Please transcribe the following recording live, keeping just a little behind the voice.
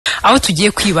aho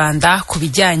tugiye kwibanda ku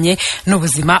bijyanye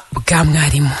n'ubuzima bwa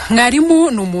mwarimu.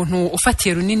 Mwarimu ni umuntu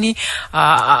ufatiye runini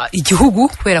igihugu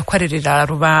kubera ko arerera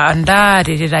rubanda,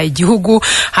 arerera igihugu,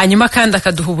 hanyuma kandi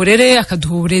akaduha uburere,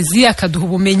 akaduha uburezi, akaduha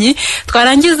ubumenyi,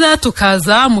 twarangiza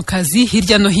tukaza mu kazi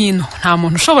hirya no hino. Nta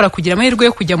muntu ushobora kugira amahirwe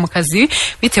yo kujya mu kazi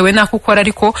bitewe n'ako ukora,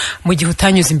 ariko mu gihe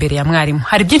utanyuze imbere ya mwarimu.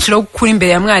 Hari byinshi rero gukura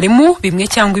imbere ya mwarimu, bimwe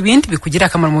cyangwa ibindi bikugira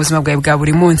akamaro mu buzima bwawe bwa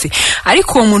buri munsi.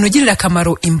 Ariko uwo muntu ugirira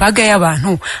akamaro imbaga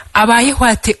y'abantu abayeho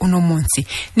ate uno munsi?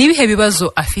 Nibihe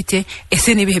bibazo afite?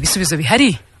 Ese nibihe bisubizo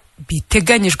bihari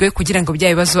biteganyijwe kugira ngo bya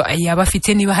bibazo yaba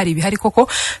afite, niba hari ibihari koko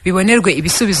bibonerwe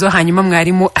ibisubizo, hanyuma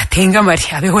mwarimu atengamare,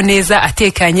 abeho neza,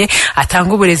 atekanye,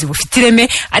 atanga uburezi bufite ireme,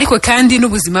 ariko kandi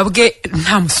n'ubuzima bwe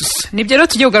nta mususu. Nibyo rero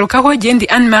tugiye kugarukaho. Gendi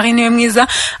Anne-Marie niwe mwiza,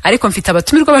 ariko mfite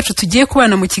abatumirwa bacu tugiye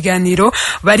kubana mu kiganiro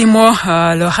barimo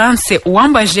Laurence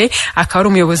Uwambaje, akaba ari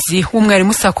umuyobozi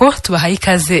w'Umwarimu SACCO. Tubahaye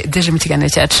ikaze D.G mu kiganiro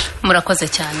cyacu. Murakoze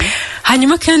cyane.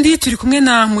 Hanyuma kandi turi kumwe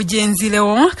na Mugenzi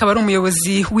N, akaba ari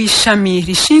umuyobozi w'ishami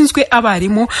rishinzwe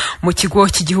abarimu mu kigo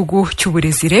cy'igihugu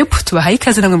cy'uburezi REB. Tubahaye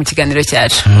ikaze namwe mu kiganiro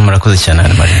cyacu. Murakoze cyane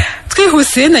Anne-Marie.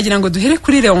 Twihuse nagira ngo duhere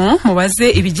kuri Leon mubaze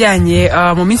ibijyanye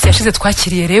mu minsi yashize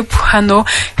twakiriye REB hano,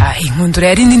 inkundura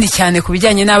yari nini cyane ku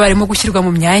bijyanye n'abarimu gushyirwa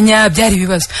mu myanya, byari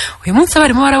ibibazo. Uyu munsi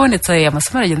abarimu barabonetse,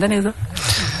 amasomo aragenda neza?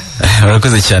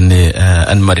 Murakoze cyane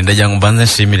Anne-Marie. Ndagira ngo mbanze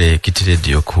nshimire Kiti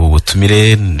Radio ku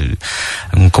butumire,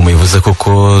 nkuko mubivuze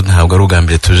koko ntabwo ari ubwa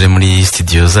mbere tuje muri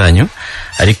studio zanyu,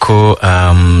 ariko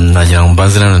nagira ngo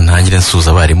mbanze ntangire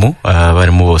nsuza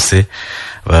abarimu bose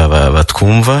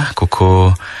batwumva,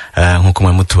 kuko nkuko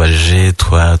mwari mutubajije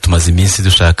tumaze iminsi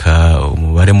dushaka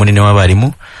umubare munini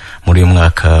w'abarimu. Muri uyu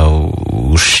mwaka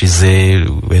ushize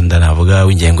wenda navuga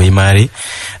w'ingengo y'imari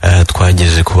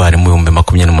twagejeje ku barimu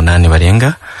 28,000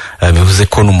 barenga. Bivuze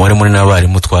ko n'umubare munini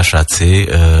w'abarimu twashatse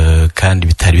kandi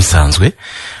bitari bisanzwe.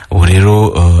 Ubu rero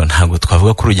ntabwo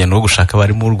twavuga ko urugendo rwo gushaka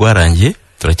abarimu rwarangiye,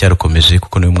 turacyarukomeje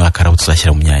kuko n'uyu mwaka arabo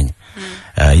tuzashyira mu myanya.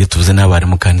 Iyo tuvuze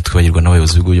n'abarimu kandi twibagirwa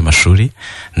n'abayobozi b'ibigo by'amashuri,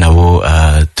 nabo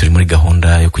turi muri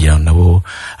gahunda yo kugira ngo nabo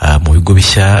mu bigo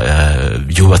bishya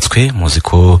byubatswe. Muzi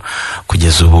ko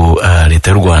kugeza ubu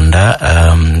leta y'u Rwanda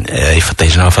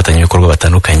ifatanyije n'abafatanyabikorwa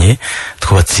batandukanye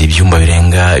twubatse ibyumba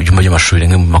by'amashuri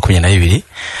birenga 22,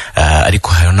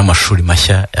 ariko hari n'amashuri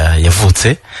mashya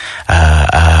yavutse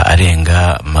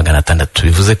arenga 600.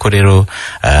 Bivuze ko rero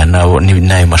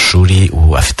n'ayo mashuri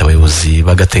ubu afite abayobozi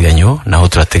b'agateganyo, naho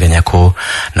turateganya ko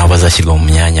nabo bazashyirwa mu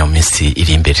myanya mu minsi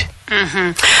iri imbere.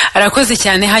 Arakoze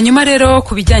cyane. Hanyuma rero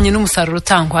ku bijyanye n'umusaruro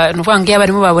utangwa, nuvuga ngo iyo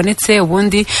abarimu babonetse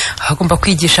ubundi bagomba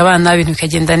kwigisha abana ibintu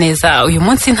bikagenda neza. Uyu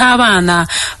munsi nta bana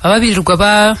baba birirwa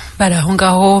bari aho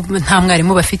ngaho, nta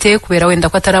mwarimu bafite kubera wenda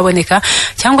ko ataraboneka,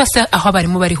 cyangwa se aho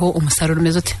abarimu bariho umusaruro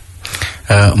umeze ute?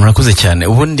 Murakoze cyane.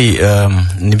 Ubundi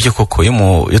nibyo koko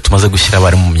iyo tumaze gushyira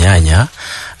abarimu mu myanya,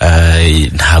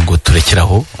 ntabwo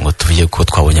turekeraho ngo tuvuge ko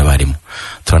twabonye abarimu.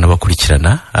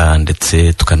 Turanabakurikirana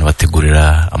ndetse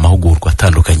tukanabategurira amahugurwa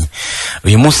atandukanye.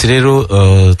 Uyu munsi rero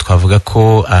twavuga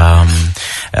ko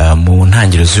mu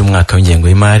ntangiriro z'umwaka w'ingengo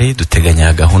y'imari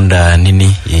duteganya gahunda nini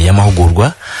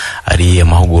y'amahugurwa, ari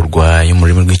amahugurwa yo mu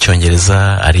rurimi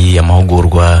rw'icyongereza, ari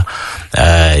amahugurwa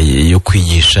yo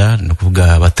kwigisha, ni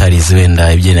ukuvuga batarize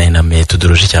wenda ibigendanye na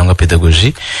methodology cyangwa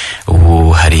pedagogy.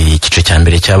 Ubu hari igice cya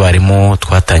mbere cy'abarimu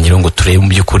twatangira ngo turebe mu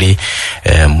by'ukuri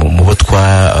mu bo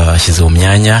twashyize mu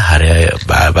myanya hari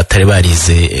batari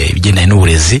barize ibigendanye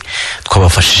n'uburezi,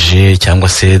 twabafashije cyangwa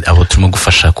se abo turimo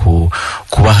gufasha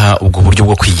kubaha ubwo buryo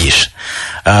bwo kwigisha.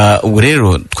 Ubu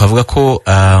rero twavuga ko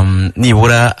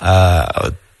nibura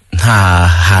nta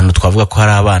hantu twavuga ko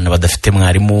hari abana badafite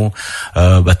mwarimu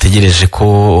bategereje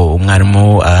ko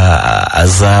umwarimu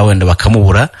aza wenda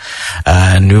bakamubura.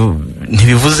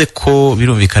 Ntibivuze ko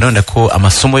birumvikana wenda ko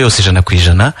amasomo yose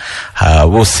 100%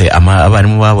 bose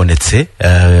abarimu babonetse.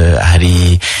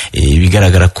 Hari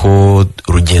bigaragara ko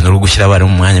urugendo rwo gushyira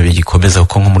abarimu mu mwanya bigikomeza,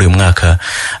 kuko nko muri uyu mwaka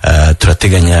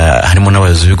turateganya harimo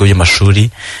n'abayobozi b'ibigo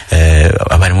by'amashuri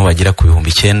abarimu bagera ku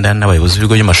 9,000 n'abayobozi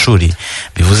b'ibigo by'amashuri.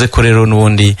 Bivuze ko rero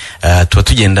n'ubundi tuba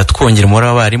tugenda twongera umubare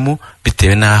w'abarimu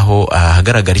bitewe n'aho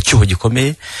hagaragara icyuho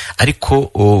gikomeye, ariko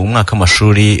umwaka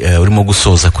w'amashuri urimo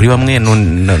gusoza kuri bamwe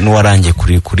n'uwarangiye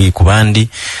kuri ku bandi.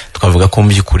 Twavuga ko mu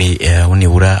by'ukuri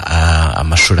unibura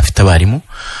amashuri afite abarimu,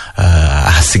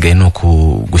 ahasigaye no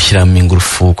gushyiramo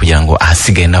ingufu kugira ngo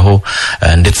ahasigaye naho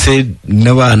ndetse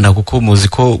n'abana, kuko muzi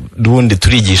ko dubundi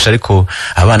turigisha ariko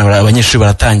abanyeshuri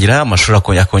baratangira amashuri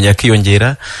akongera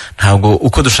akiyongera. Ntabwo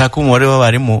uko dushaka umubare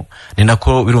w'abarimu ni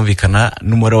nako birumvikana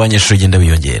n'umubare w'abanyeshuri ugenda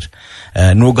wiyongera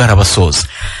nubwo hari abasoza.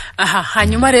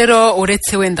 Hanyuma rero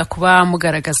uretse wenda kuba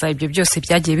mugaragaza ibyo byose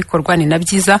byagiye bikorwa, ni na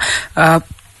byiza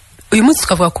uyu munsi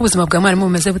tukavuga ko ubuzima bwa mwarimu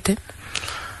bumeze bute?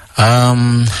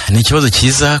 Ni ikibazo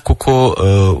cyiza kuko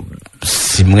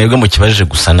si mwebwe mu kibaje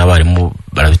gusa n'abarimu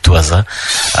barabitubaza.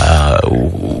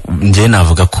 Njye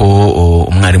navuga ko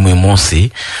umwarimu uyu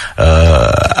munsi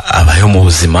abayeho mu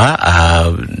buzima,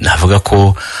 navuga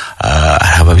ko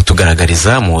hari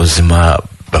ababitugaragariza mu buzima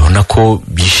babona ko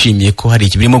bishimiye ko hari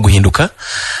ikibirimo guhinduka.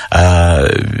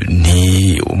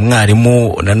 Ni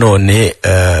umwarimu nanone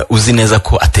uzi neza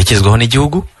ko atekerezwaho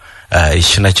n'igihugu.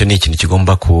 Icyo nacyo ni ikintu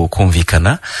kigomba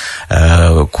kumvikana,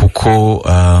 kuko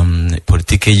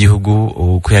politike y'igihugu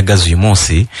uko yagaze uyu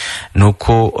munsi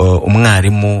nuko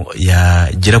umwarimu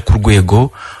yagera ku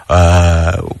rwego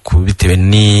bitewe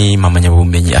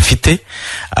n'impamyabumenyi afite,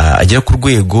 agera ku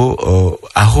rwego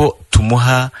aho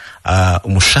tumuha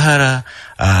umushahara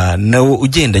nawo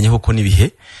ugendanye koko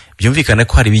n'ibihe. Byumvikana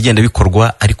ko hari ibigenda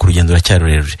bikorwa ariko urugendo ruracyari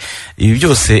rurerure. Ibi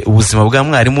byose ubuzima bwa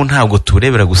mwarimu ntabwo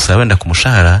turebera gusa wenda ku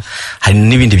mushahara, hari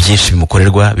n'ibindi byinshi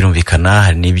bimukorerwa birumvikana.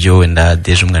 Hari n'ibyo wenda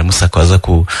D.G Umwarimu SACCO aza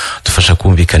kudufasha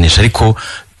kumvikanisha, ariko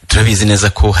turabizi neza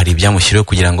ko hari ibyamushyiriweho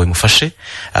kugira ngo bimufashe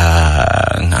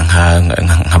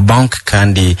nka bank,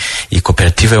 kandi iyi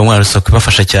koperative y'Umwarimu SACCO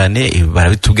ibafasha cyane,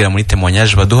 barabitubwira muri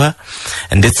témoignage baduha.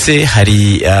 Ndetse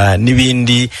hari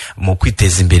n'ibindi mu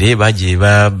kwiteza imbere bagiye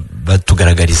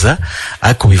batugaragariza,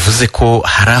 ariko bivuze ko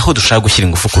hari aho dushaka gushyira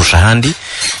ingufu kurusha ahandi.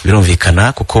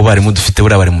 Birumvikana kuko barimu dufite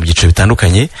buri bari mu byiciro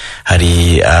bitandukanye.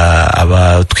 Hari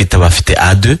aba twita bafite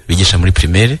A2 bigisha muri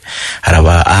primaire, hari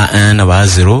aba A1 aba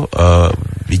A0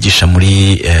 bigisha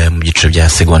muri mu byiciro bya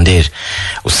secondaire.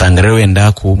 Usanga rero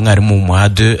wenda ku mwarimu mu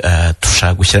A2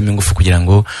 dushaka gushyiramo ingufu kugira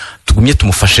ngo tugumye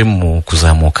tumufashe mu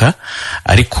kuzamuka.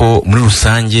 Ariko muri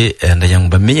rusange ndagira ngo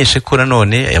bamenyeshe ko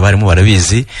nanone abarimu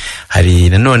barabizi, hari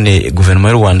nanone guverinoma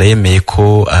y'u Rwanda yemeye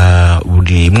ko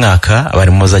buri mwaka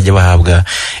abarimu bazajya bahabwa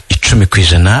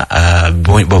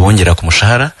 10% babongera ku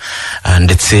mushahara,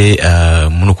 ndetse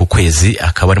muri uku kwezi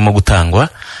akaba arimo gutangwa.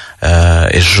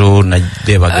 Ejo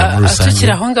narebaga muri rusange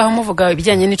tukira aho ngaho muvuga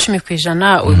ibijyanye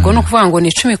n'10%, ubwo no kuvuga ngo ni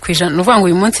 10%, nuvuga ngo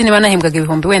uyu munsi niba nahembwaga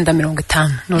ibihumbi wenda 50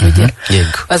 n'urugero,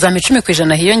 bazama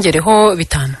 10% hiyongereho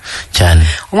 5 cyane,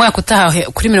 umwaka utaha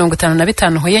kuri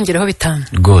 55 hiyongereho 5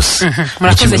 rwose.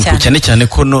 Murakoze cyane cyane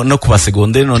ko no kuba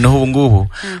secondaire noneho ubu ngubu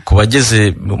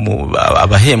kubageze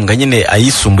abahembwa nyine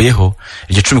ayisumbuyeho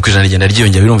iryo 10% rigenda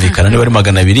ryiyongera. Birumvikana niba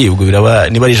ari 200 ubwo biraba,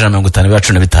 niba ari 150 biba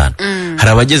 15. Hari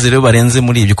abageze rero barenze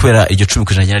muri ibyo kubera iryo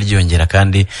 10% rigenda ryiyongera,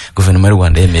 kandi guverinoma y'u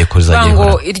Rwanda yemeye ko zagiye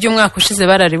ngo iryo mwaka ushize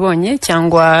bararibonye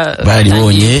cyangwa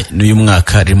baribonye n'uyu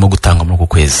mwaka ririmo gutangwa muri uku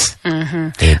kwezi.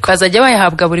 Bazajya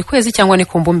bayahabwa buri kwezi cyangwa ni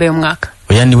ku mbumbe y'umwaka?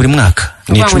 Oya, ni buri mwaka,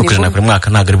 ni 10% buri mwaka,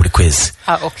 ntabwo ari buri kwezi.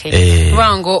 Okay.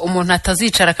 Vango umuntu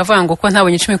atazicara akavuga ngo ko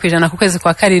ntabonye 10% ku kwezi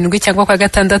kwa 7 cyangwa kwa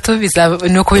 6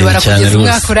 nuko bibara kugeza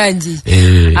umwaka urangiye.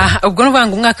 Ubwo no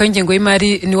vanga umwaka w'ingengo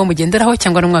y'imari niwo mugenderaho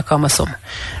cyangwa n'umwaka w'amasomo?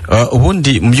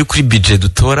 Ubundi mu by'ukuri budget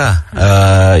dutora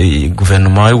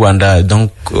guverinoma y'u Rwanda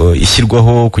donc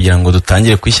ishyirwaho kugira ngo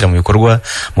dutangire kwishyira mu bikorwa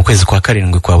mu kwezi kwa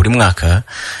 7 kwa buri mwaka,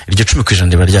 iryo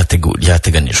 10% riba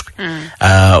ryateganijwe.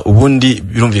 Ubundi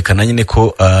birumvikana nyine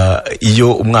ko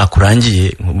iyo umwaka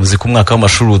urangiye, muzi ko umwaka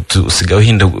w'amashuri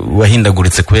usigaye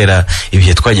wahindaguritse kubera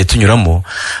ibihe twagiye tunyuramo.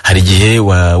 Hari igihe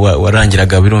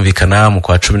warangiraga birumvikana mu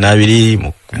kwa 12,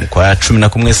 mu kwa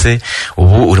 11 se,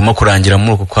 ubu urimo kurangira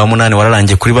muri uko kwa 8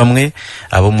 wararangiye kuri bamwe.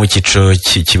 Abo mu cyiciro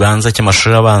kibanza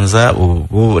cy'amashuri abanza,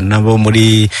 ubu nabo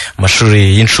muri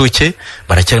mashuri y'incuke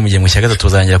baracyari mu gihe mu cya gatatu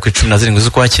bazarangira kuri 17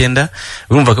 z'ukwa 9.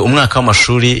 Urumva ko umwaka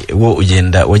w'amashuri wo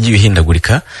ugenda wagiye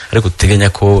uhindagurika, ariko tuteganya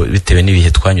ko bitewe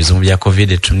n'ibihe twanyuze mu bya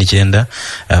COVID-19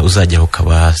 uzagera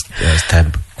ukaba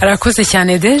stable. Arakoze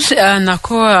cyane D.G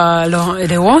nako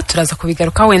Laurence, turaza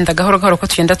kubigaruka wenda gahoro gahoro ko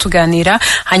tugenda tuganira.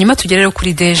 Hanyuma tugere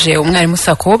kuri D.G Umwarimu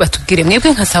SACCO, batubwire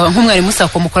mwebwe nk'Umwarimu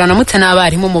SACCO mukorana mute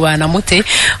n'abarimu, mubana mute,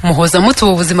 muhoza mute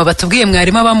ubu buzima batubwiye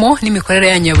mwarimu abamo n'imikorere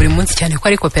yanyu ya buri munsi, cyane ko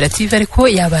ari koperative ariko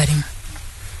y'abarimu?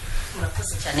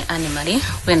 Murakoze cyane Anne-Marie,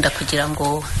 wenda kugira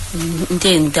ngo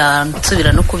ndenda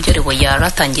nsubira no kubyo rebo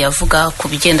yaratangiye avuga ku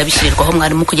bigenda bishyirirwaho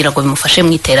mwarimu kugira ngo bimufashe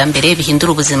mu iterambere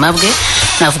bihindura ubuzima bwe.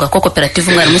 Navuga ko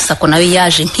koperative Umwarimu SACCO nawe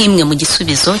yaje nk'imwe mu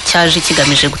gisubizo cyaje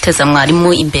kigamije guteza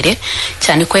mwarimu imbere,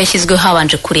 cyane ko yashyizweho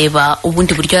habanje kureba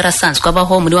ubundi buryo yarasanzwe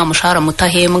abaho muri wa mushahara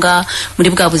mutahembwa, muri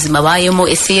bwa buzima bayemo.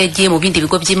 Ese yagiye mu bindi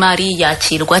bigo by'imari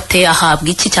yakirwa ate, ahabwa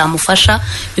iki cyamufasha?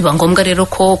 Biba ngombwa rero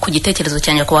ko ku gitekerezo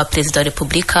cya nyakubahwa Perezida wa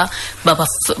Repubulika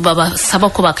babasaba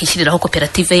ko bakishyiriraho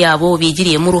koperative yabo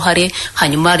bigiriyemo uruhare,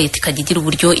 hanyuma leta ikajya igira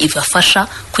uburyo ibafasha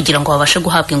kugira ngo babashe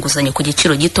guhabwa inguzanyo ku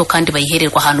giciro gito kandi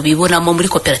bayihererwa ahantu bibonamo muri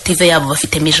koperative yabo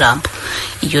bafitemo ijambo.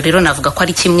 Iyo rero navuga ko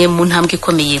ari kimwe mu ntambwe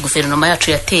ikomeye guverinoma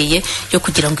yacu yateye yo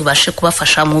kugira ngo ibashe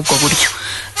kubafasha mu ubwo buryo.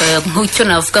 Nk'icyo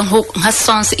navuga nka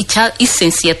sense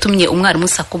essence yatumye umwarimu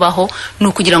SACCO ni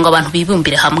ukugira ngo abantu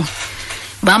bibumbire hamwe.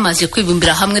 Bamaze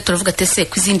kwibumbira hamwe, turavuga tese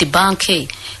ku izindi banke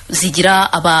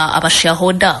zigira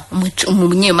abashahoda,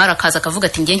 umunyemari akaza akavuga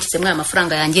ati ngiye nshyize mwa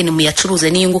amafaranga yanjye ni muyacuruze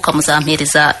niyunguka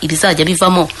muzampereza ibizajya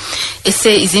bivamo.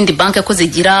 Ese izindi banke ko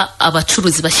zigira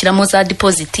abacuruzi bashyiramo za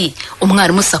deposit,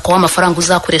 umwarimu SACCO w'amafaranga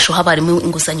uzakoresha abarimu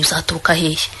inguzanyo zaturuka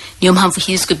hehe? Niyo mpamvu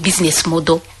hizwe business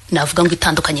model navuga ngo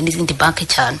itandukanye n'izindi banke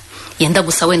cyane, yenda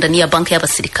gusa wenda niya banke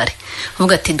y'abasirikare.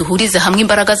 Vuga ati duhurize hamwe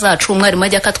imbaraga zacu, umwarimu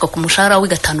ajya akatwa ku mushahara we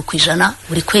 5%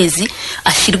 buri kwezi,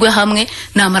 ashyirwe hamwe,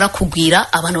 namara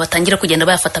kugwira abantu batangira kugenda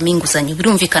bayafatamo inguzanyo.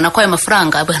 Birumvikana ko aya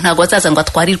mafaranga ntago azaza ngo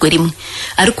atwarirwe rimwe,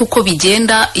 ariko uko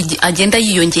agenda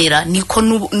yiyongera niko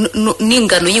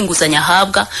n'ingano y'inguzanyo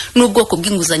ahabwa n'ubwoko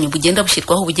bw'inguzanyo bugenda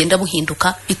bushyirwaho bugenda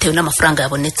buhinduka bitewe n'amafaranga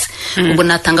yabonetse. Ubwo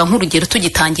natanga nk'urugero,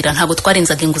 tugitangira ntago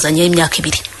twarenzaga inguzanyo y'imyaka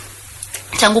 2,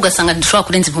 cyangwa ugasanga dushobora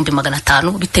kurenza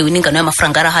 500,000 bitewe n'ingano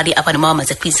y'amafaranga arahari abarimu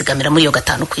bamaze kwizigamira muri iyo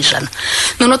 5%.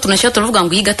 None tunashya tuvuga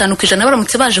ngo iyi 5%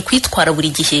 baramutse baje kwitwara buri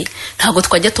gihe, ntago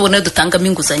twajya tubona dutangamo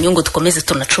inguzanyo ngo dukomeze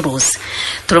tunacuruze.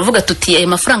 Turavuga tuti aya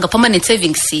mafaranga permanent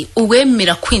savings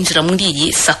uwemera kwinjira muri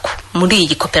iyi SACCO, muri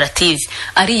iyi koperative,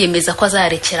 ariyemeza ko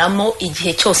azarekeramo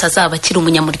igihe cyose azaba akiri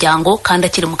umunyamuryango kandi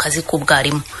akiri mu kazi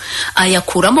k'ubwarimu.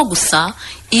 Ayakuramo gusa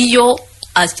iyo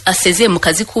asezeye mu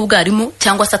kazi k'ubwarimu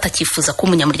cyangwa se atakifuza ko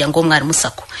umunyamuryango w'umwarimu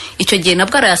SACCO. Icyo gihe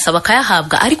nabwo arayasaba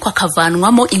akayahabwa, ariko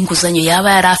akavanwamo inguzanyo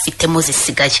yaba yari afitemo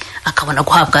zisigaye, akabona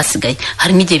guhabwa asigaye.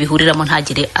 Hari n'igihe bihuriramo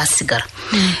ntagire asigara.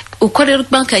 Uko rero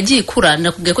banki yagiye ikura,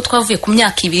 nakubwiye ko twavuye ku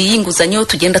myaka 2 y'inguzanyo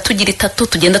tugenda tugira 3,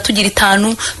 tugenda tugira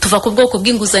 5, tuva ku bwoko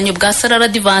bw'inguzanyo bwa salary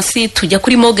advance tujya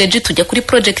kuri mortgage, tujya kuri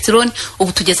project loan,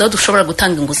 ubu tugezaho dushobora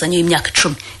gutanga inguzanyo y'imyaka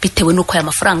 10 bitewe nuko aya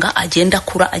mafaranga agenda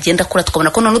kura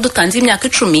tukabona ko none dutanze imyaka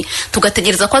 10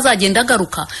 tugategereza ko azagenda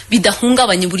agaruka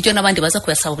bidahungabanya uburyo n'abandi baza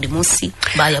kuyasaba buri munsi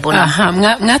bayabona. Aha,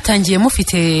 mwatangiye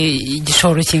mufite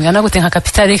igishoro kingana gute nka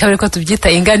kapitali kabiri ko tubyita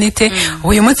inganite,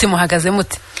 uyu munsi muhagaze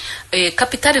mute?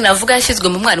 Kapitali navuga yashyizwe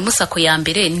mu mwarimu SACCO ya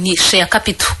mbere ni share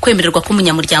capital, kwemererwa ko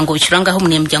umunyamuryango wishyura ngaho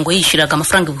umunyamuryango yishyuraga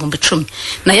amafaranga 10,000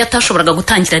 nayo atashoboraga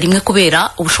gutangira rimwe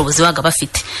kubera ubushobozi baga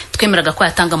bafite. Twemeraga ko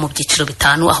yatanga mu byiciro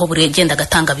 5, aho buri genda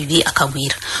gatanga 2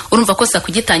 akagwira. Urumva ko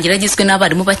SACCO gitangira agizwe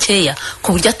n'abarimu bakeya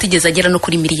ku buryo atigeze agera no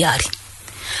kuri miliyari.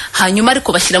 Hanyuma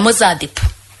ariko bashyiramo za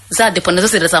depo nazo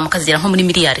zirazamuka zigera nko muri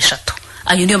miliyari 3.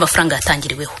 Ayo niyo mafaranga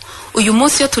yatangiriweho. Uyu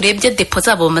munsi yo turebye depo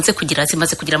zabo bamaze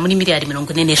kugira muri miliyari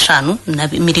 45 na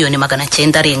miliyoni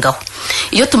 900 arengaho.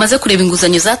 Iyo tumaze kureba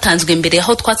inguzanyo zatanzwe mbere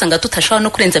aho twasanga tutashobora no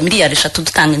kurenza miliyari 3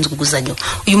 dutanga inguzanyo,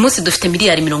 uyu munsi dufite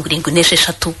miliyari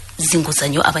 76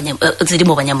 z'inguzanyo ziri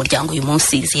mu banyamuryango uyu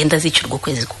munsi ziyenda zicurwa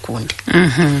kwezi kukundi.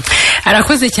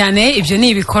 Arakoze cyane, ibyo ni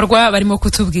ibikorwa barimo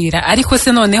kutubwira. Ariko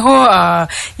se noneho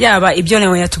yaba ibyo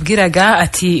nawe yatubwiraga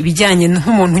ati bijyanye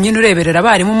nk'umuntu nyine ureberera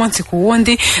abarimu umunsi ku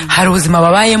wundi, hari ubuzima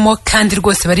babayemo kandi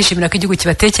rwose barishimira ko igihugu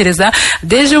kibatekereza.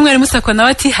 D.G Umwarimu SACCO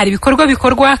nawe ati hari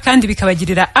ibikorwa kandi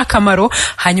bikabagirira akamaro,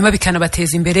 hanyuma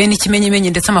bikanabateza imbere n'ikimenyimenyi,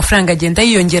 ndetse amafaranga agenda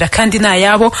yiyongera kandi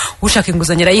nayabo, ushaka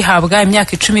inguzanyo arayihabwa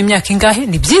imyaka 10 imyaka ingahe,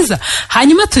 ni byiza.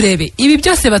 Hanyuma turebe ibi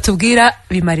byose batubwira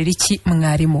bimarira iki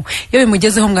mwarimu. Iyo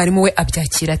bimugezeho mwarimu we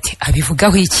abyakira ati,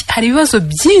 abivugaho iki? Hari ibibazo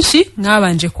byinshi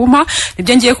mwabanje kumpa,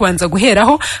 nibyo ngiye kubanza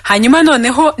guheraho, hanyuma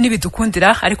noneho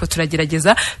nibidukundira ariko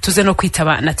turagerageza tuze no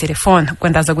kwitaba na telefone. Ubwo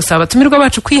ndaza gusaba abatumirwa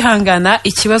bacu kwihangana,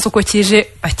 ikibazo ko kije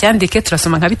bacyandike,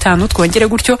 turasoma nka 5 twongere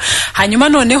gutyo, hanyuma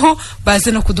noneho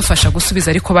baze no kudufasha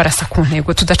gusubiza ariko barasa ku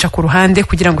ntego, tudaca ku ruhande,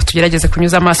 kugira ngo tugerageze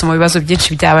kunyuza amaso mu bibazo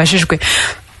byinshi byabajijwe.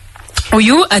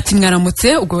 Uyu ati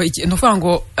mwaramutse, ubwo nuvuga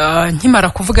ngo nkimara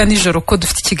kuvuga nijoro ko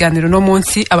dufite ikiganiro no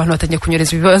munsi, abantu batangiye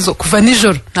kunyereza ibibazo kuva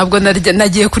nijoro. Ntabwo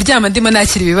nagiye kuryama ndimo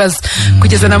nakira ibibazo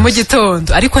kugeza na mu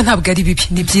gitondo, ariko ntabwo ari bibi,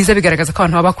 ni byiza, bigaragaza ko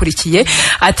abantu baba bakurikiye.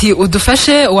 Ati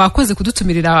udufashe, wakoze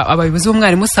kudutumirira abayobozi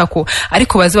b'umwarimu SACCO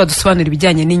ariko baze badusobanurira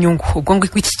ibijyanye n'inyungu. Ubwo ngo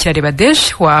iki kirareba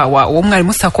D.G wa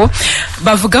umwarimu SACCO,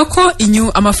 bavuga ko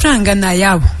amafaranga na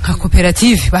yabo nka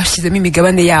koperative bashyizemo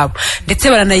imigabane yabo ndetse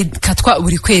baranayikatwa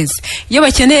buri kwezi. Iyo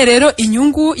bakeneye rero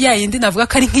inyungu yayindi navuga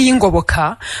ko ari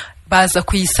nk'iyingoboka, baza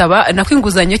kuyisaba na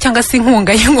kwinguzanyo cyangwa se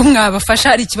inkunga y'ingo mwabafasha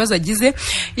hari ikibazo agize.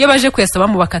 Iyo baje kuyasaba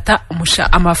mu bakata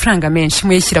amafaranga menshi,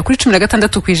 muyishyira kuri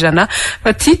 16%.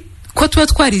 Bati ko tuba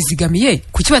twarizigamiye,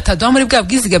 kuki bataduha muri bwa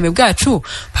bwizigame bwacu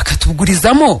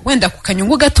bakatugurizamo wenda ku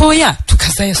kanyungu gatoya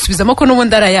tukazayasubizamo ko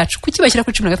n'ubundi ari ayacu. Kuki bashyira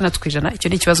kuri 16%? Icyo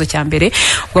ni ikibazo cya mbere,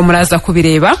 ubwo muraza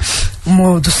kubireba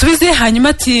dusubize. Hanyuma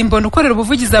ati mbona ukorera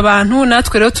ubuvugizi abantu,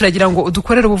 natwe rero turagira ngo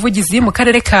udukorere ubuvugizi mu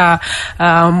karere ka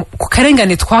ku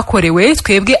karengane twakorewe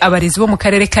twebwe abarezi bo mu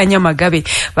karere ka Nyamagabe.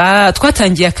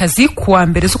 Twatangiye akazi kuwa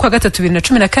mbere z'ukwa gatatu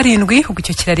 2017, ubwo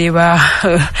icyo kirareba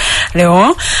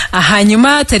Leon.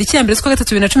 Hanyuma tariki ya mbere z'ukwa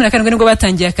gatatu 2017 nibwo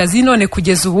batangiye akazi, none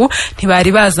kugeza ubu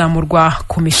ntibari bazamurwa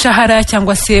ku mishahara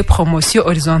cyangwa se promotion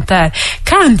horizontale,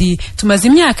 kandi tumaze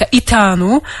imyaka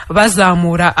 5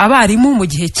 bazamura abarimu mu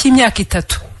gihe cy'imyaka 3.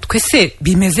 Twese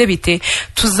bimeze bite?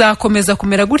 Tuzakomeza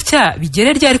kumera gutya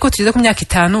bigere ryari ko tugeze ku myaka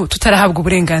 5 tutarahabwa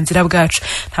uburenganzira bwacu?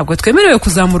 Ntabwo twemerewe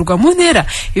kuzamurwa mu ntera.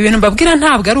 Ibintu mbabwira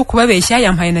ntabwo ari ukubabeshya,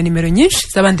 yampaye na nimero nyinshi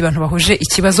z'abandi bantu bahuje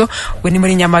ikibazo, we ni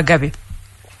muri Nyamagabe.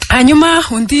 Hanyuma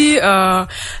undi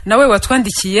nawe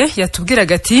watwandikiye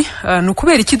yatubwiraga ati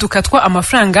nukubera iki dukatwa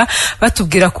amafaranga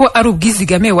batubwira ko ari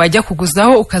ubwizigame wajya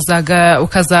kuguzaho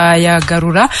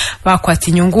ukazayagarura bakwata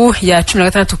inyungu ya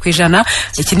 16%.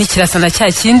 Iki ni kirasana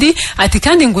cya kindi. Ati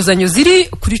kandi inguzanyo ziri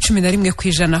kuri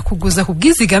 11%, kuguza ku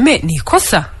bwizigame ni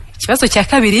ikosa. Ikibazo cya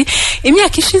kabiri,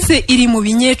 imyaka ishize iri mu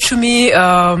binyecumi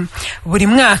buri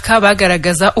mwaka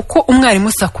bagaragaza uko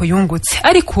umwarimu SACCO yungutse,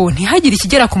 ariko ntihagire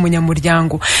ikigera ku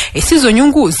munyamuryango. Ese izo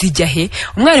nyungu zijya he?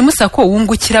 Umwarimu SACCO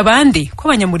wungukira abandi ko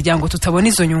abanyamuryango tutabona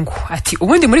izo nyungu? Ati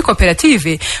ubundi muri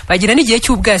koperative bagira n'igihe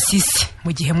cy'ubwasisi,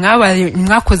 mu gihe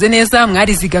mwakoze neza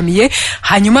mwarizigamiye,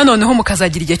 hanyuma noneho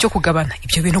mukazagira igihe cyo kugabana.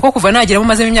 Ibyo bintu ko kuva nageramo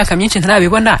maze imyaka myinshi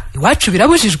ntarabibona, iwacu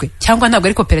birabujijwe cyangwa ntabwo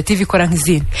ari koperative ikora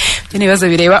nk'izindi? Ibyo ni ibibazo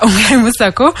bireba Mwarimu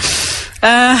SACCO.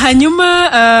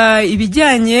 Hanyuma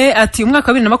ibijyanye ati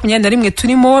umwaka wa 2021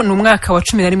 turimo ni umwaka wa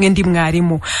 11 ndi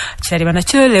mwarimu. Kirareba na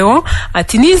cyo Leo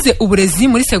ati nize uburezi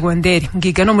muri segonderi,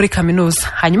 ngiga no muri kaminuza.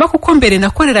 Hanyuma kuko mbere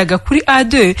nakoreraga kuri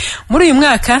A2, muri uyu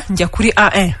mwaka njya kuri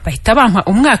A1, bahita bampa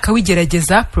umwaka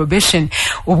w'igerageza probation.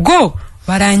 Ubwo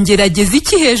barangerageza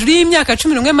iki hejuru y'imyaka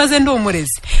 11 maze ndi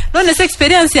umurezi? None se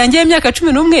experience yanjye y'imyaka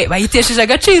 11 bayitesheje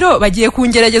agaciro, bagiye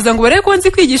kungerageza ngo bare ko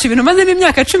nzi kwigisha ibintu maze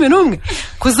n'imyaka 11?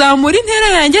 Kuzamura intera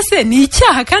yanjye se ni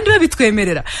icyaha kandi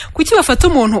babitwemerera? Kuki bafata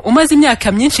umuntu umaze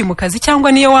imyaka myinshi mu kazi,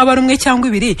 cyangwa niyo waba rumwe cyangwa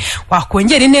ibiri,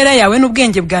 wakongera intera yawe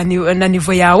n'ubwenge bwa na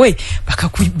niveau yawe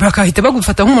bakahita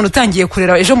bagufata nk'umuntu utangiye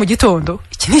kurera ejo mu gitondo?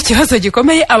 Iki ni ikibazo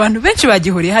gikomeye, abantu benshi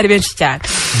bagihuriye, hari benshi cyane.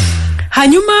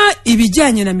 Hanyuma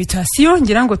ibijyanye na mutation,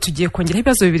 ngira ngo tugiye kongera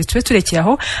ibibazo bibiri tube turekeye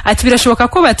aho. Ati birashoboka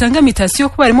ko batanga mutation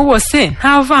ku barimu bose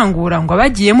nta vangura, ngo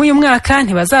abagiye mu uyu mwaka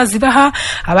ntibazazibaha,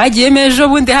 abagiye mejo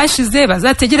bundi hashize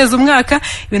bazategereza umwaka.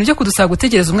 Ibintu byo kudusaba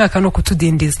gutegereza umwaka no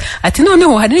kutudindiza. Ati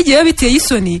noneho hari n'igihe biteye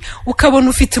isoni ukabona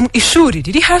ufite ishuri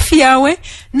riri hafi yawe,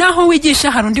 naho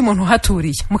wigisha hari undi muntu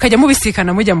haturiye, mukajya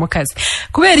mubisikana mujya mu kazi.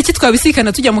 Kubera iki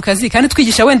twabisikana tujya mu kazi kandi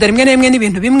twigisha wenda rimwe na rimwe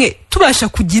n'ibintu bimwe, tubasha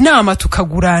kujya inama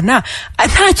tukagurana,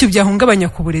 ntacyo byahungabanya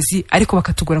ku burezi, ariko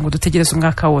bakatugora ngo dutegereze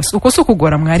umwaka wose? Uko so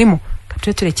kugora mwarimu?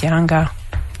 Katwe turekeye ahangaha,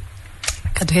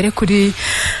 kaduhere kuri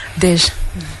Deja.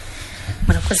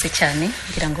 Murakoze cyane,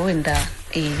 ngira ngo wenda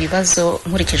ibibazo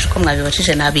nkurikije uko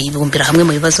mwabibajije nabibumbira hamwe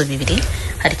mu bibazo bibiri.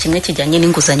 Hari kimwe kijyanye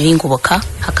n'inguzanyo y'ingoboka,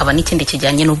 hakaba n'ikindi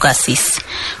kijyanye n'ubwasisi.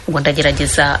 Ubwo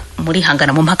ndagerageza muri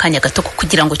hangana mu mpakanya gato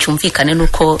kugira ngo cyumvikane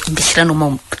nuko ndishyira no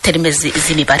mu terime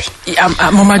z'imibare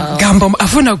mu magambo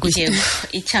avunaguye.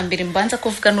 Icyambere mbanza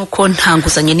kuvuga nuko nta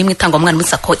nguzanyo nimwe itangwa Mwarimu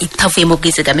SACCO itavuye mu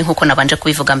bwizigame, nkuko nabanje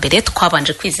kubivuga mbere.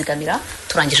 Twabanje kwizigamira,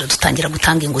 turangije dutangira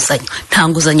gutanga inguzanyo. Nta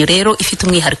nguzanyo rero ifite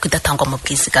umwihariko idatangwa mu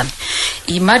bwizigame.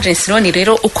 Iyi emergency loan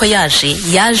rero uko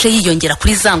yaje yiyongera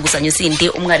kuri za nguzanyo zindi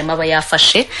umwarimu aba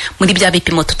yafashe muri bya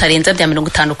bipimo tutarenza bya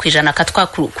 50% akatwa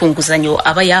ku nguzanyo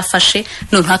aba yafashe,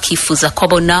 none hakifuza ko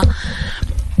abona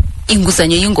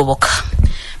inguzanyo y'ingoboka.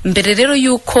 Mbere rero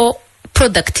yuko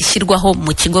product ishyirwaho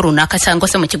mu kigo runaka cyangwa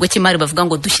se mu kigo cy'imari, bavuga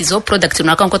ngo dushyizeho product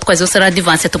runaka nko twaziho salary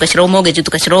advance, tugashyiraho mortgage,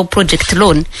 tugashyiraho project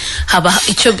loan, haba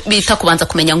icyo bita kubanza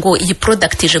kumenya ngo iyi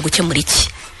product ije gukemura iki.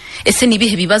 Ese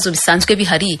nibihe bibazo bisanzwe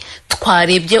bihari,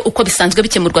 twarebye uko bisanzwe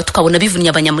bikemurwa tukabona bivunya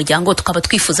abanyamuryango, tukaba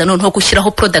twifuza noneho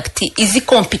gushyiraho product izi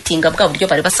competing bwa buryo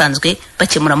bari basanzwe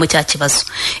bakemura mu cya kibazo.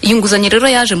 Iyi nguzanyo rero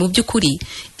yaje mu by'ukuri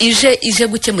ije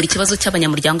gukemura ikibazo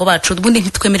cy'abanyamuryango bacu. Ubundi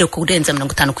ntitwemerere kurenza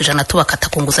 50% tubakata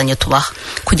ku nguzanyo tubaha,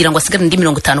 kugira ngo asigare ndi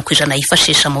 50%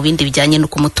 yifashisha mu bindi bijyanye no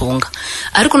kumutunga.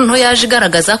 Ariko noneho yaje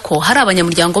igaragaza ko hari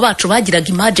abanyamuryango bacu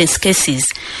bagiraga emergency cases,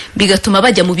 bigatuma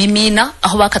bajya mu bimina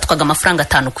aho bakatwaga amafaranga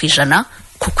 5%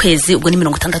 ku kwezi, ubwo ni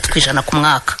 60% ku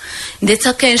mwaka. Ndetse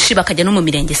akenshi bakajya no mu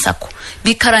mirenge SACCO,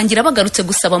 bikarangira bagarutse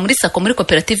gusaba muri SACCO muri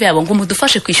koperative yabo ngo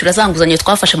mudufashe kwishyura za nguzanyo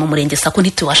twafashe mu murenge SACCO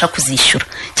ntitubasha kuzishyura,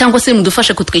 cyangwa se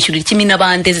mudufashe kutwishyurira ikimi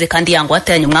n'abandeze kandi yango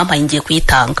hatanye mwampaye ngiye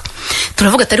kuyitanga.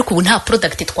 Turavuga atari ku nta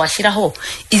product twashyiraho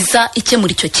iza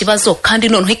ikemura icyo kibazo kandi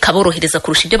noneho ikaborohereza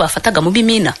kurusha ibyo bafataga mu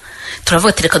bimina. Turavuga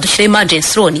ati reka dushyire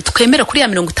emergency loan twemera kuri ya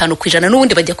 50%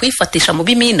 n'ubundi bajya kuyifatisha mu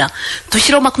bimina,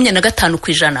 dushyiraho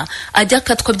 25% ajya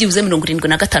katwa byibuze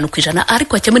 75%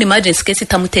 ariko akemura emergency case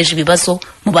itamuteje ibibazo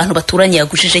mu bantu baturanye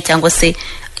yagujije cyangwa se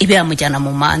ibe yamujyana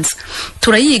mu manza.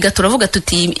 Turayiga turavuga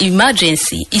tuti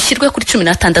emergency ishyirwe kuri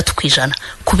 16%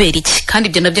 kubera iki, kandi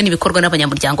ibyo nabyo nibikorwa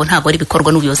n'abanyamuryango ntabwo ari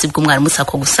bikorwa n'ubuyobozi bw'Umwarimu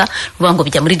SACCO gusa, rubango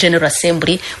bijya muri General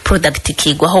Assembly product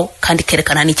ikigwaho kandi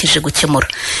kerekana n'ikije gukemura.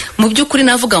 Mu by'ukuri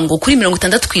navuga ngo kuri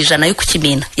 60% yo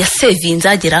kukimina ya savings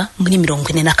agera muri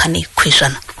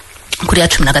 44% kuri ya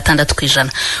 16%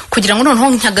 kugira ngo noneho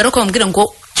nkagaruka bambwira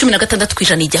ngo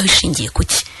 16% ijyaho ishingiye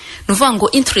kuki. Nuvuga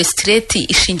ngo interest rate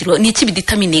ishingirwa ni iki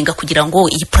bidetamininga kugira ngo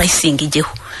iyi pricing ijyeho.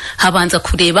 Habanza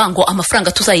kureba ngo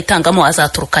amafaranga tuzayitangamo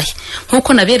azaturuka he.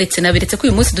 Nkuko naberetse ko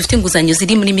uyu munsi dufite inguzanyo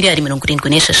ziri muri miliyari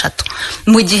 76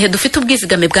 mu gihe dufite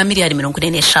ubwizigame bwa miliyari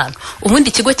 45. Ubundi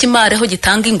ikigo cy'imari aho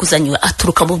gitanga inguzanyo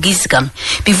aturuka mu bwizigame,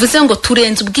 bivuze ngo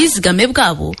turenze ubwizigame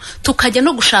bwabo tukajya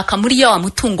no gushaka muri ya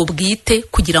mutungo bwite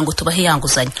kugira ngo tubahe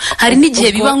yanguzanyo. Hari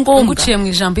n'igihe biba ngombwa uciye mu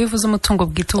ijambo bivuze umutungo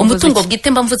bwite, umutungo bwite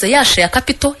mba mvuze yashe ya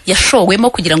capital yashowemo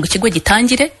kugira ngo ikigo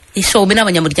gitangire, ishowemo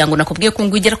n'abanyamuryango nakubwiye ko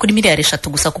ngugera kuri miliyari 3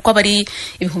 gusa kuko abari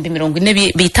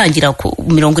 40,000 bitangira ku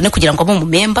 40 kugira ngo abo mu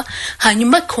member,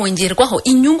 hanyuma kongerwaho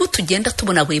inyungu tugenda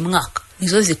tubona buri mwaka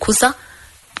nizo zikuza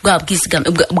bwa bwizigame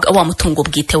wa mutungo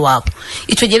bwite wabo.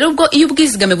 Ico gihe ubwo iyo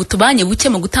ubwizigame butubanye buke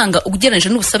mu gutanga ugereranije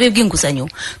n'ubusabe bw'inguzanyo,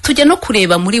 tujya no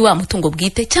kureba muri wa mutungo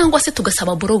bwite cyangwa se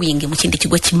tugasaba borrowing mu kindi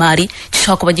kigo cy'imari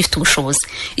gishaka kuba gifite ubushobozi.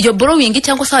 Iyo borrowing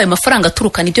cyangwa se ayo mafaranga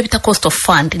aturuka nibyo bita cost of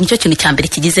fund, nicyo kintu cyambere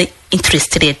kigize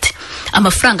interest rate.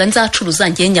 Amafaranga nzacuruza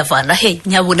ngiye nyavana he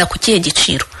nyabona ku kihe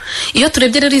giciro. Iyo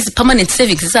turebye rero izi permanent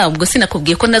savings zabo, ubwo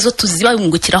sinakubwiye ko nazo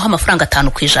tuzibangukiraho amafaranga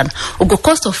 5%, ubwo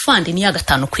cost of fund ni ya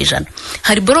 5%.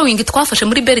 Hari borrowing twafashe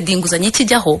muri building inguzanyo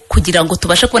ikijyaho kugira ngo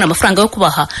tubashe kubona amafaranga yo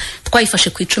kubaha, twayifashe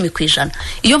ku 10%.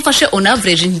 Iyo mfashe on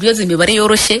average ntibiyoze imibare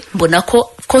yoroshye, mbona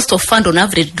ko cost of fund on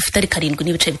average dufite ari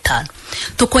 7.5.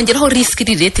 Tukongeraho risk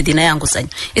related na yanguzanyo.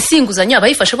 Ese inguzanyo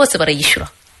abayifashe bose barayishyura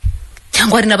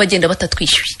cyangwa hari n'abagenda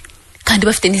batatwishyuye kandi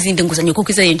bafite n'izindi nguzanyo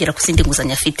kuko izayongera ku zindi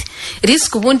nguzanyo afite.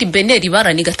 Risk ubundi beneri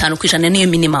barani 5% niyo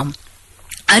minimum,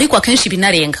 ariko akenshi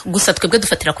binarenga. Gusa twebwe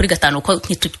dufatira kuri 5 ko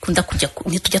ntitukunda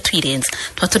ntitujya tuyirenza,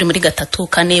 tuba turi muri 3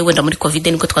 4 wenda muri covid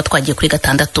nibwo twagiye kuri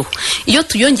 6. Iyo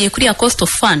tuyongeye kuri ya cost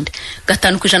of fund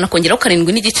 5% kongeraho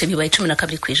 7 n'igice bibaye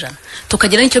 12%.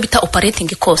 Tukagira n'icyo bita operating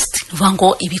cost,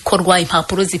 vango ibikorwa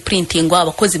impapuro ziprintingwa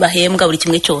abakozi bahembwa buri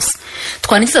kimwe cyose.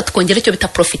 Twangiza tukongera icyo bita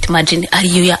profit margin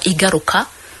ariyo ya igaruka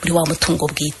muri wa mutungo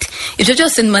bwite. Ibyo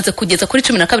byose nimaze kugeza kuri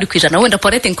 12%, wenda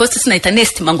operating cost sinahita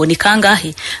nestima ngo ni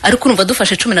kangahe, ariko urumva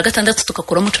dufashe 16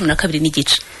 tukakuramo 12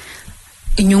 n'igice.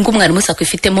 Inyungu Umwarimu SACCO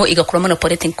ifitemo igakuramo na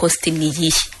operating cost ni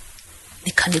yihe?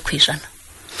 Ni 4%.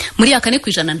 Muri ya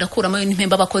 4% ndakuramo yo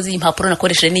n'impemba abakozi impapuro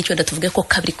nakoresheje n'icyo ndatuvuge ko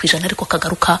 2% ariko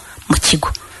kagaruka mu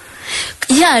kigo.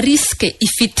 Ya risk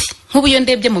ifite nk'ubu yo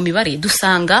ndebye mu mibare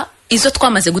dusanga izo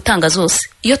twamaze gutanga zose,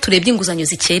 iyo turebye inguzanyo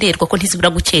zikererwa ko ntizibura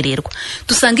gukererwa,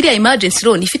 dusanga iriya emergency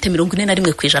loan ifite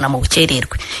 41% mu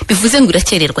bukererwe. Bivuze ngo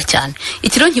irakererwa cyane.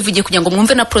 Ikiro nkivugiye kugira ngo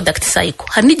mwumve na product cycle.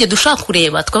 Hari n'igihe dushaka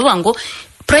kureba twavuga ngo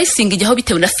pricing ijyaho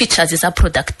bitewe na features za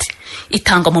product.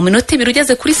 Itanga mu minota 2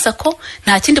 ugeze kuri SACCO,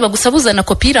 nta kindi bagusabuzana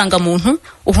kopi iranga muntu,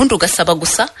 ubundi ugasaba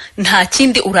gusa, nta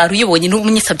kindi uraru uyibonye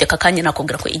n'umunyisabye akakanya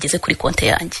nakubwira ko igeze kuri konte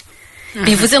yanjye.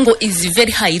 Bivuze ngo is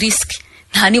very high risk.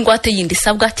 Nta n'ingwate yindi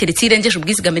sabwa keretse irengeje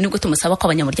ubwizigame nibwo tumusaba ko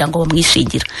abanyamuryango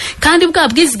bamwishingira, kandi bwa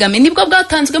bwizigame nibwo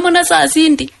bwatanzwemo na za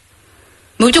zindi.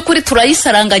 Mu by'ukuri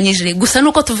turayisaranganyije, gusa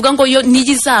nuko tuvuga ngo yo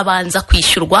niyizabanza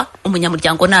kwishyurwa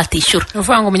umunyamuryango natishyura.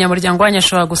 Uvuga ngo umunyamuryango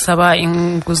wanyashobora gusaba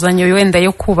inguzanyo wenda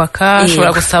yo kubaka,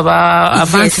 ashobora gusaba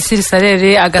avance sur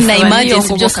salaire, agasaba niyo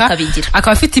ngoboka,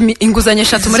 akaba afite inguzanyo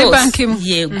 3 muri banki imwe.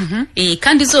 Yego.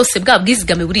 Kandi zose bwa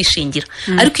bwizigame burishingira.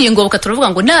 Ariko iyo ngoboka turavuga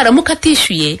ngo naramuka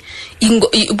atishyuye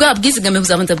bwa bwizigame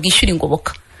buzabanza bwishyura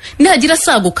ingoboka. Nagira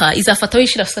saguka izafata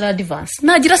wishyira salary advance,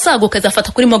 nagira saguka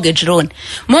izafata kuri mortgage loan.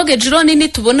 Mortgage loan ni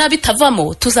tubona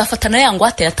bitavamo tuzafata na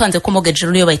yangwate yatanze ko mortgage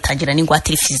loan yo bayitangira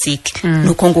n'ingwate physique.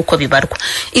 Nuko nguko bibarwa.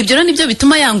 Ibyo rero nibyo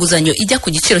bituma yanguzanyo ijya ku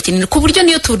giciro kinini, ku buryo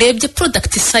niyo turebye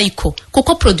product cycle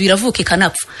kuko produit iravuka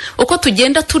ikanapfa. Uko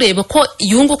tugenda tureba ko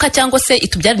yunguka cyangwa se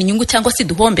itubyara inyungu cyangwa se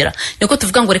duhombera, niko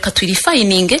tuvuga ngo reka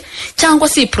tuyirifining cyangwa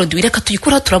se produit reka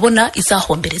tuyikura turabona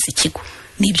izahombereza ikigo.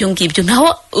 nibyo ngibyo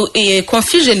naho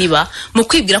confusion iba mu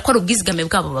kwibwira ko ari ubwizigame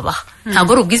bwabo babaha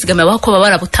ntabwo ari ubwizigame babaha ko baba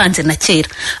barabutanze na kera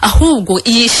ahubwo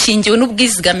yishingiwe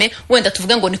n'ubwizigame wenda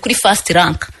tuvuga ngo ni kuri first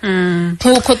rank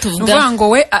nkuko tuvuga ngo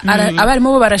we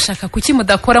abarimo bo barashaka kuki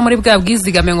mudakora muri bwa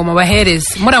bwizigame ngo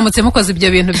mubahereze muramutse mukoze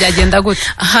ibyo bintu byagenda gute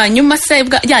hanyuma se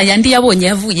yandi yabonye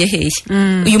yavuye hehe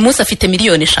uyu munsi afite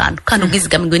miliyoni 5 kandi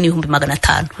ubwizigame bwe ni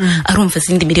 500 arumva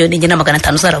izindi miliyoni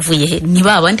 400 zaravuye he ni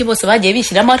babandi bose bagiye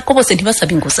bishyiramo ariko bose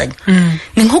ntibasaba inguzanyo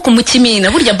ni nko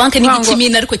kumukimina burya banke ni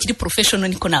ikimina ariko kiri professional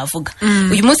niko navuga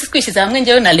uyu munsi twishyize hamwe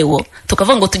njyewe na Leo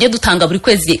tukavuga ngo tujye dutanga buri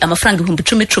kwezi amafaranga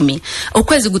 10,000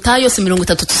 ukwezi gutaha yose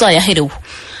 30 tuzayaherewe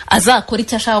azakora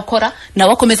icyo ashaka gukora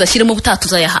nawe akomeza ashyiremo ubutatu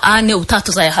uzayaha Anne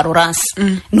ubutatu uzayaha Laurence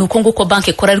nuko nguko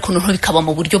banke ikora ariko noneho bikaba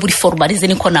mu buryo buri formalize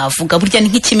niko navuga burya ni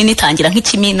nk'ikimina itangira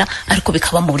nk'ikimina ariko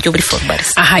bikaba mu buryo buri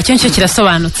formalize icyo nicyo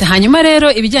kirasobanutse hanyuma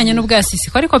rero ibijyanye n'ubwasisi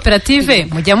ko ari koperative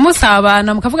mujya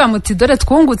musabana mukavuga muti dore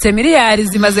twungutse miliyari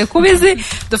zimaze kubizi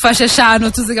dufashe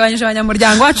 5 tuzigabanyije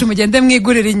abanyamuryango wacu mugende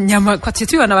mwigurira inyama kwati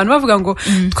tubibona abantu bavuga ngo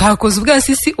twakoze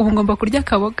ubwasisi ubu ngomba kurya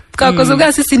akaboga twakoze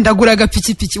ubwasisi ndagura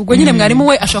agapikipiki ubwo nyine mwarimu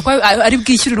we ari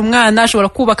bwishyurira umwana ashobora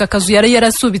kubaka akazu yari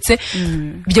yarasubitse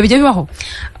ibyo bijya bibaho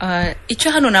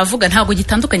icyo hano navuga ntabwo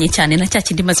gitandukanye cyane na cya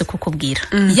kindi maze kukubwira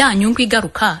ya nyungu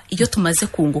igaruka iyo tumaze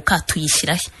kunguka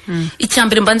tuyishyirahe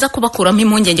icyambere mbanza kubakuramo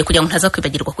impungenge kugira ngo ntaza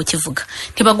kwibagirwa kukivuga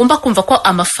ntibagomba kumva ko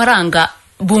amafaranga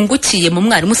bungukiye mu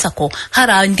Mwarimu SACCO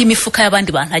hari andi mifuka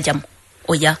y'abandi bantajyamo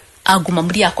oya aguma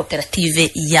muri ya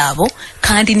koperative yabo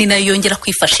kandi ni nayo yongera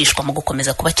kwifashishwa mu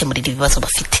gukomeza kubakemurira ibibazo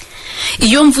bafite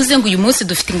iyo mvuze ngo uyu munsi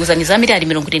dufite inguzanyo za miliyari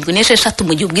 76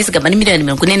 mu gihe ubwizigama ni miliyari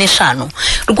 45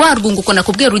 rwa rwunguko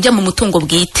nakubwiye rujya mu mutungo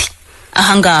bwite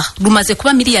ahangaha rumaze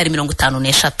kuba miliyari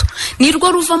 55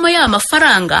 nirwo ruvamo ya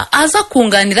mafaranga aza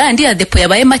kunganira andi ya depo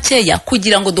yabaye makeya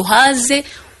kugira ngo duhaze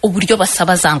uburyo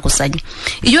basaba zanguzanyo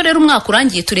iyo rero umwaka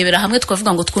urangiye turebera hamwe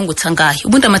twavuga ngo twungutsa ngahe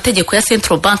ubundi amategeko ya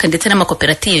Central Bank ndetse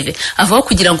n'amakoperative avaho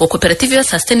kugira ngo koperative ya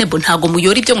sustainable ntago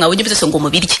muyora ibyo mwabonye byose ngo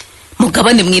mubirye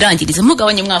mugabane mwirangirize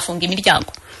mugabanye mwafunga imiryango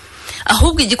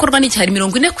ahubwo igikorwa ni cyari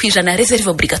 40% ya reserve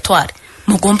obligatoire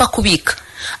mugomba kubika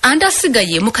andi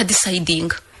asigaye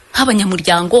mukadicidinga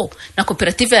nk'abanyamuryango na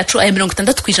koperative yacu aya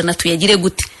 60% tuyagire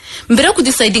gute mbere yo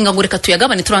kudicidinga ngo reka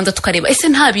tuyagabane turanza tukareba ese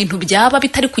nta bintu byaba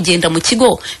bitari kugenda mu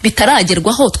kigo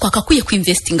bitaragerwaho twakakwiye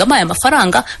kuinvestinga aya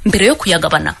mafaranga mbere yo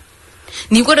kuyagabana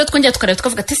nibwo rero twongera tukareba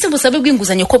tukavuga ati se busabe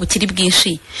bw'inguzanyo ko bukiri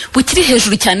bwinshi bukiri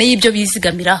hejuru cyane y'ibyo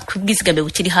bizigamira kubwizigame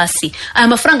bukiri hasi aya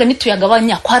mafaranga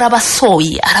nituyagabanya ko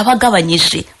arabasoye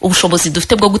arabagabanyije ubushobozi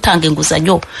dufite bwo gutanga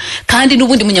inguzanyo kandi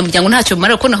n'ubundi munyamuryango ntacyo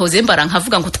bimara ko nahoze mbara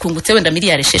nkavuga ngo twungutse wenda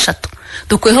miliyari 6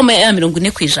 dukweho ya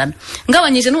 40%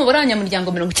 ngabanyije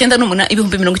n'uburanyamuryango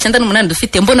 98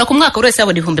 dufite mbona ku mwaka wese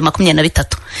yabona 23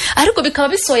 ariko bikaba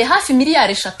bisoye hafi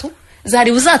miliyari 3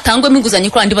 zari uzatangwe inguzanyo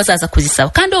ko andi bazaza kuzisaba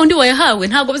kandi undi wayahawe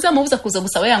ntago bizamubuza kuza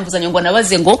gusaba yanguzanyo ngo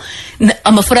nabaze ngo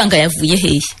amafaranga yavuye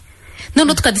hehe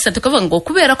none tukadisa tukavuga ngo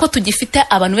kubera ko tugifite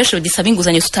abantu benshi bagisaba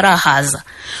inguzanyo tutarahaza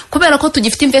kubera ko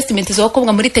tugifite investment zo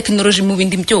kubwa muri technology mu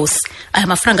bindi byose aya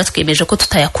mafaranga twemeje ko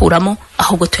tutayakuramo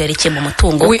ahubwo tuyerekeye mu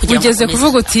mutungo ugeze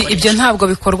kuvuga uti ibyo ntabwo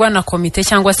bikorwa na komite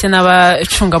cyangwa se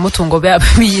n'abacunga mutungo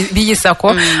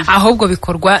biyisako ahubwo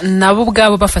bikorwa nabo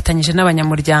ubwabo bafatanyije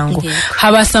n'abanyamuryango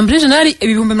haba assembly general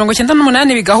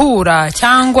 98 bigahura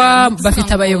cyangwa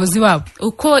bafite abayobozi babo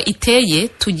uko iteye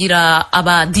tugira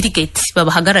aba delegate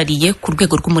babahagarariye ku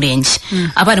rwego rw'umurenge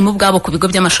abarimu bwabo ku bigo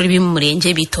by'amashuri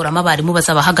b'umurenge bitoramo abarimu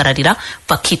bazabahagararira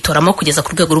bakitoramo kugeza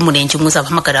ku rwego rw'umurenge umwe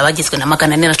uzabahamagarira bagizwe na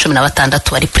 416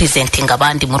 bari presenting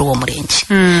abandi muri uwo murenge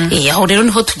aho rero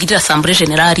niho tugirira assemblée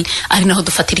générale ari naho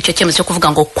dufatira icyo cyemezo cyo kuvuga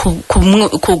ngo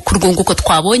ku rwunguko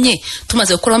twabonye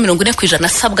tumaze gukora 40%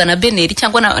 asabwa na beneri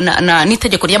cyangwa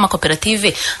n'itegeko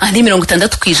ry'amakoperative andi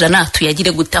 60%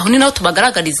 tuyagire gute aho ni naho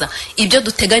tubagaragariza ibyo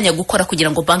duteganya gukora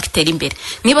kugira ngo banki itere imbere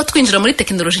niba twinjira muri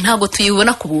technology ntago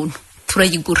tuyibona ku buntu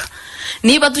turayigura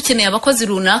niba dukeneye abakozi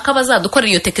runaka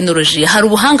bazadukorera iyo technology hari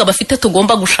ubuhanga bafite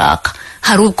tugomba gushaka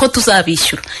hari uko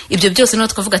tuzabishyura ibyo byose no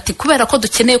tukavuga ati kubera ko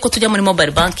dukeneye ko tujya muri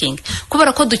mobile banking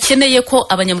kubera ko dukeneye ko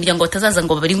abanyamuryango batazaza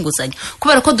ngo babiri inguzanyo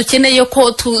kubera ko dukeneye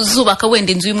ko tuzubaka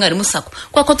wenda inzu y'Umwarimu SACCO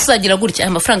kwa ko tuzagira gutya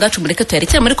aya mafaranga yacu mureke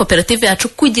tuyarekera muri koperative yacu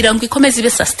kugira ngo ikomeze ibe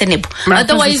sustainable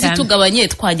otherwise tugabanye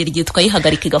twagera igihe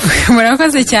twayihagarika igafuka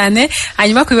murakoze cyane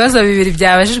hanyuma ku bibazo bibiri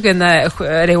byabajijwe na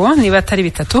Leo niba atari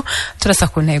bitatu turasa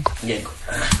ku ntego yego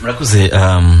murakoze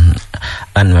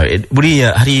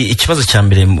buriya hari ikibazo cya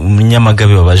mbere mu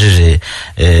Nyamagabe babajije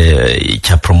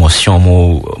cya promotion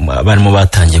barimo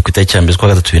batangiye ku itariki ya mbere z'ukwa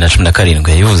gatatu 2017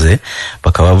 yayivuze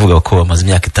bakaba bavuga ko bamaze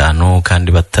imyaka 5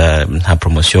 kandi nta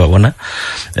promotion babona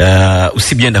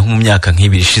usibye nko mu myaka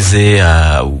nk'ibiri ishize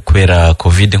kubera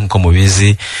covid nkuko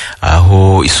mubizi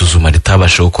aho isuzuma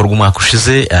ritabasha gukorwa umwaka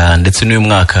ushize ndetse n'uyu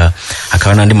mwaka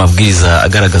hakaba n'andi mabwiriza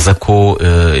agaragaza ko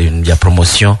ya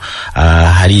promotion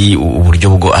hari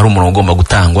uburyo ari umuntu ugomba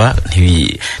gutangwa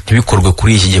ntibikorwe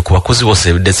kuri iki gihe ku bakozi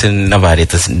bose ndetse n'aba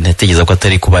leta ntetegeza ko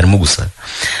atari ku barimu gusa.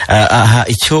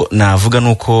 Icyo navuga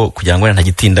nuko kugira ngo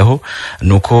ntagitindaho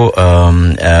nuko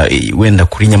wenda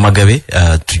kuri Nyamagabe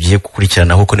tugiye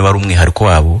gukurikirana kuko niba ari umwihariko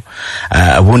wabo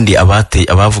abundi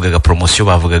abavugaga promotion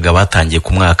bavugaga batangiye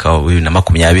ku mwaka wa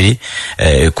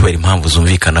 2020 kubera impamvu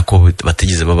zumvikana ko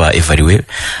bategeze baba evaluate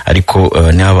ariko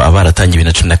niba abaratangiye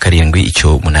 2017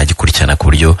 icyo munagikurikirana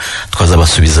ku buryo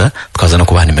twazabasubiza twaza no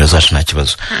kubaha nimero zacu nta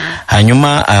kibazo.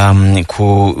 Hanyuma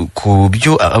ku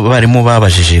byo abarimu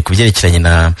babajije kubyerekeranye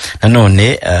na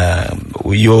none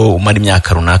uyo umara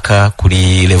imyaka runaka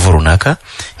kuri level runaka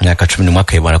imyaka 10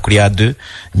 n'umwaka yibara kuri A2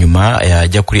 nyuma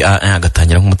yajya kuri A1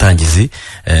 agatangira nk'umutangizi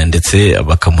ndetse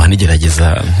bakamuha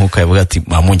nigerageza nkuko yavuga ati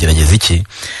bamungerageza iki.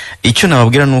 Icyo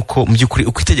nababwira nuko mu byukuri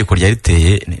uko itegeko ryari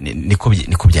riteye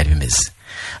niko byari bimeze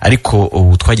ariko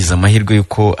ubu twagize amahirwe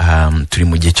yuko turi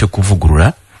mu gihe cyo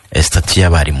kuvugurura statut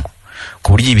y'abarimu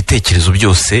ku buryo ibitekerezo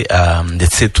byose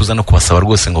ndetse tuza no kubasaba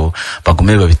rwose ngo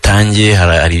bagume babitange.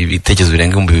 Hari ibitekerezo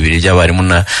birenga 2,000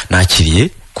 by'abarimu nakiriye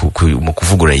mu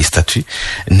kuvugurura iyi statut.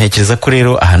 Ntekereza ko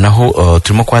rero aha naho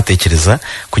turimo kuhatekereza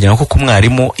kugira ngo ko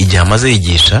umwarimu igihe amaze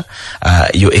yigisha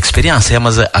iyo experience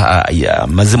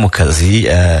yamaze mu kazi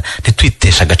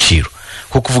ntitwitesha agaciro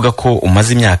kuko kuvuga ko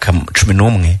umaze imyaka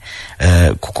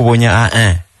 11 kuko ubonye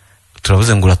A1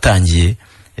 turavuze ngo uratangiye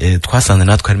twasanze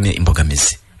natwe harimo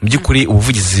imbogamizi mu byukuri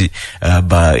ubuvugizi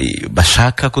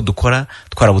bashaka ko dukora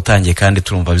twarabutangiye kandi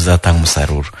turumva bizatanga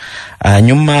umusaruro.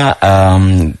 Hanyuma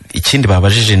ikindi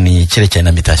babajije ni cyerekeranye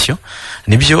na mutation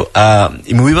nibyo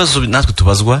mu bibazo natwe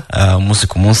tubazwa umunsi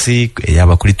ku munsi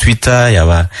yaba kuri Twitter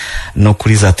yaba no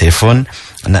kuri za telefone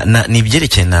ni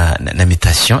byerekeye na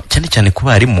mutation cyane cyane ku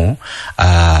barimu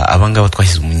abangaba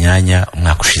twashyize mu myanya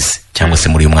umwaka ushize cyangwa se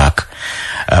muri uyu mwaka.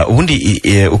 Ubundi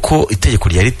uko itegeko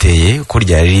ryariteye ko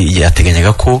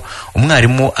ryateganyaga ko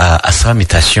umwarimu asaba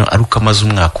mutation ari uko amaze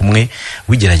umwaka umwe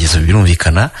w'igerageza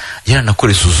birumvikana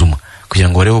yaranakora isuzuma kugira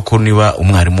ngo barebe ko niba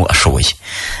umwarimu ashoboye.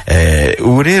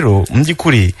 Ubu rero mu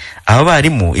by'ukuri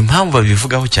abarimu impamvu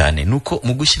babivugaho cyane nuko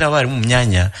mu gushyira abarimu mu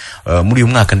myanya muri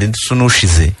uyu mwaka ndetse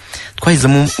n'ushize twahize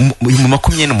mu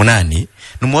 28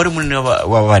 n'umubare munini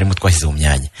w'abarimu twashyize mu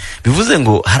myanya. Bivuze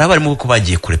ngo hari abarimu ko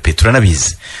bagiye kurepeta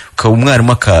turanabizi ukaba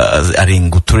umwarimu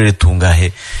arenga uturere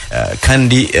tungahe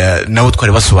kandi nabo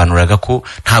twari basobanuraga ko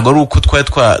ntabwo ari uko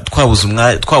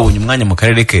twabonye umwanya mu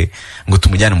karere ke ngo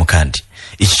tumujyane mu kandi.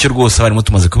 Iki cyo rwose abarimu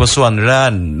tumaze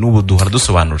kubasobanurira n'ubu duhora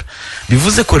dusobanura.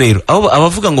 Bivuze ko rero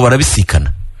abavuga ngo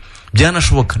barabisikana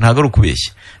byanashoboka ntabwo ari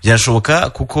ukubeshya byashoboka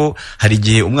kuko hari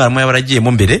igihe umwarimu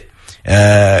yabaragiyemo mbere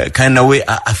kandi nawe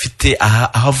afite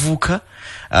ahavuka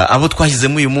abo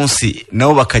twashyizemo uyu munsi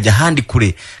nabo bakajya handi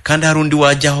kure kandi hari undi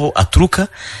wajyaho aturuka.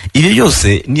 Ibi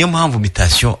byose niyo mpamvu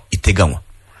mutation iteganywa.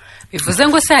 Bivuze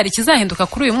ngo se hari kizahinduka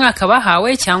kuri uyu mwaka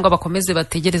bahawe cyangwa bakomeze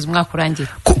bategereza umwaka urangira?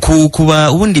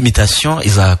 Kuba ubundi mutation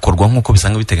izakorwa nkuko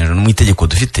bisanga biteganyijwe mu itegeko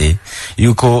dufite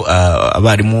yuko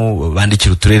abarimu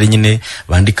bandikira uturere nyine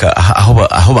bandika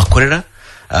aho bakorera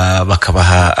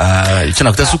bakabaha icyo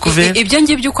nakuta sukuve. Ibyo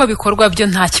ngibyo uko bikorwa byo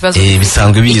nta kibazo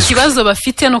bisanzwe bizwe. Ikibazo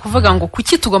bafite no kuvuga ngo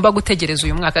kuki tugomba gutegereza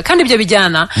uyu mwaka kandi ibyo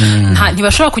bijyana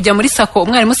ntibashobora kujya muri SACCO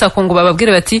umwarimu SACCO ngo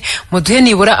bababwire bati muduhe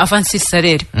nibura avance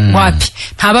salaire wapi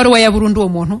nta baruwa ya burundu uwo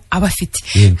muntu aba afite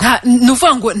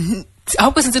nuvuga ngo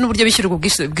ahubwo sinzi n'uburyo bishyurwa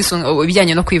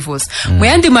bijyanye no kwivuza. Mu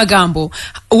yandi magambo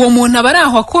uwo muntu aba ari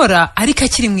aho akora ariko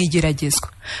akiri mu igeragezwa.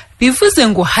 Bivuze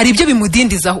ngo hari ibyo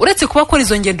bimudindizaho uretse kuba akora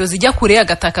izo ngendo zijya kure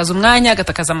agatakaza umwanya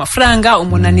agatakaza amafaranga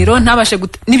umunaniro ntabashe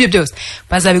n'ibyo byose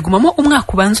bazabigumamo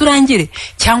umwaka ubanza urangire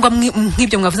cyangwa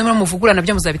nk'ibyo mwavuze muri muvugura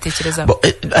nabyo muzabitekerezaho.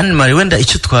 Anne wenda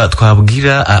icyo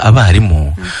twabwira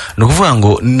abarimu no kuvuga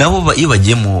ngo nabo iyo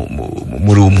bagiye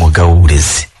muri umwuga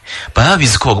w'uburezi baba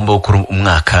bizi ko bagomba gukora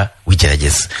umwaka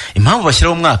w'igerageza. Impamvu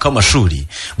bashyiraho umwaka w'amashuri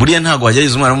buriya ntago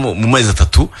wagerageza umwana mu mezi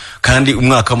 3 kandi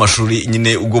umwaka w'amashuri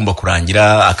nyine ugomba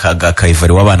kurangira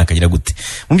akaivare w'abana akagira gute.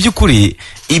 Mu by'ukuri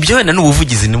ibyo wenda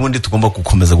n'ubuvugizi n'ubundi tugomba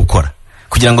gukomeza gukora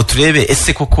kugira ngo turebe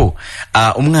ese koko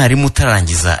umwarimu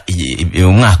utarangiza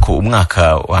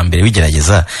umwaka wa mbere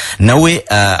w'igerageza nawe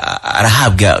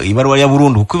arahabwa ibaruwa ya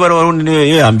burundu, kuko ibaruwa ya burundu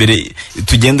niyo ya mbere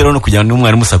tugenderaho no kugira ngo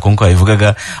umwarimu SACCO nko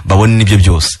yabivugaga babone n'ibyo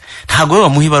byose. Ntabwo we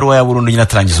bamuha ibaruwa ya burundu nyine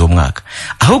atarangiza uwo mwaka,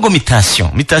 ahubwo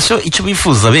mutation icyo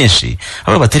bifuza benshi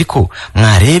aba batari ko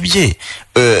mwarebye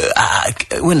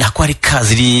wenda ko hari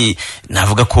kaziri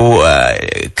navuga ko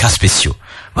ka special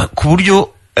ku buryo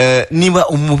niba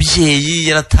umubyeyi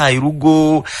yarataye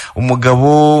urugo,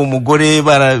 umugabo umugore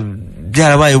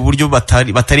byarabaye uburyo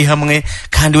batari hamwe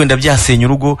kandi wenda byasenya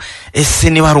urugo, ese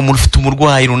niba hari umuntu ufite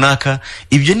umurwayi runaka,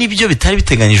 ibyo nibyo bitari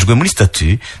biteganyijwe muri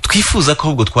statut twifuza ko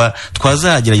ahubwo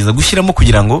twazagerageza gushyiramo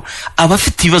kugira ngo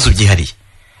abafite ibibazo byihariye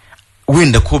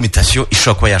wenda ko mutation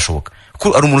ishobora kuba yashoboka,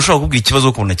 kuko ari umuntu ushobora kubwira ikibazo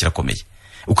ukabona kirakomeye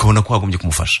ukabona ko wagombye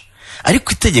kumufasha.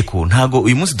 Ariko itegeko ntago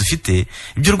uyu munsi dufite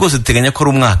ibyo rwose duteganya ko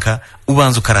ari umwaka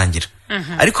ubanza ukarangira.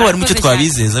 Ariko bari mucyo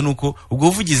twabizeza nuko ubwo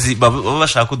buvugizi baba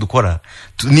bashaka ko dukora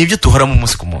nibyo tuhoramo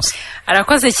umunsi ku munsi.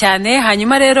 Arakoze cyane.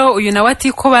 Hanyuma rero uyu nawe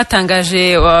ati ko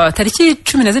batangaje tariki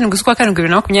 17 z'ukwa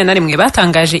karindwi 2021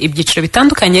 batangaje ibyiciro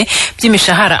bitandukanye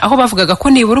by'imishahara, aho bavugaga ko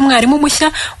nibura umwarimu mushya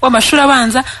w'amashuri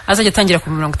abanza azajya atangira ku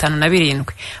 57.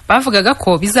 Bavugaga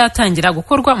ko bizatangira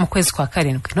gukorwa mu kwezi kwa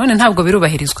karindwi. None ntabwo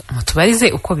birubahirizwa. Mutubarize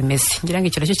uko bimeze. Ngira ngo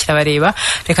icyo cyo kirabareba.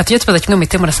 Reka tujye tubaza kimwe mu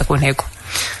itemo rasa ku ntego.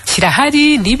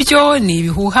 Kirahari nibyo ni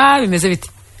ibihuha bimeze bite?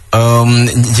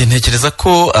 Nge ntekereza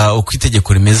ko uko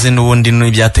itegeko rimeze n'ubundi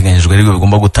n'ibyateganyijwe ariko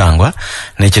bigomba gutangwa.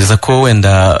 Ntekereza ko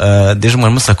wenda D.G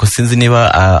Umwarimu SACCO sinzi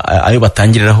niba ayo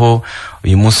batangiriraho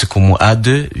uyu munsi ku mu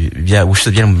A2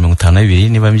 byabushize byari mu 52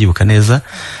 niba mbyibuka neza.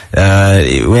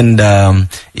 Wenda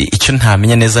icyo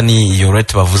ntamenya neza ni iyo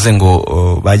rate bavuze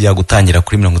ngo bajya gutangira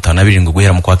kuri 57 ngo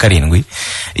guhera mu kwa karindwi.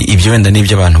 Ibyo wenda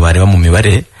nibyo abantu bareba mu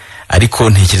mibare, ariko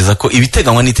ntekereza ko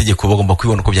ibiteganywa n'itegeko bagomba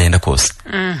kwibona uko byagenda kose.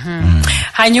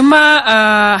 Hanyuma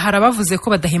harabavuze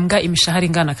ko badahembwa imishahara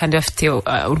ingana kandi bafite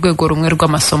urwego rumwe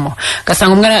rw'amasomo.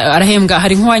 Gasanga umwe arahembwa,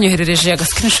 hari nk'uwanyoherereje aga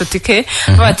screenshot ke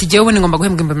bati gihe ubundi ngomba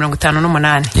guhembwa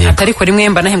 58, atari ko rimwe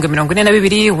mba nahembwa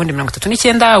 42, ubundi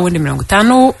 39, ubundi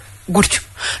 50 gutyo.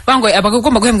 Bango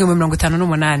abagomba guhembwa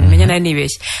 58, menya nayo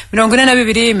nibeshye.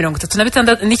 42,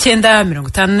 36,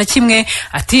 51,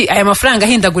 ati aya mafaranga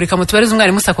ahindagurika mutubarize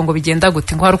umwarimu SACCO ngo bigenda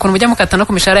gute, ngo hari ukuntu mujya mukata no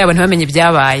ku mishahara y'abantu bamenye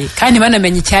ibyabaye kandi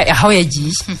banamenye aho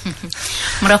yagiye.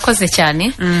 Murakoze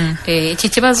cyane. Iki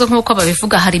kibazo nk'uko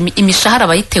babivuga, hari imishahara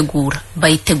bayitegura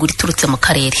iturutse mu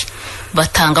karere,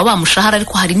 batanga wa mushahara,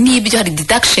 ariko hari n'ibyo, hari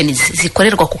deductions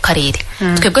zikorerwa ku karere.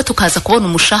 Twebwe tukaza kubona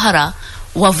umushahara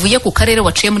wavuye ku karere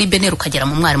waciye muri beneri ukagera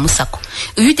mu mwarimu SACCO.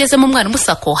 Iyo ugeze mu mwarimu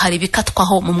SACCO hari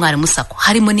bikatwaho mu mwarimu SACCO,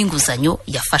 harimo n'inguzanyo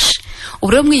yafashe.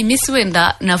 Ubu rero mw'iyi minsi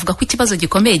wenda navuga ko ikibazo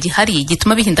gikomeye gihari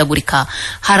gituma bihindagurika.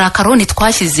 Hari akaroni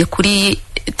twashyize kuri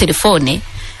telefone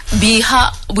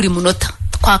biha buri munota,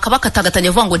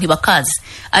 twakabakatagatanya vuga ngo ntibakazi,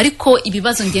 ariko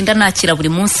ibibazo ngenda nakira buri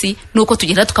munsi nuko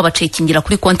tugenda tukabacekingira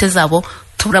kuri konte zabo,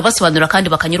 turabasobanura kandi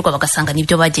bakanyurwa bagasanga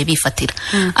nibyo bagiye bifatira.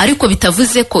 Ariko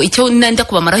bitavuze ko icyo nenda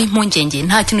kubamaraho impungenge,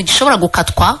 nta kintu gishobora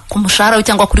gukatwa ku mushahara we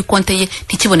cyangwa kuri konte ye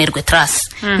ntikibonerwe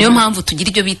trace. Niyo mpamvu tugira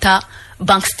ibyo bita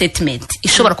bank statement,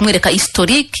 ishobora kumwereka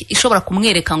historic, ishobora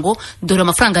kumwereka ngo dore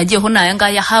amafaranga yagiyeho naya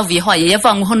ngaya, havuyeho aya,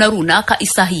 yavanyweho na runaka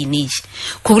isaha iyi niyi,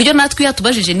 ku buryo natwe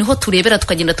yatubajije niho turebera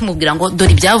tukagenda tumubwira ngo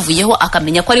dore ibyavuyeho,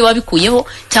 akamenya ko ari wabikuyeho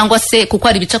cyangwa se kuko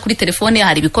ari bica kuri telefone,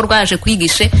 hari ibikorwa yaje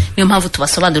kwigishe. Niyo mpamvu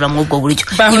tubasobanurira mu ubwo buryo.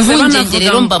 Impungenge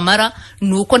rero mbamara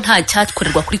nuko nta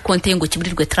cyakorerwa kuri konte ye ngo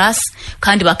kiburirwe trace,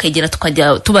 kandi bakegera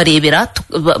tukajya tubarebera,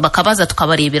 bakabaza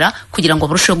tukabarebera kugira ngo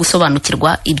barusheho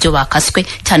gusobanukirwa ibyo bakaswe,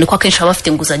 cyane ko akenshi bafite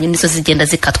inguzanyo nizo zigenda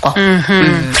zikatwaho.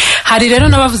 Hari rero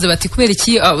nabavuze bati kubera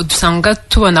iki dusanga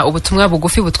tubona ubutumwa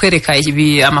bugufi butwereka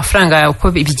ibi amafaranga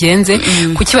uko bigenze,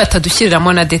 kuki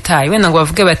batadushyiriramo na detail, wenda ngo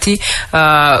bavuge bati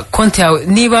konte yawe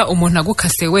niba umuntu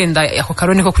agukase wenda ako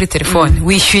karoni ko kuri telefone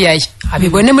wishyuye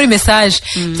abibone muri message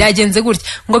byagenze gutya,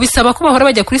 ngo bisaba ko bahora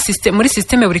bajya kuri muri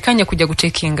systeme buri kanya kujya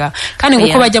gucekinga, kandi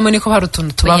nguko bajyamo niko hari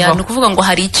utuntu tubavaho. No kuvuga ngo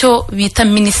hari icyo bita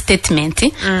mini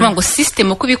statement, ngo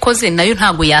system uko bikoze nayo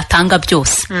ntago yatanga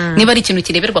byose. Niba ari ikintu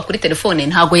kireberwa kuri telefone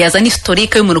ntago yazana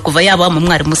historique y'umuntu kuva yaba mu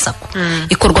mwarimu SACCO,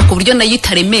 ikorwa ku buryo nayo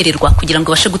itaremererwa kugira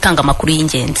ngo ibashe gutanga amakuru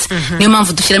y'ingenzi. Niyo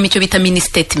mpamvu dushyiramo icyo bita mini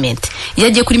statement. Iyo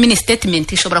agiye kuri mini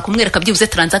statement ishobora kumwereka byibuze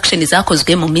transaction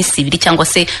zakozwe mu minsi 2 cyangwa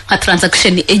se nka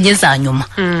transaction enye za nyuma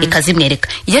ikazimwereka.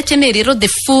 Iyo akeneye rero the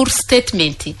full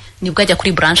statement nibwo ajya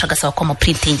kuri branch agasaba ko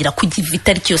amuprintingira kugira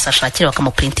itariki yose ashakira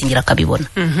bakamuprintingira akabibona.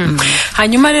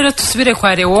 Hanyuma rero tusubire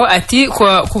kwa Leo ati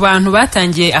ku bantu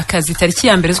batangiye akazi tariki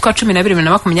ya mbere z'ukwa 12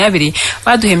 2020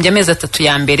 baduhembye amezi 3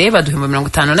 ya mbere baduhemba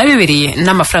 52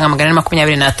 n'amafaranga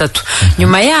 423.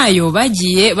 Nyuma yayo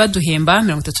bagiye baduhemba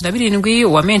 37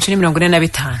 wa menshi ni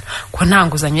 45. Ko nta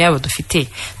nguzanyo yabo dufite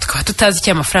tukaba tutazi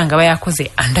icyo amafaranga aba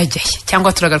yakoze andajyaye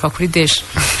cyangwa turagaruka kuri Deje.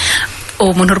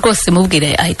 Umuntu rwose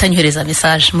mubwire ahita anyohereza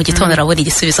message mu gitondo arabona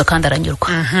igisubizo kandi aranyurwa.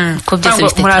 Ko byose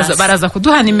bifite baraza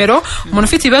kuduha nimero umuntu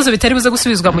ufite ibibazo bitari buze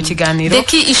gusubizwa mu kiganiro.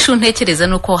 Deki ishu ntekereza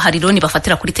nuko hari roni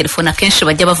bafatira kuri telefone akenshi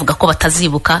bajya bavuga ko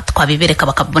batazibuka twabibereka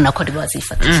bakabona ko ari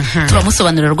bazifata.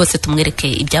 Turamusobanurira rwose tumwereke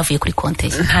ibyavuye kuri konte.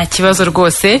 Nta kibazo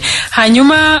rwose.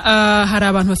 Hanyuma hari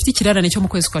abantu bafite ikirarane cyo mu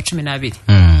kwezi kwa 12.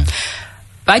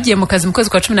 Bagiye mu kazi mu kwezi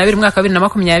kwa 12 mwaka wa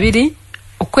 2020.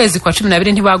 Ukwezi kwa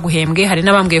 12 ntibaguhembwe, hari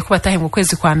nabambwiye ko batahembwe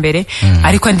ukwezi kwa mbere,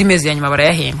 ariko andi mezi ya nyuma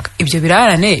barayahembwa. Ibyo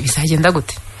birarane bizagenda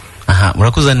gute? Aha,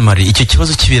 murakoze Anne-Marie. Icyo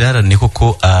kibazo cy'ibirarane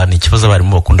koko ni ikibazo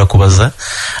abarimu bakunda kubaza,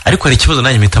 ariko hari ikibazo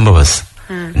nanjye mpita mbabaza.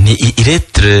 Ni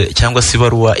iletre cyangwa se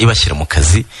ibaruwa ibashyira mu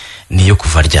kazi niyo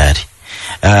kuva ryari.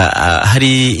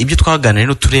 Hari ibyo twaganiriye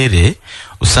n'uturere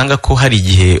usanga ko hari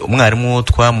igihe umwarimu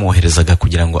twamwoherezaga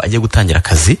kugira ngo ajye gutangira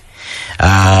akazi,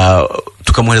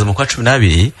 tukamwohereza mu kwa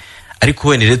 12, ariko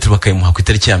wenda leta bakayimuha ku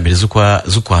itariki ya mbere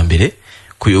z'ukwa mbere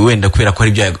wenda kubera ko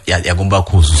ari byo yagomba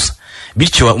kuzuza.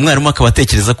 Bityo umwarimu akaba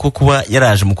atekereza ko kuba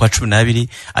yaraje mu kwa 12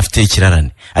 afite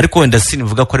ikirarane, ariko wenda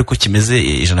sinivuga ko ariko kimeze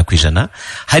 100%.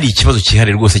 Hari ikibazo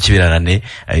kihari rwose kibirarane,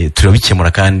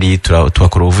 turabikemura kandi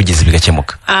tubakora ubuvugizi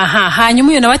bigakemuka. Aha,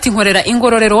 hanyuma uyu nabati nkorera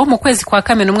ingororero mu kwezi kwa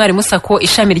Kamena Mwarimu SACCO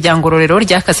ishami rya ngororero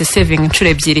ryakase saving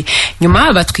inshuro 2.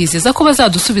 Nyuma batwizeza ko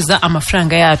bazadusubiza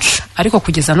amafaranga yacu, ariko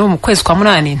kugeza no mu kwezi kwa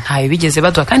 8 ntayo bigeze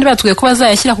baduha, kandi batubwiye ko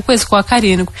bazayashyira ku kwezi kwa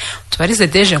 7. Tubarize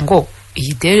Deje ngo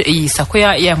iyi SACCO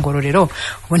ya ngororero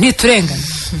ubu ntiturengana.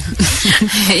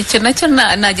 Icyo nacyo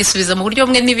nagisubiza mu buryo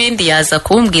bumwe n'ibindi yaza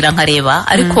kumbwira nkareba,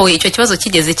 ariko icyo kibazo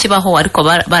kigeze kibaho ariko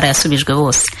barayasubijwe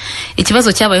bose.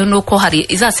 Ikibazo cyabayeho nuko hari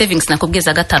iza savings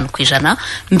nakubwiza 5%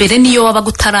 mbere niyo waba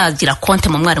gutaragira konte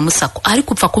mu Mwarimu SACCO,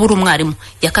 ariko upfa kubura umwarimu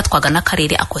yakatwaga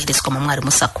n'akarere akoherezwa mu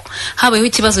Mwarimu SACCO. Habayeho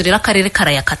ikibazo rero akarere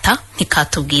karayakata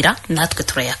ntikatubwira, natwe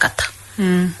turayakata.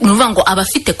 Nuvuga ngo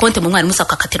abafite konte mu Mwarimu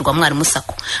SACCO akatirwa Mwarimu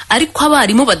SACCO, ariko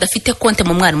abarimu badafite konte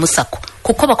mu Mwarimu SACCO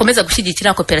kuko bakomeza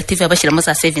gushyigikira koperative yabashyiramo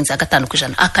za savings ya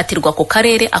 5% akatirwa ku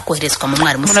karere akoherezwa mu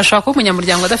Mwarimu SACCO. Murashaka ko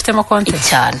umunyamuryango adafitemo konte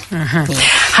cyane.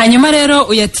 Hanyuma rero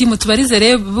uyati mutubarize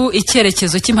rebu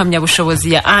icyerekezo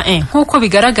cy'impamyabushobozi ya A1 nkuko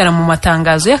bigaragara mu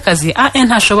matangazo y'akazi. A1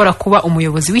 ntashobora kuba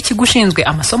umuyobozi w'ikigo ushinzwe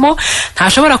amasomo,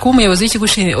 ntashobora kuba umuyobozi w'ikigo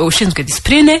ushinzwe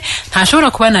discipline,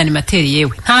 ntashobora kuba na animateri,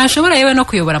 yewe ntashobora yewe no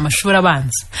kuyobora amashuri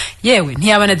abanza, yewe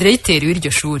ntiyabana directeur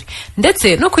w'iryo shuri,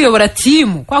 ndetse no kuyobora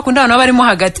timu kwa kundi abantu barimo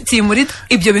hagati timu.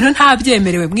 Ibyo bintu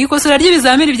ntabyemerewe mu ikosora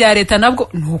ry'ibizamini bya leta, nabwo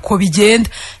nuko bigenda.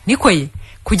 Niko ye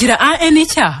kugira AN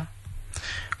icyaha,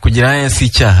 kugira AN si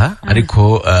icyaha,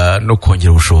 ariko no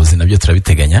kongera ubushobozi nabyo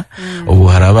turabiteganya. Ubu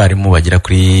hari abarimu bagera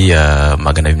kuri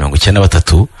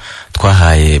 293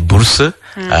 twahaye bourse,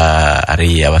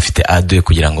 ari abafite A2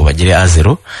 kugira ngo bagire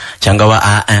A0 cyangwa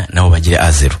aba A1 nabo bagire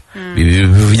A0.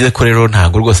 Bivuze ko rero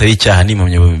ntago rwose ari icyaha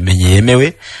n'impamyabumenyi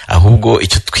yemewe, ahubwo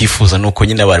icyo twifuza nuko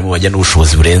nyine abarimu bajya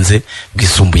n'ubushobozi burenze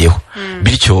bwisumbuyeho.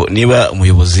 Bityo niba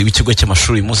umuyobozi w'ikigo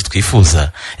cy'amashuri uyu munsi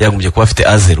twifuza yagombye kuba afite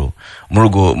A0 muri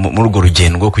urwo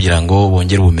rugendo kugira ngo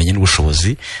bongere ubumenyi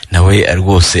n'ubushobozi, nawe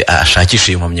rwose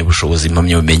ashakisha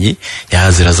impamyabumenyi ya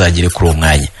A0 azagire kuri uwo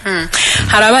mwanya.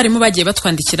 Hari abarimu bagiye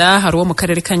batwandikira, hari uwo mu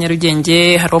karere ka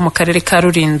Nyarugenge, hari uwo mu karere ka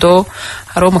Rulindo,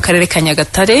 hari uwo mu karere ka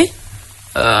Nyagatare.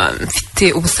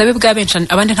 Mfite ubusabe bwa benshi,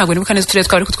 abandi ntabwo nibuka neza uturere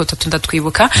twari kutwo tunda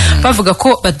twibuka, bavuga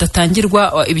ko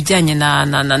badatangirwa ibijyanye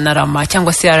na rama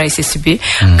cyangwa se RSSB,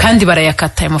 kandi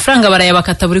barayakata amafaranga,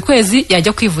 barayabakata buri kwezi,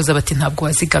 yajya kwivuza bati ntabwo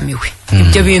wazigamiwe.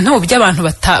 Ibyo bintu by'abantu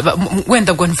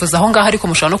wenda ngo nvuza aho ngaho, ariko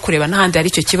mushobora no kureba n'ahandi hari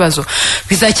icyo kibazo.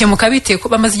 Bizakemuka bite ko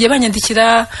bamaze igihe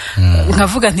banyandikira,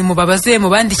 nkavuga nti mubabaze,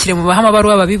 mubandikire, mubaha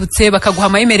amabaruwa babibutse, bakaguha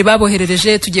ama-email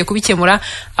baboherereje, tugiye kubikemura,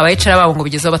 abayicara babo ngo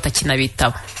bigezeho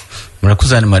batakinabitaba.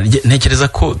 Murakoze Anne-Marie. Ntekereza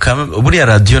ko buriya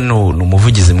radio ni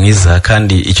umuvugizi mwiza,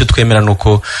 kandi icyo twemera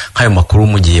nuko nk'ayo makuru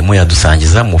mugiye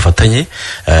muyadusangiza mufatanye,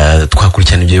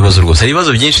 twakurikirana ibyo bibazo rwose. Hari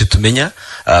ibibazo byinshi tumenya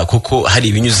kuko hari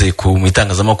ibinyuze ku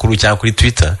itangazamakuru cyangwa kuri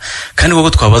Twitter, kandi wowe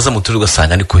twabaza mu turi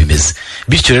ugasanga niko bimeze.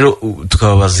 Bityo rero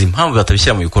tukababaza impamvu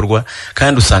batabishyira mu bikorwa,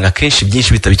 kandi usanga kenshi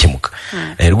byinshi bitabikemuka.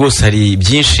 Rwose hari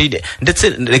byinshi,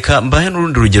 ndetse reka mbahe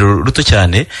n'urundi rugero ruto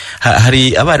cyane.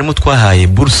 Hari abarimu twahaye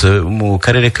bourse mu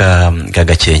karere ka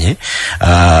Gakenke.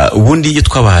 Ubundi iyo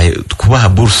twabaha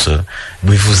bourse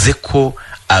bivuze ko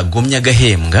agomya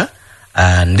agahembwa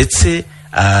ndetse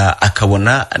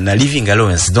akabona na living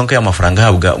allowance, donc ya mafaranga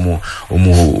ahabwa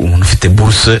umuntu ufite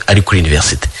bourse ari kuri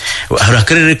university. Hari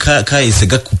akarere kahise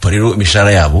gakupa rero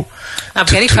imishahara yabo,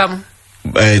 ntabwo ari kamwe.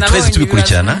 Twese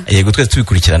tubikurikirana, yego twese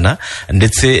tubikurikirana,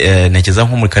 ndetse nekeza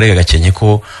nko muri karere gakenye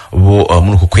ko bo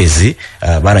muri uku kwezi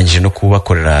barangije no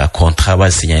kubakorera contrat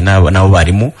basinyanye n'abo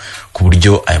barimu ku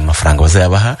buryo ayo mafaranga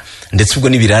bazayabaha, ndetse ubwo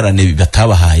n'ibirarane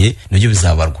batabahaye nibyo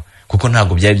bizabarwa kuko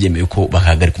ntabwo byari byemewe ko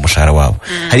bakahagarika umushahara wabo.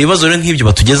 Hari ibibazo rero nk'ibyo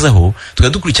batugezaho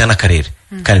tugadukurikirana akarere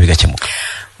kandi bigakemuka.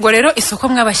 Ngo rero isoko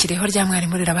mwabashyiriyeho rya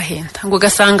mwarimu rirabahenda, ngo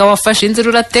ugasanga wafashe inzira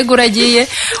urategura agiye,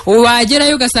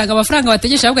 wagerayo ugasanga amafaranga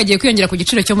wategesha ahubwo agiye kwiyongera ku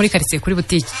giciro cyo muri quartier kuri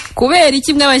butike. Kubera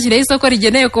iki mwabashyiriyeho isoko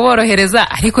rigeneye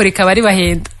kuborohereza ariko rikaba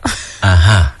ribahenda?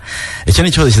 Aha, icyo ni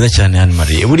ikibazo cyiza cyane hano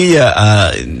Marie. Buriya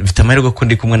mfite amahirwe ko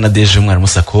ndi kumwe na D.G Umwarimu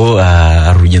SACCO,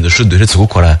 urugendo shuri duheretse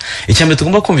gukora. Icyambere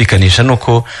tugomba kumvikanisha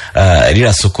nuko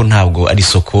rira soko ntabwo ari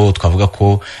soko twavuga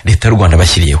ko leta y'u Rwanda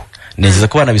bashyiriyeho. Neza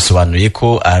ko banabisobanuye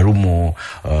ko ari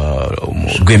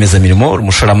rwiyemezamirimo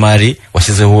umushoramari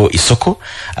washyizeho isoko,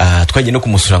 twagiye no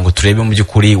kumusura ngo turebe mu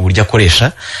by'ukuri uburyo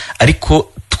akoresha,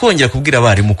 ariko twongera kubwira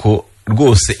abarimu ko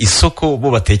rwose isoko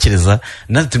bo batekereza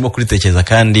natwe turimo kuritekereza,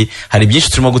 kandi hari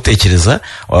byinshi turimo gutekereza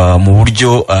mu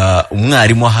buryo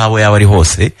umwarimu aho yaba ari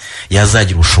hose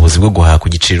yazagira ubushobozi bwo guhaha ku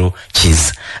giciro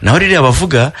cyiza. Naho ririya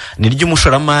bavuga ni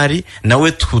ry'umushoramari,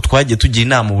 nawe twagiye tugira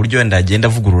inama mu buryo wenda agenda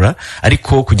avugurura,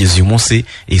 ariko kugeza uyu munsi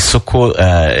isoko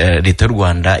leta y'u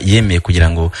Rwanda yemeye kugira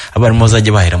ngo abarimu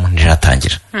bazajye bahera mu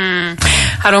ntiratangira.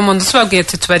 Hari umuntu usubabwiye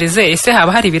tutubarize, ese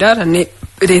haba hari ibirarane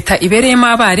leta ibereyemo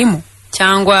abarimu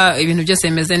cyangwa ibintu byose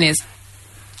bimeze neza?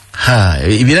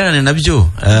 Ibirarane nabyo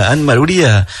animal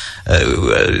uriya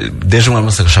D.G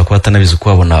Umwarimu SACCO ashaka kuba atanabizi uko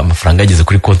wabona amafaranga ageze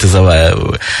kuri konti z'aba,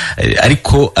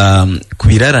 ariko ku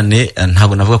birarane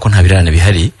ntabwo navuga ko nta birarane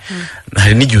bihari.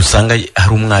 Hari n'igihe usanga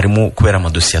hari umwarimu kubera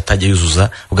amadosiye atajya yuzuza,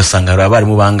 ugasanga hari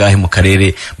abarimu bangahe mu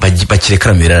karere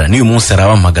bakirekara mu birarane. Uyu munsi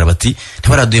arabahamagara bati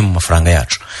ntibaraduye mu mafaranga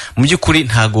yacu. Mu by'ukuri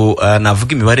ntago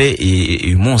navuga imibare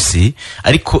uyu munsi,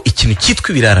 ariko ikintu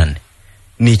cyitwa ibirarane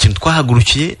ni ikintu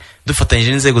twahagurukiye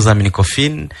dufatanyije n'inzego za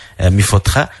Minicofin,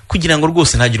 Mifotra, kugira ngo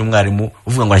rwose ntagire umwarimu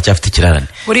uvuga ngo aracyafite ikirarane.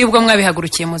 Buri ubwo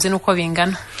mwabihagurukiye muzi nuko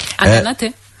bingana angana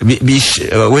te?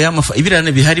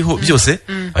 Ibirarane bihariho byose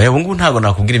ubu ngubu ntabwo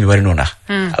nakubwira imibare nonaha.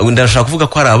 Ndashaka kuvuga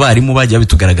ko hari abarimu bagiye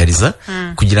bitugaragariza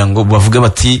kugira ngo bavuge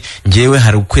bati ngewe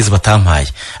hari ukwezi batampaye,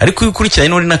 ariko ukurikiranye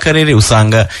n'uri n'akarere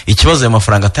usanga ikibazo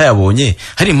y'amafaranga atayabonye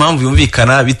hari impamvu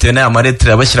yumvikana bitewe n'aya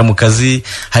maretere abashyira mu kazi,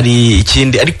 hari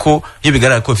ikindi, ariko iyo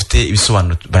bigaragara ko bafite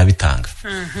ibisobanuro barabitanga.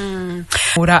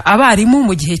 Abarimu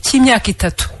mu gihe cy'imyaka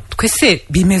 3 twese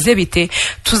bimeze bite?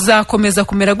 Tuzakomeza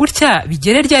kumera gutya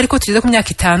bigere ryari ko tugeze ku myaka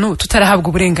 5 tutarahabwa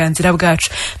uburenganzira bwacu?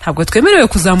 Ntabwo twemerewe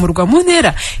kuzamurwa mu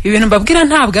ntera. Ibintu mbabwira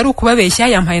ntabwo ari ukubabeshya,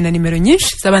 yampaye na nimero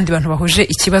nyinshi z'abandi bantu bahuje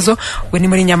ikibazo, we ni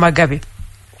muri Nyamagabe.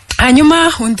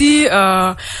 Hanyuma undi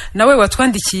nawe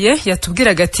watwandikiye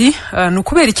yatubwiraga ati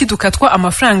nukubera iki dukatwa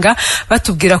amafaranga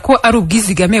batubwira ko ari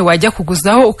ubwizigame wajya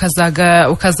kuguzaho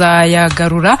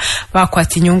ukazayagarura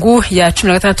bakwata inyungu ya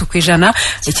 16%.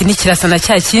 Iki ni kirasana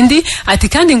cya kindi ati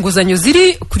kandi inguzanyo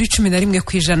ziri kuri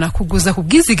 11%. Kuguza ku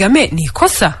bwizigame ni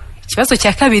ikosa. Ikibazo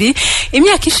cya kabiri,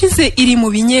 imyaka ishize iri mu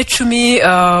binyecumi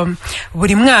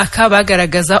buri mwaka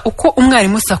bagaragaza uko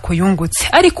umwarimu SACCO yungutse,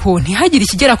 ariko ntihagire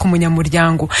ikigera ku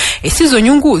munyamuryango. Ese izo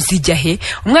nyungu zijya he?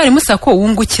 Umwarimu SACCO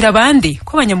wungukira abandi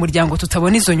ko abanyamuryango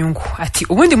tutabona izo nyungu? Ati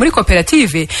ubundi muri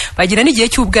koperative bagira n'igihe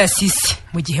cy'ubwasisi,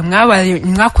 mu gihe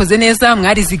mwakoze neza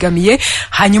mwarizigamiye,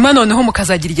 hanyuma noneho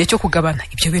mukazagira igihe cyo kugabana.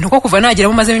 Ibyo bintu ko kuva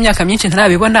nagira mu maze imyaka myinshi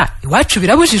ntarabibona, iwacu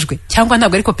birabujijwe cyangwa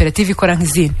ntabwo ari koperative ikora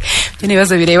nk'izindi? Byo ni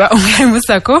ibibazo bireba Mwarimu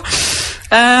SACCO.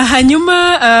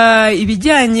 Hanyuma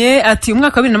ibijyanye ati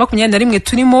umwaka wa 2021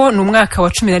 turimo ni umwaka wa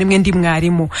 11 ndi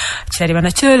mwarimu. Cyareba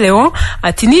na cyo Leo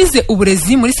ati nize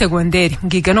uburezi muri segonderi,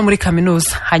 mbwiga no muri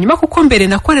kaminuza. Hanyuma kuko mbere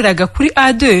nakoreraga kuri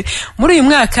A2, muri uyu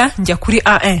mwaka njya kuri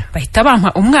A1, bahita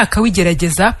bampa umwaka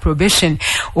w'igerageza probation.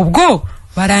 Ubwo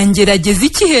barangerageza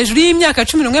iki hejuru y'imyaka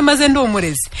 11 maze ndi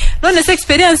umurezi? None se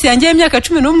experience yanjye y'imyaka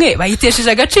 11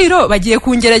 bayitesheje agaciro, bagiye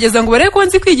kungerageza ngo bare ko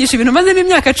nzi kwigisha ibintu maze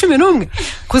n'imyaka 11?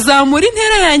 Kuzamura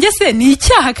intera yanjye se ni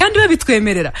icyaha kandi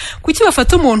babitwemerera? Kuki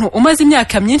bafata umuntu umaze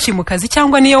imyaka myinshi mu kazi,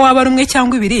 cyangwa niyo waba rumwe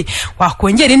cyangwa ibiri,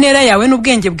 wakongera intera yawe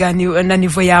n'ubwenge bwa na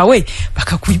niveau yawe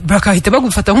bakahita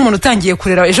bagufata nk'umuntu utangiye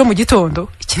kurera ejo mu gitondo?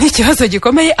 Iki ni ikibazo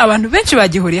gikomeye, abantu benshi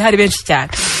bagihuriye, hari benshi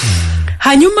cyane.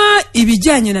 hanyuma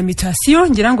ibijyanye na mutation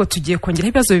ngira ngo tugiye kongera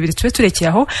ibibazo bibiri tube turekeye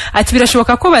aho. Ati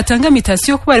birashoboka ko batanga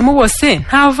mutation ku barimu bose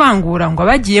nta vangura ngo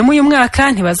abagiye mu uyu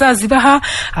mwaka ntibazazibaha,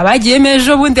 abagiye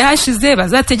mejo bundi hashize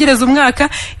bazategereza umwaka.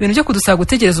 Ibintu byo kudusaba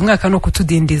gutegereza umwaka no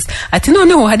kutudindiza. Ati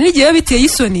noneho hari n'igihe biteye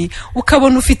isoni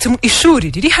ukabona ufite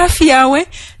ishuri riri hafi yawe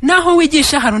naho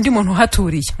wigisha hari undi muntu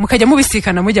uhaturiye, mukajya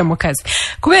mubisikana mujya mu kazi.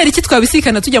 Kubera iki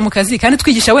twabisikana tujya mu kazi kandi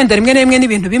twigisha wenda rimwe na rimwe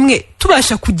n'ibintu bimwe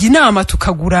tubasha kujya inama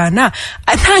tukagurana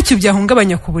ntacyo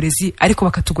byahungabanya ku burezi, ariko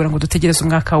bakatugora ngo dutegereze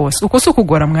umwaka wose. Uko so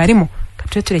kugora mwarimu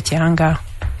katwe turekeye ahangaha.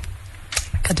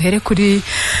 Kaduhere kuri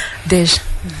Deje.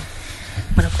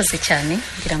 Murakoze cyane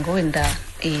ngira ngo wenda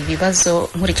ibibazo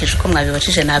nkurikije uko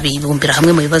mwabibajije nabibumbira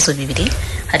hamwe mu bibazo bibiri.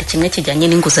 Hari kimwe kijyanye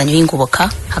n'inguzanyo y'ingoboka,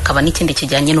 hakaba n'ikindi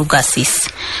kijyanye n'ubwasisi.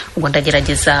 Ubwo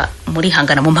ndagerageza muri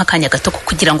hangana mu mpakanya gato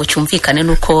kugira ngo cyumvikane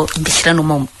nuko ndishyira no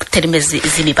mu terme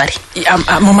z'imibare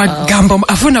mu magambo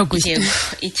avunaguye.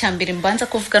 Icyambere mbanza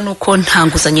kuvuga nuko nta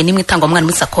nguzanyo nimwe itangwa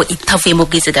Mwarimu SACCO itavuye mu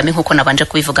bwizigame nkuko nabanje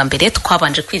kubivuga mbere.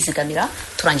 Twabanje kwizigamira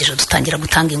turangije dutangira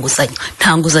gutanga inguzanyo.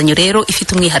 Nta nguzanyo rero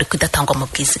ifite umwihariko idatangwa mu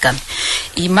bwizigame.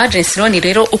 Iyi emergency loan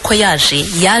rero uko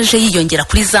yaje yiyongera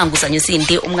kuri za nguzanyo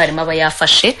zindi umwarimu aba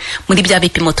yafashe muri bya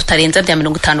bipimo tutarenza bya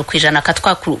 50%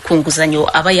 akatwa ku nguzanyo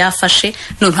aba yafashe,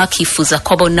 none hakifuza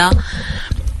ko abona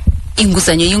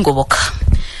inguzanyo y'ingoboka.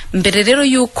 Mbere rero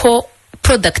yuko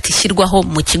product ishyirwaho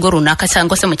mu kigo runaka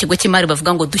cyangwa se mu kigo cy'imari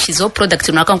bavuga ngo dushyizeho product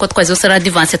runaka ngo twaziho salary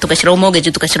advance tugashyiraho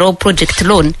mortgage tugashyiraho project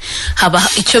loan, haba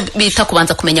icyo bita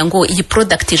kubanza kumenya ngo iyi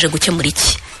product ije gukemura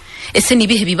iki. Ese ni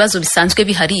bihe bibazo bisanzwe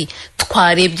bihari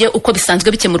twarebye uko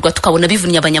bisanzwe bikemurwa tukabona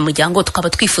bivunya abanyamuryango tukaba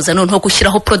twifuza noneho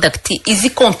gushyiraho product izi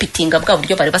competing bwa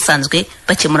buryo bari basanzwe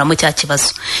bakemura mu cya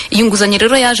kibazo. Iyi nguzanyo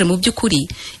rero yaje mu by'ukuri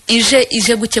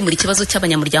ije gukemura ikibazo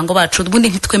cy'abanyamuryango bacu. Ubundi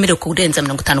ntitwemerewe kurenza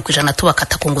 50%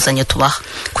 tubakata ku nguzanyo tubaha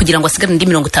kugira ngo asigare indi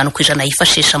 50%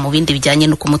 yifashisha mu bindi bijyanye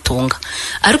no kumutunga.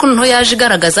 Ariko noneho yaje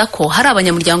igaragaza ko hari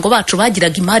abanyamuryango bacu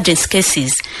bagiraga emergency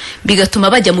cases bigatuma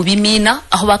bajya mu bimina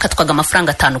aho bakatwaga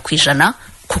amafaranga 5%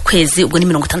 ku kwezi, ubwo ni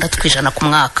 60% ku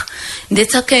mwaka,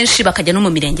 ndetse akenshi bakajya no mu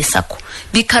mirenge SACCO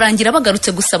bikarangira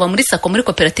bagarutse gusaba muri SACCO muri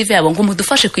koperative yabo ngo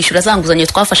mudufashe kwishyura za nguzanyo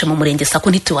twafashe mu murenge SACCO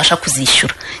ntitubasha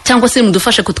kuzishyura, cyangwa se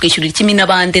mudufashe kutwishyurira ikimi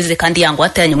n'abandeze kandi yango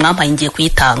hatanye mwampaye ngiye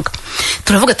kuyitanga.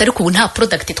 Turavuga atari ku nta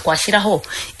product twashyiraho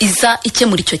iza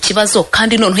ikemura icyo kibazo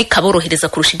kandi noneho ikaborohereza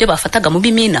kurusha ibyo bafataga mu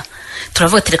bimina.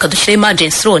 Turavuga ati reka dushyire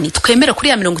emergency loan twemera kuri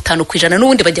ya 50%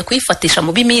 n'ubundi bajya kuyifatisha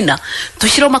mu bimina,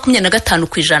 dushyiraho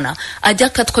 25% ajya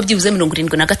katwa byibuze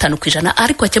 75%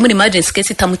 ariko akemura emergency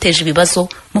case itamuteje ibibazo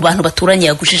mu bantu baturanye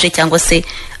yagujije cyangwa se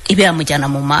ibe yamujyana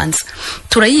mu manza.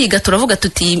 Turayiga turavuga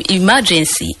tuti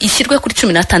emergency ishyirwe kuri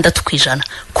 16%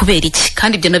 kubera iki,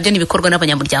 kandi ibyo nabyo nibikorwa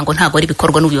n'abanyamuryango ntago ari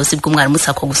bikorwa n'ubuyobozi bw'Umwarimu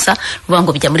SACCO gusa,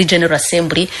 rubango bijya muri General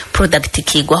Assembly product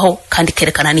ikigwaho kandi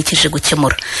kerekana n'ikije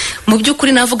gukemura. Mu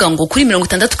by'ukuri navuga ngo kuri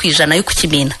 60% yo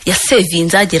kukimina ya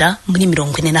savings agera muri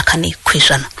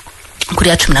 44% kuri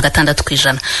ya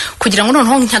 16% kugira ngo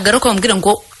noneho nkagaruka bambwira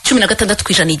ngo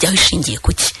 16% ijyaho ishingiye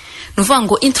kuki. Nuvuga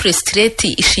ngo interest rate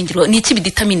ishingirwa ni iki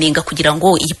bidetamininga kugira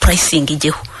ngo iyi pricing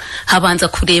ijyeho. Habanza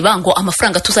kureba ngo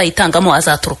amafaranga tuzayitangamo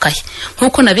azaturuka he.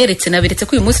 Nkuko naberetse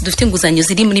ko uyu munsi dufite inguzanyo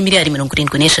ziri muri miliyari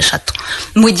 76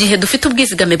 mu gihe dufite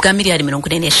ubwizigame bwa miliyari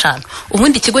 45.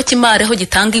 Ubundi ikigo cy'imari aho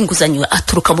gitanga inguzanyo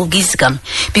aturuka mu bwizigame,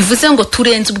 bivuze ngo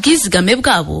turenze ubwizigame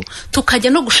bwabo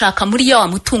tukajya no gushaka muri ya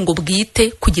mutungo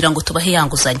bwite kugira ngo tubahe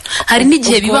yanguzanyo. Hari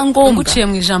n'igihe biba ngombwa nguciye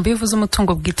mu ijambo yivuze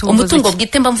umutungo bwite. Umutungo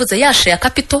bwite mbamvuze yashe ya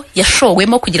capital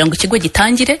yashowemo kugira ngo ikigo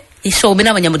gitangire ishowe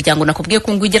n'abanyamuryango nakubwiye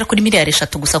ko ngugera kuri miliyari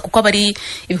 3 gusa kuko abari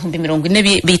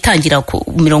 40,000 bitangira ku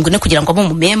 40 kugira ngo abo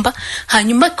mu memba,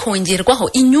 hanyuma kongerwaho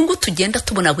inyungu tugenda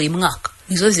tubona buri mwaka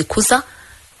nizo zikuza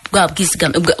bwa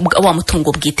bwizigame wa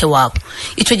mutungo bwite wabo.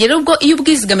 Ico gihe ubwo iyo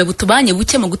ubwizigame butubanye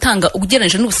buke mu gutanga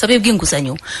ugereranije n'ubusabe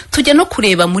bw'inguzanyo tujya no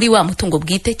kureba muri wa mutungo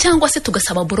bwite cyangwa se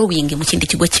tugasaba borrowing mu kindi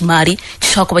kigo cy'imari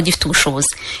gishobora kuba gifite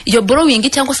ubushobozi. Iyo borrowing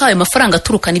cyangwa se ayo mafaranga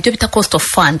aturuka nibyo bita cost of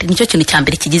fund, nicyo kintu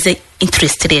cyambere kigize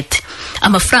interest rate.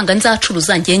 Amafaranga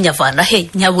nzacuruza ngiye nyavana he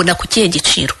nyabona ku kihe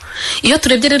giciro. Iyo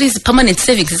turebye rero izi permanent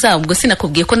savings zabo ubwo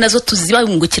sinakubwiye ko nazo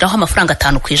tuzibangukiraho amafaranga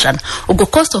 5%, ubwo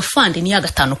cost of fund ni ya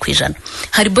 5%.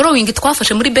 Hari borrowing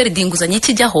twafashe muri building inguzanyo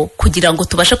ikijyaho kugira ngo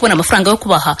tubashe kubona amafaranga yo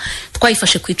kubaha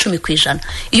twayifashe ku 10%.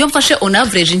 Iyo mfashe on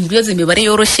average ndiyo zimibare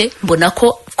yoroshye mbona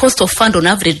ko cost of fund on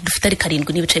average dufite ari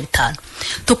 7.5.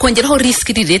 Tukongeraho risk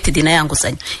related na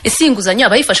yanguzanyo. Ese inguzanyo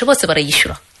abayifashe bose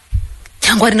barayishyura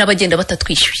cyangwa hari n'abagenda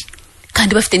batatwishyuye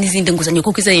kandi bafite n'izindi nguzanyo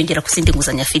kuko izayongera ku zindi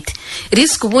nguzanyo afite.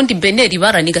 Risk ubundi beneri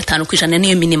barani 5%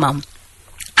 niyo minimum.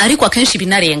 ariko akenshi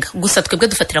binarenga gusa twebwe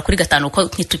dufatira kuri 5 uko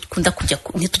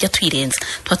ntitujya tuyirenza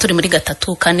tuba turi muri 3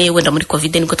 4 wenda muri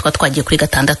covid nibwo twagiye kuri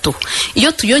 6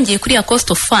 iyo tuyongeye kuri ya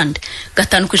cost of fund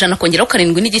 5% kongeraho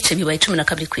 7 n'igice bibaye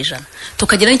 12%,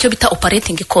 tukagera n'icyo bita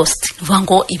operating cost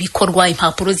vango ibikorwa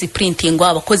impapuro ziprintingwa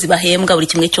abakozi bahembwa buri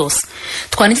kimwe cyose,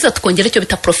 twaniza tukongera icyo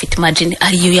bita profit margin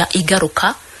ariyo ya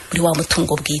igaruka muri wa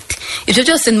mutungo bwite. Ibyo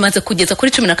byose nimaze kugeza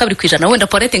kuri 12%, wenda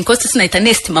operating cost sinahita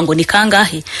nestima ngo ni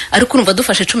kangahe, ariko urumva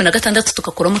dufashe 16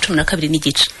 tukakuramo 12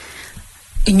 n'igice,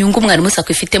 inyungu Mwarimu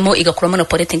SACCO ifitemo igakuramo na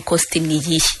operating cost ni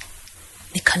yihe?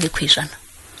 Ni 4%.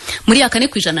 Muri ya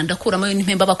 4% ndakuramo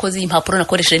n'impemba abakozi impapuro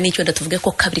nakoresheje n'icyo ndatuvuge ko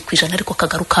 2% ariko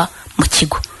kagaruka mu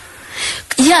kigo.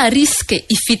 Ya riske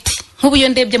ifite nk'ubu yo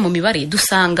ndebye mu mibare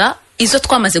dusanga izo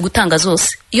twamaze gutanga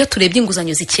zose iyo turebye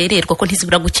inguzanyo zikererwa ko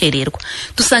ntizibura gukererwa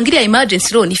dusanga iriya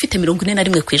emergency loan ifite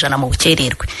 41% mu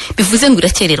bukererwe, bivuze ngo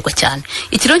irakererwa cyane.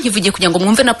 Ikiro nkivugiye kugira ngo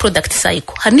mwumve na product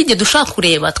cycle, hari nige dushaka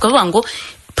kureba twavuga ngo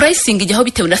pricing ijyaho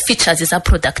bitewe na features za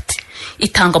product,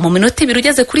 itanga mu minota 2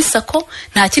 ugeze kuri SACCO,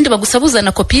 nta kindi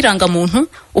bagusabuzana kopi iranga muntu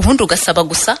ubundi ugasaba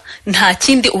gusa, nta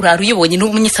kindi uraru uyibonye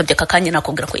n'umunyisabye akakanya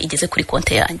nakubwira ko igeze kuri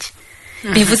konte yanjye.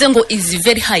 Bivuze ngo is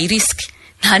very high risk,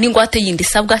 nta n'ingwate yindi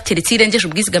sabwa keretse irengeje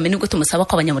ubwizigame nibwo tumusaba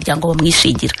ko abanyamuryango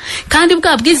bamwishingira, kandi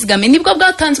bwa bwizigame nibwo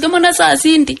bwatanzwemo na za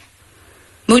zindi.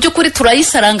 Mu byo kuri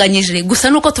turayisaranganyije gusa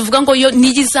nuko tuvuga ngo yo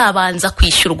niyizabanza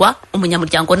kwishyurwa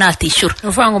umunyamuryango natishyura.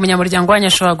 Uvuga ngo umunyamuryango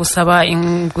wanyashobora gusaba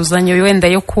inguzanyo wenda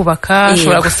yo kubaka,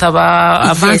 ashobora gusaba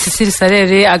avance sur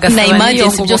salaire, agasaba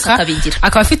niyo ngoboka,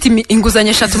 akaba afite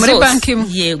inguzanyo 3 muri banki imwe.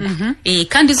 Yego.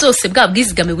 Kandi zose bwa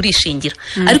bwizigame burishingira.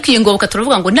 Ariko iyi ngoboka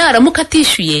turavuga ngo naramuka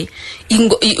atishyuye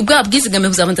bwa bwizigame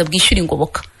buzabanza bwishyura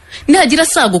ingoboka. Nagira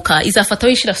saguka izafata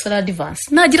wishira salary advance,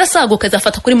 nagira saguka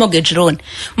izafata kuri mortgage loan.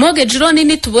 Mortgage loan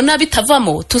ni tubona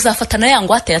bitavamo tuzafata na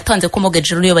yango ate yatanze ko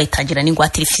mortgage loan yo bayitangira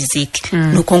n'ingwate physique,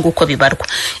 nuko nguko bibarwa.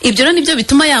 Ibyo rero nibyo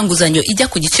bituma yanguzanyo ijya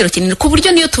ku giciro kinini ku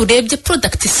buryo niyo turebye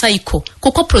product cycle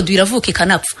kuko produit iravuka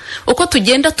ikanapfa, uko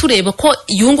tugenda tureba ko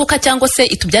yunguka cyangwa se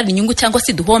itubyara inyungu cyangwa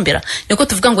se duhombera, niko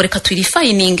tuvuga ngo reka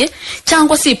tuyirifining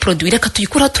cyangwa se produit reka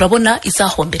tuyikura turabona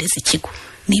izahombereza ikigo.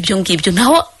 Nibyo ngibyo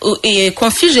naho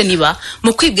confusion iba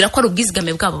mu kwibwira ko ari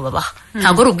ubwizigame bwabo babaha,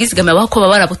 ntabwo ari ubwizigame babaha ko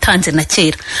baba barabutanze na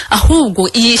kera, ahubwo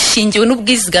yishingiwe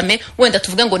n'ubwizigame wenda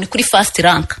tuvuga ngo ni kuri first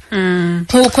rank.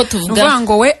 Nkuko tuvuga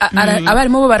ngo we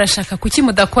abarimo bo barashaka kuki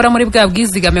mudakora muri bwa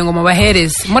bwizigame ngo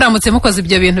mubahereze, muramutse mukoze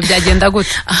ibyo bintu byagenda gute?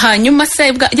 Hanyuma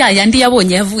se ya yandi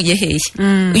yabonye yavuye hehe?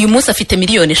 Uyu munsi afite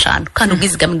 5,000,000 kandi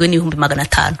ubwizigame bwe ni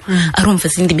 500,000, arumva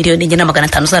izindi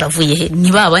 4,500,000 zaravuye he?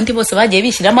 Ni babandi bose bagiye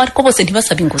bishyiramo ariko bose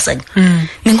ntibasaba inguzanyo.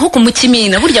 Ni nko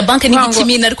kumukimina, burya banke ni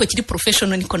ikimina ariko kiri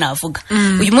professional niko navuga.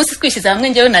 Uyu munsi twishyize hamwe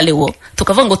njyewe na Leo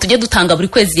tukavuga ngo tujye dutanga buri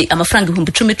kwezi amafaranga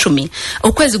 10,000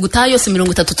 ukwezi gutaha yose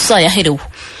 30 tuzayaherewe,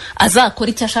 azakora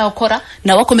icyo ashaka gukora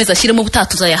nawe akomeza ashyiremo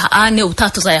ubutatu uzayaha Anne,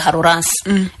 ubutatu uzayaha Laurence.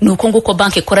 Nuko nguko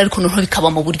banke ikora, ariko noneho bikaba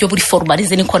mu buryo buri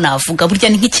formalize niko navuga, burya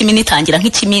ni nk'ikimina itangira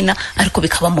nk'ikimina ariko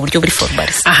bikaba mu buryo buri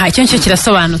formalize. Aha, icyo ncyo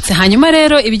kirasobanutse. Hanyuma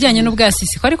rero ibijyanye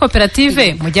n'ubwasisi ko ari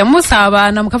koperative mujya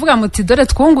musabana mukavuga muti dore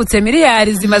twungutse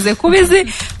miliyari zimaze kubizi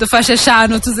dufashe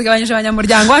 5 tuzigabanyije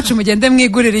abanyamuryango wacu mugende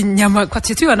mwigurira inyama.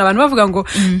 Kwati tubona abantu bavuga ngo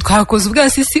twakoze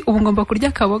ubwasisi ubu ngomba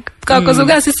kurya kaboga, twakoze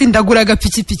ubwasisi ndagura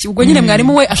agapikipiki. Ubwo nyine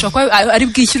Mwarimu we ashobora ari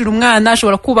bwishyurira umwana,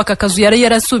 ashobora kubaka akazu yari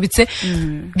yarasubitse.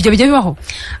 Ibyo bijya bibaho?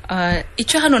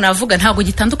 Icyo hano navuga ntabwo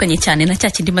gitandukanye cyane na cya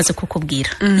kindi maze kukubwira.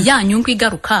 Ya nyungu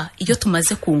igaruka iyo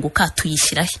tumaze kunguka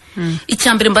tuyishyirahe.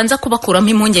 Icyambere mbanza kubakuramo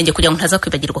impungenge kugira ngo ntaza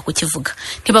kwibagirwa kukivuga.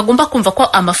 Ntibagomba kumva ko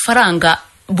amafaranga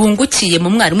bungukiye mu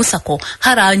Mwarimu SACCO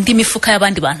hari andi mifuka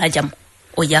y'abandi bantajyamo.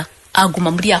 Oya,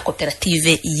 aguma muri ya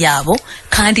koperative yabo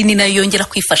kandi ni nayo yongera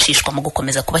kwifashishwa mu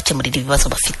gukomeza kubakemurira ibibazo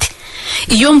bafite.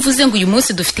 Iyo mvuze ngo uyu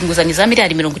munsi dufite inguzanyo za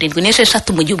miliyari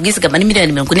 76 mu gihe ubwizigama ni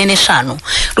miliyari 45,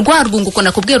 rwa rwunguko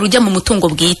nakubwiye rujya mu mutungo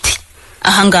bwite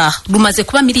ahangaha rumaze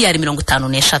kuba miliyari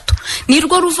 55.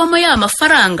 Nirwo ruvamo ya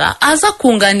mafaranga aza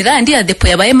kunganira andi ya depo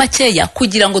yabaye makeya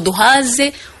kugira ngo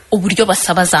duhaze uburyo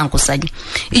basaba zanguzanyo.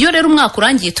 Iyo rero umwaka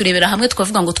urangiye turebera hamwe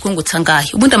twavuga ngo twungutsa ngahe.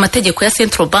 Ubundi amategeko ya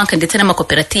Central Bank ndetse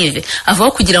n'amakoperative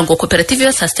avaho kugira ngo koperative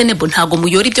ya sustainable ntago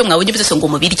muyora ibyo mwabonye byose ngo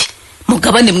mubirye,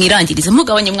 mugabane mwirangirize,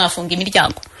 mugabanye mwafunga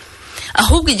imiryango.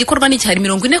 Ahubwo igikorwa ni cyari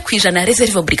 40% ya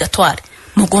reserve obligatoire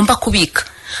mugomba kubika,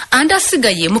 andi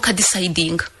asigaye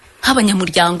mukadicidinga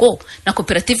nk'abanyamuryango na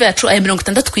koperative yacu aya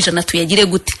 60% tuyagire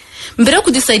gute. Mbere yo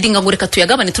kudicidinga ngo reka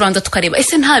tuyagabane turanza tukareba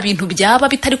ese nta bintu byaba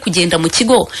bitari kugenda mu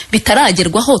kigo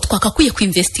bitaragerwaho twakakwiye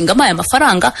kuinvestinga aya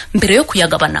mafaranga mbere yo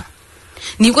kuyagabana.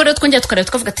 nibwo rero twongera tukareba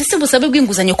tukavuga ati se busabe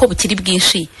bw'inguzanyo ko bukiri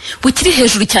bwinshi bukiri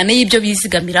hejuru cyane y'ibyo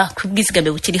bizigamira ku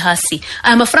bwizigame bukiri hasi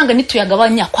aya mafaranga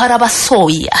nituyagabanya ko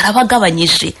arabasoye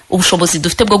arabagabanyije ubushobozi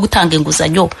dufite bwo gutanga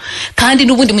inguzanyo kandi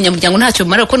n'ubundi munyamuryango ntacyo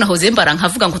bimara ko nahoze mbara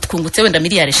nkavuga ngo twungutse wenda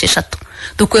miliyari 6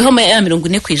 dukweho ya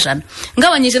 40%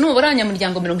 ngabanyije n'umubare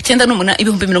w'abanyamuryango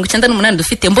 98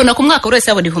 dufite mbona ku mwaka wese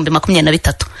yabona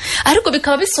 23,000 ariko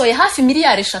bikaba bisoye hafi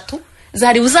miliyari 3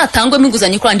 zari uzatangwemo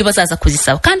inguzanyo ko andi bazaza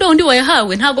kuzisaba kandi undi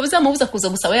wayahawe ntago bizamubuza kuza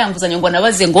gusaba yanguzanyo ngo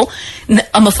nabaze ngo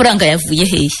amafaranga yavuye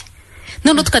hehe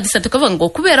none tukadisata tukavuga ngo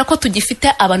kubera ko tugifite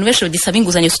abantu benshi bagisaba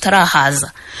inguzanyo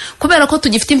tutarahaza kubera ko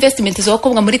tugifite investment zo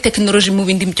kubwa muri technology mu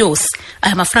bindi byose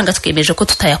aya mafaranga twemeje ko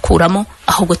tutayakuramo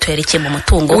ahubwo tuyerekeye mu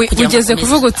mutungo ugeze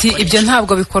kuvuga uti ibyo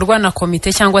ntabwo bikorwa na komite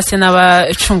cyangwa se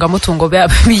n'abacunga mutungo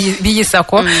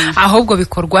biyisako ahubwo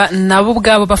bikorwa nabo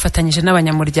ubwabo bafatanyije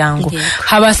n'abanyamuryango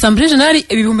haba assemblée générale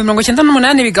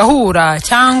 98 bigahura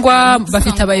cyangwa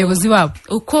bafite abayobozi babo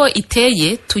uko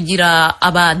iteye tugira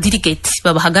aba delegate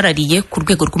babahagarariye ku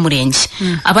rwego rw'umurenge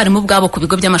abarimu bwabo ku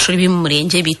bigo by'amashuri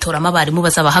b'umurenge bitoramo abarimu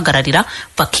bazabahagararira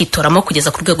bakitoramo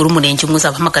kugeza ku rwego rw'umurenge umwe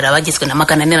uzabahamagarira bagizwe na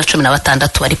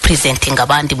 416 bari presenting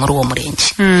abandi muri uwo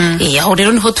murenge aho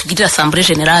rero niho tugirira assemblée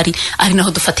générale ari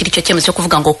naho dufatira icyo cyemezo cyo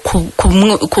kuvuga ngo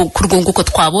ku rwunguko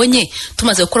twabonye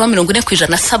tumaze gukora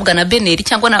 40% asabwa na beneri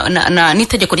cyangwa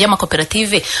n'itegeko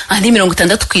ry'amakoperative andi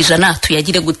 60%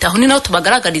 tuyagire gute aho ni naho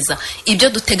tubagaragariza ibyo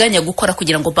duteganya gukora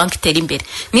kugira ngo banki itere imbere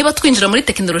niba twinjira muri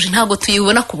technology ntago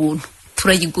tuyibona ku buntu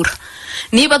turayigura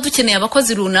niba dukeneye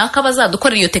abakozi runaka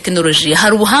bazadukorera iyo technology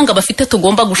hari ubuhanga bafite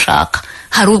tugomba gushaka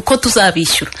hari uko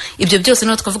tuzabishyura ibyo byose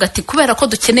no twavuga ati kubera ko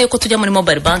dukeneye ko tujya muri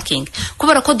mobile banking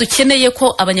kubera ko dukeneye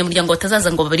ko abanyamuryango batazaza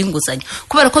ngo babiri inguzanyo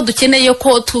kubera ko dukeneye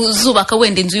ko tuzubaka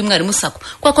wenda inzu y'umwarimu SACCO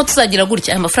kwa ko tuzagira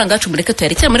gutya aya mafaranga yacu mureke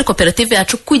tuyarekera muri koperative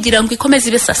yacu kugira ngo ikomeze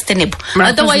ibe sustainable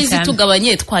otherwise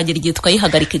tugabanye twagira igihe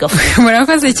twayihagarika igafuka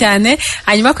murakoze cyane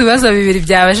hanyuma ku bibazo bibiri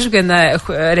byabajijwe na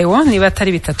Leon niba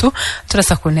atari bitatu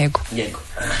turasa ku ntego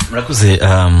murakoze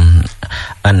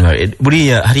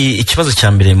buriya hari ikibazo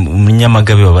cya mbere mu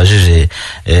Nyamagabe babajije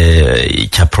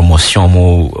cya promotion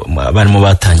abarimu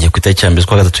batangiye ku itariki ya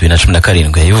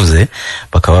 3/2017 yayivuze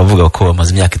bakaba bavuga ko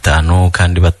bamaze imyaka 5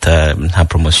 kandi nta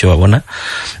promotion babona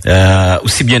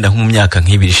usibye nda mu myaka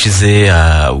nk'ibiri ishize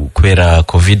kubera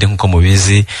covid nkuko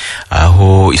mubizi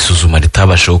aho isuzuma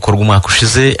ritabasha gukorwa umwaka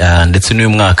ushize ndetse n'uyu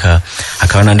mwaka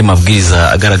hakaba n'andi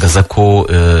mabwiriza agaragaza ko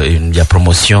ya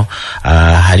promotion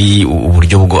hari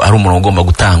uburyo bwo ari umurongo ugomba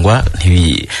gutangwa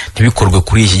ntibikorwe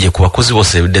kuri iki gihe ku bakozi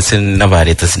bose ndetse n'aba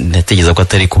leta ntetegeza ko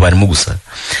atari ku barimu gusa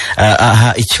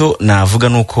icyo navuga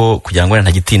nuko kugira ngo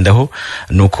ntagitindaho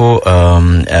nuko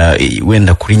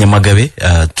wenda kuri Nyamagabe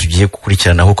tugiye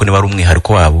gukurikirana kuko niba ari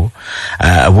umwihariko wabo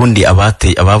abundi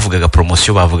abavugaga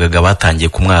promotion bavugaga batangiye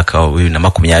ku mwaka wa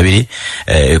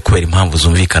 2020 kubera impamvu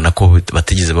zumvikana ko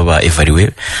bategeze baba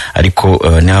evaluate ariko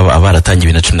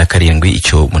abaratangiye 2017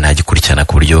 icyo munagikurikirana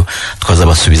ku buryo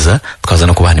twazabasubiza twaza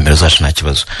no kubaha nimero zacu nta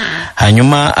kibazo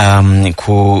hanyuma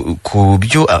ku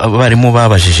byo abarimu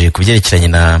babajije kubyerekeranye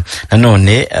na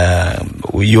none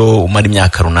uyo umara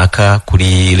imyaka runaka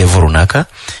kuri level runaka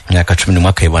imyaka 10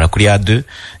 mwaka yibona kuri A2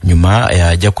 nyuma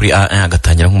yajya kuri A1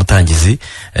 agatangira nk'umutangizi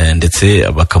ndetse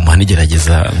bakamuha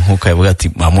nigerageza nkuko yavuga ati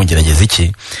bamungerageza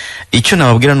iki icyo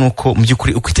nababwira nuko mu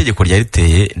byukuri uko itegeko ryari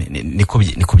riteye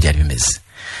niko byari bimeze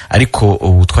ariko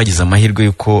ubu twagize amahirwe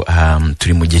yuko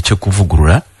turi mu gihe cyo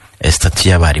kuvugurura statut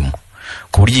y'abarimu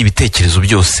ku buryo ibitekerezo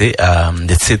byose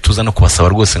ndetse tuza no kubasaba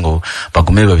rwose ngo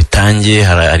bagume babitange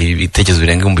hari ibitekerezo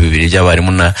birenga 2,000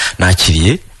 by'abarimu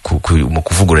nakiriye mu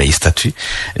kuvugurura iyi statut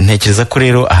ntekereza ko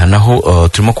rero aha naho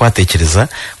turimo kwatekereza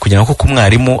kugira ngo ku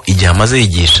mwarimu igihe amaze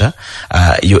yigisha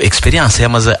iyo experience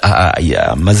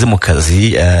yamaze mu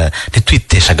kazi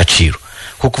ntitwitesha agaciro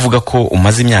ko kuvuga ko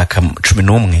umaze imyaka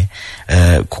 11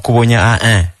 kuko ubonye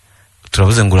A1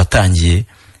 turavuze ngo uratangiye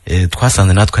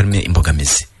twasanze natwe harimo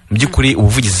imbogamizi mu byukuri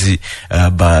ubuvugizi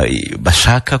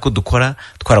bashaka ko dukora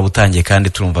twarabutangiye kandi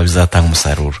turumva bizatanga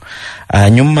umusaruro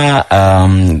nyuma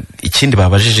ikindi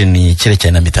babajije ni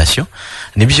cyerekeranye na mutation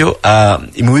nibyo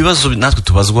mu bibazo natwe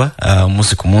tubazwa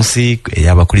umunsi ku munsi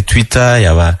yaba kuri Twitter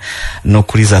yaba no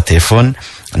kuri za telefone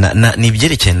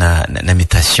nibyerekeye na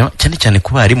mutation cyane cyane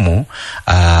ku barimu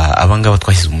abangaba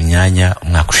twashyize mu myanya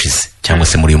umwaka ushize cyangwa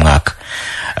se muri uyu mwaka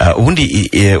ubundi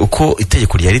uko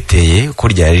itegeko ryari riteye ko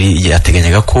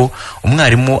ryateganyaga ko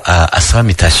umwarimu asaba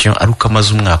mutation ari uko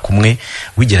amaze umwaka umwe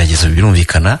w'igerageza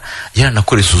birumvikana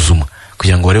yaranakora isuzuma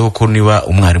kugira ngo barebe ko niba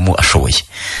umwarimu ashoboye.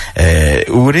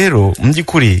 Ubu rero mu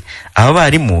by'ukuri aba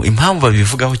barimu impamvu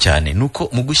babivugaho cyane nuko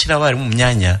mu gushyira abarimu mu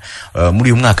myanya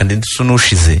muri uyu mwaka ndetse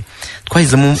n'ushize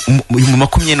twahize mu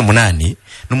 2028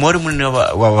 n'umubare munini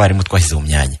w'abarimu twashyize mu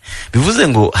myanya. Bivuze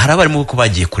ngo hari abarimu ko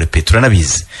bagiye kurepeta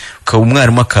turanabizi ko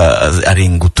umwarimu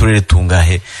arenga uturere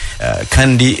tungahe,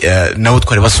 kandi nabo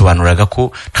twari basobanuraga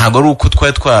ko ntago ari uko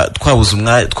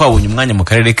twabonye umwanya mu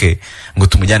karere ke ngo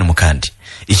tumujyane mu kandi.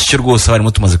 Iki cyo rwose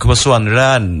abarimu tumaze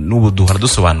kubasobanurira n'ubu duhora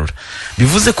dusobanura.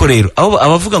 Bivuze ko rero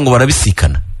abavuga ngo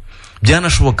barabisikana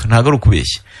byanashoboka, ntago ari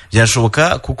ukubeshya,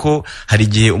 byashoboka kuko hari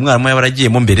igihe umwarimu yaba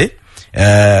yaragiyemo mbere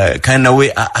kandi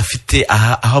nawe afite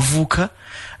ahavuka,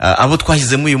 abo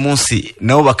twashyizemo uyu munsi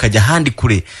nabo bakajya handi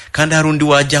kure kandi hari undi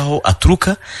wajyaho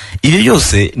aturuka. Ibi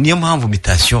byose niyo mpamvu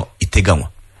mutation iteganywa.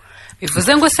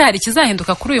 Bivuze ngo se hari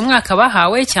kizahinduka kuri uyu mwaka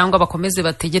bahawe cyangwa bakomeze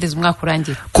bategereza umwaka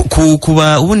urangira?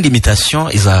 Kuba ubundi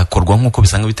mutation izakorwa nk'uko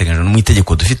bisanga biteganyijwe mu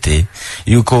itegeko dufite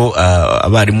yuko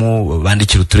abarimu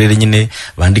bandikira uturere nyine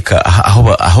bandika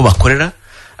aho bakorera,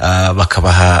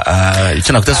 bakabaha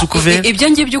icyo nakuta sukuvera. Ibyo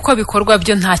ngibyo uko bikorwa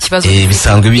byo nta kibazo.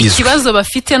 Bisanzwe bizwi. Ikibazo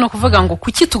bafite no kuvuga ngo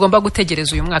kuki tugomba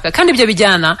gutegereza uyu mwaka, kandi ibyo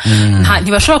bijyana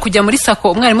ntibashobora kujya muri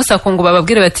SACCO, umwarimu SACCO ngo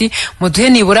bababwire bati muduhe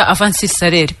nibura avance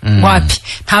salaire. Wapi,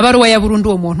 nta baruwa ya burundu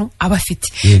uwo muntu aba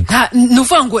afite.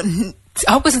 Nuvuga ngo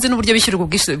ahubwo sinzi n'uburyo bishyurwa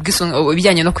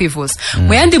ibijyanye no kwivuza.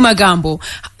 Mu yandi magambo,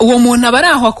 uwo muntu aba ari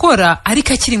aho akora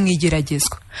ariko akiri mu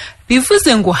igeragezwa.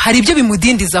 Bivuze ngo hari ibyo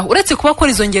bimudindizaho, uretse kuba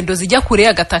akora izo ngendo zijya kure,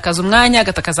 agatakaza umwanya,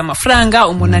 agatakaza amafaranga,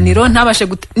 umunaniro, ntabashe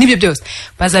n'ibyo byose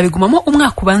bazabigumamo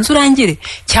umwaka ubanza urangire,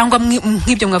 cyangwa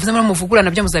nk'ibyo mwavuze muri muvugura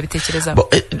nabyo muzabitekerezaho.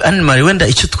 Anne-Marie, wenda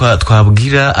icyo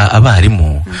twabwira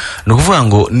abarimu no kuvuga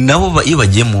ngo nabo iyo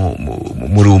bagiye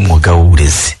muri umwuga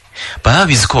w'uburezi baba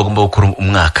bizi ko bagomba gukora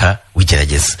umwaka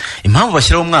w'igerageza. Impamvu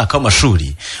bashyiraho umwaka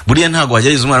w'amashuri, buriya ntago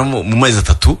wagerageza umwana mu mezi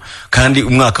 3 kandi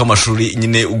umwaka w'amashuri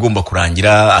nyine ugomba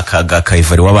kurangira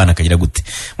akayivare w'abana akagira gute.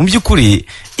 Mu by'ukuri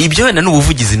ibyo wenda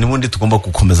n'ubuvugizi n'ubundi tugomba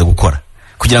gukomeza gukora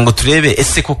kugira ngo turebe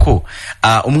ese koko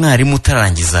umwarimu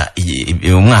utarangiza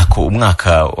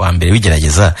umwaka wa mbere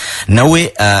w'igerageza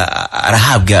nawe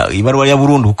arahabwa ibaruwa ya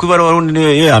burundu, kuko ibaruwa ya burundu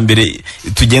niyo ya mbere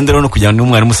tugenderaho no kugira ngo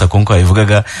umwarimu SACCO nko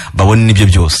yabivugaga babone n'ibyo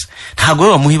byose. Ntago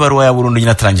bamuha ibaruwa ya burundu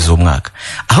nyine atarangiza uwo mwaka,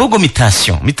 ahubwo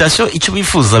mutation icyo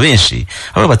bifuza benshi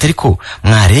aba batari ko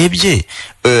mwarebye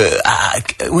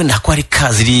wenda ko ari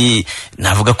kaziri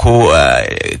navuga ko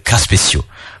ka special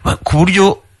ku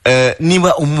buryo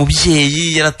niba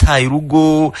umubyeyi yarataye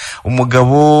urugo,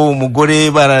 umugabo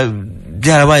umugore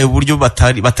byarabaye uburyo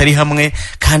batari hamwe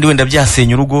kandi wenda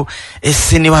byasenya urugo,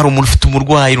 ese niba hari umuntu ufite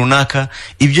umurwayi runaka,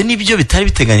 ibyo nibyo bitari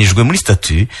biteganyijwe muri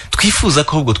statut. Twifuza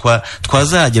ko ahubwo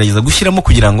twazagerageza gushyiramo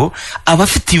kugira ngo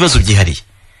abafite ibibazo byihariye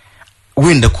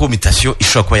wenda ko mutation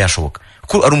ishobora kuba yashoboka,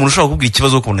 kuko ari umuntu ushobora kubwira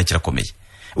ikibazo ukabona kirakomeye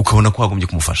ukabona ko wagombye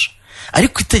kumufasha.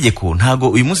 Ariko itegeko ntago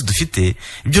uyu munsi dufite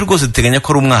ibyo rwose duteganya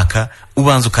ko ari umwaka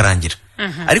ubanza ukarangira.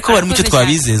 Ariko bari mucyo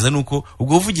twabizeza nuko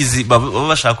ubwo buvugizi baba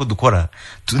bashaka ko dukora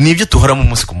nibyo tuhora mu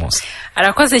munsi ku munsi.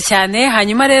 Arakoze cyane.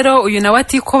 Hanyuma rero uyu nawe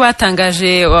ati ko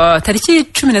batangaje tariki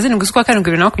 17 z'ukwa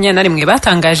karindwi 2021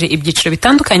 batangaje ibyiciro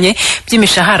bitandukanye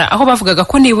by'imishahara, aho bavugaga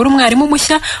ko nibura umwarimu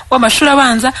mushya w'amashuri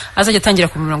abanza azajya atangira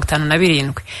ku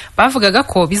 57. Bavugaga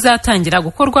ko bizatangira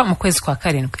gukorwa mu kwezi kwa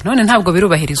karindwi. None ntabwo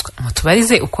birubahirizwa.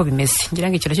 Mutubarize uko bimeze.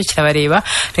 Ngira ngo icyo cyo kirabareba.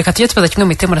 Reka tujye tubaza kimwe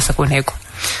mu itemo rasa ku ntego.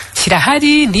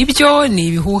 Kirahari nibyo ni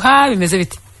ibihuha bimeze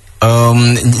bite?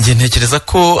 Nge ntekereza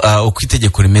ko uko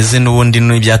itegeko rimeze n'ubundi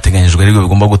n'ibyateganyijwe ariko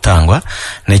bigomba gutangwa.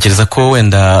 Ntekereza ko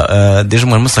wenda D.G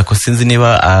Umwarimu SACCO sinzi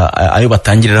niba ayo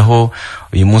batangiriraho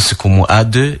uyu munsi ku mu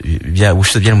A2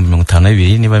 byabushize byari mu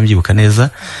 52 niba mbyibuka neza.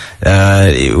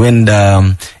 Wenda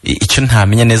icyo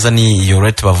ntamenya neza ni iyo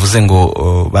rate bavuze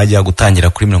ngo bajya gutangira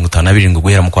kuri 57 ngo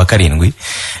guhera mu kwa karindwi.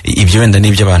 Ibyo wenda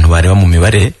nibyo abantu bareba mu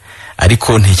mibare,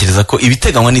 ariko ntekereza ko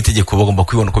ibiteganywa n'itegeko bagomba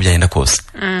kwibona uko byagenda kose.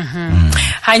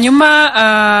 Hanyuma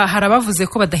harabavuze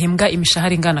ko badahembwa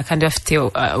imishahara ingana kandi bafite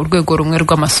urwego rumwe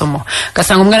rw'amasomo.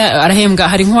 Gasanga umwe arahembwa,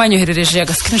 hari nk'uwanyoherereje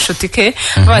aga screenshot ke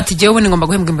bati gihe ubundi ngomba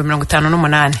guhembwa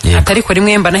 58, atari ko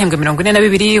rimwe mba nahembwa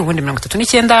 42, ubundi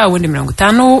 39, ubundi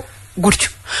 50 gutyo.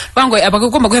 Bango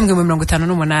abagomba guhembwa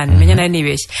 58, menya nayo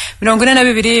nibeshye.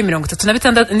 42,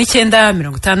 36,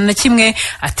 51,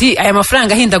 ati aya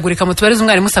mafaranga ahindagurika mutubariza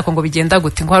umwarimu SACCO ngo bigenda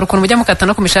gute, ngo hari ukuntu mujya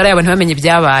mukatana ku mishahara y'abantu bamenye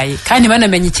ibyabaye kandi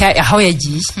banamenye aho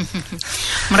yagiye.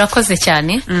 Murakoze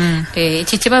cyane.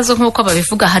 Iki kibazo nk'uko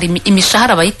babivuga, hari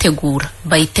imishahara bayitegura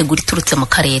iturutse mu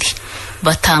karere,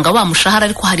 batanga wa mushahara,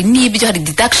 ariko hari n'ibyo, hari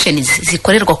deductions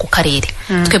zikorerwa ku karere.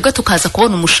 Twebwe tukaza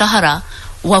kubona umushahara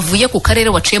wavuye ku karere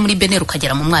waciye muri beneri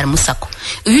ukagera mu Mwarimu SACCO.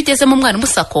 Iyo ugeze mu Mwarimu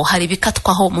SACCO hari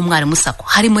bikatwaho mu Mwarimu SACCO,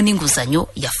 harimo n'inguzanyo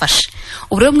yafashe.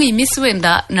 Ubu rero muri iyi minsi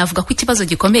wenda navuga ko ikibazo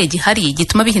gikomeye gihari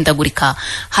gituma bihindagurika.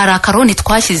 Hari akaroni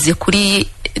twashyize kuri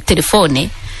telefone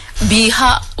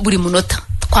biha buri munota,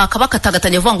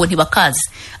 twakabakatagatanya vuga ngo ntibakazi,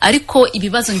 ariko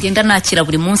ibibazo ngenda nakira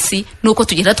buri munsi nuko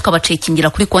tugenda tukabacekingira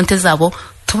kuri konte zabo,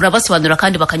 turabasobanura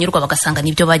kandi bakanyurwa bagasanga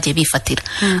nibyo bagiye bifatira.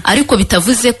 Ariko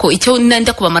bitavuze ko icyo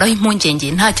nenda kubamaraho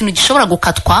impungenge, nta kintu gishobora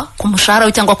gukatwa ku mushahara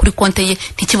we cyangwa kuri konte ye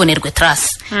ntikibonerwe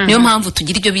trace. Niyo mpamvu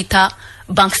tugira ibyo bita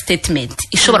bank statement,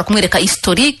 ishobora kumwereka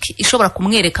historique, ishobora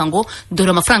kumwereka ngo dore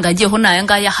amafaranga yagiyeho naya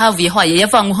ngaya, havuyeho aya,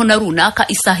 yavanyweho na runaka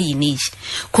isaha iyi niyi,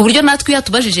 ku buryo natwe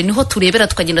yatubajije niho turebera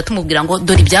tukagenda tumubwira ngo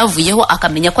dore ibyavuyeho,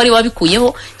 akamenya ko ari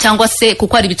wabikuyeho cyangwa se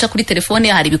kuko ari bica kuri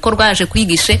telefone, hari ibikorwa yaje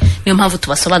kwigishe. Niyo mpamvu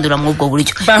tubasobanurira mu ubwo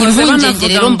buryo. Impungenge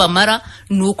rero mbamara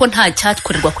nuko nta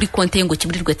cyakorerwa kuri konte ye ngo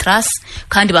kiburirwe trace,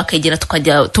 kandi bakegera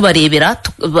tukajya tubarebera,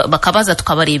 bakabaza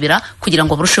tukabarebera kugira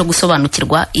ngo barusheho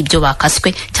gusobanukirwa ibyo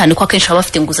bakaswe, cyane ko akenshi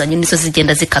bafite inguzanyo nizo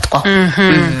zigenda zikatwaho.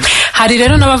 Hari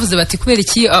rero n'abavuze bati kubera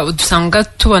iki dusanga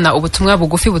tubona ubutumwa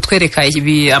bugufi butwereka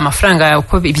ibi amafaranga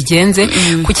uko bigenze,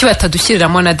 kuki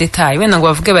batadushyiriramo na detail, wenda ngo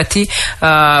bavuge bati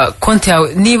konti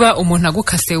yawe niba umuntu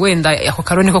agukase wenda ako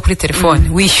karoni ko kuri telefone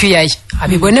wishyuye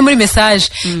abibone muri message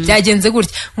byagenze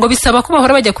gutya, ngo bisaba ko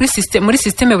bahora bajya kuri muri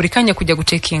systeme buri kanya kujya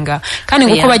gucekinga, kandi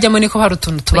ngo uko bajyamo niko hari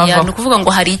utuntu tubavaho. No kuvuga ngo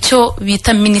hari icyo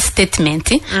bita mini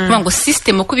statement, ngo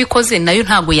system uko bikoze nayo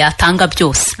ntago yatanga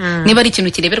byose. Niba ari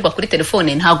ikintu kireberwa kuri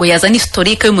telefone ntago yazana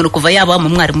historique y'umuntu kuva yaba mu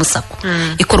Mwarimu SACCO,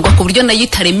 ikorwa ku buryo nayo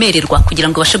itaremererwa kugira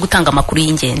ngo ibashe gutanga amakuru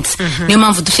y'ingenzi. Niyo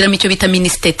mpamvu dushyiramo icyo bita mini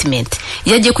statement.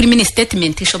 Iyo agiye kuri mini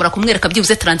statement ishobora kumwereka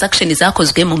byibuze transaction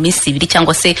zakozwe mu minsi 2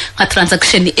 cyangwa se nka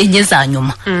transaction enye za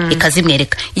nyuma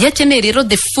ikazimwereka. Iyo akeneye rero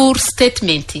the full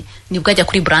statement nibwo ajya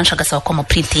kuri branch agasaba ko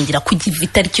amuprintingira kugira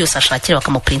itariki yose ashakira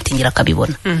bakamuprintingira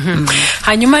akabibona.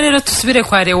 Hanyuma rero tusubire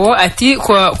kwa Leo ati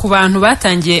ku bantu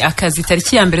batangiye akazi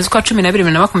tariki ya mbere z'ukwa 12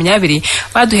 2020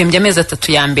 baduhembye amezi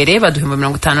 3 ya mbere, baduhemba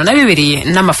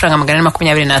 52 n'amafaranga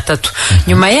 423.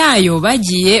 Nyuma yayo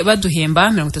bagiye baduhemba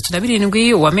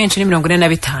 37, uwa menshi ni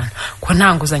 45. Ko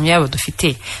nta nguzanyo yabo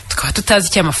dufite, tukaba tutazi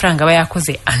icyo amafaranga aba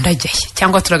yakoze andajyaye,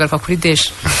 cyangwa turagaruka kuri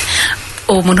deje.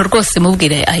 Umuntu rwose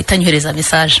mubwire ahita anyohereza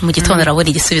message mu gitondo arabona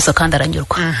igisubizo kandi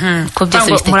aranyurwa. Ko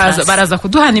byose bifite baraza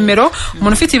kuduha nimero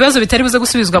umuntu ufite ibibazo bitari buze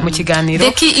gusubizwa mu kiganiro.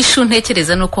 Deki ishu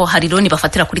ntekereza nuko hari roni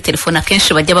bafatira kuri telefone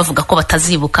akenshi bajya bavuga ko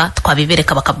batazibuka,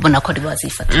 twabibereka bakabona ko ari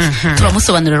bazifata.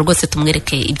 Turamusobanurira rwose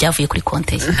tumwereke ibyavuye kuri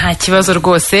konte ye. Nta kibazo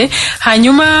rwose.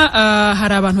 Hanyuma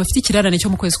hari abantu bafite ikirarane cyo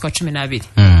mu kwezi kwa 12.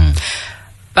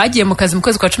 Bagiye mu kazi mu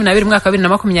kwezi kwa 12 mwaka wa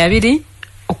 2020,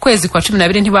 ukwezi kwa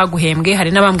 12 ntibaguhembwe.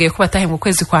 Hari n'abambwiye ko batahembwe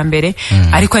ukwezi kwa mbere,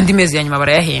 ariko andi mezi ya nyuma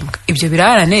barayahembwa. Ibyo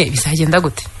birarane bizagenda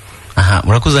gute? Aha,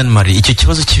 murakoze Anne-Marie. Icyo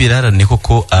kibazo cy'ibirarane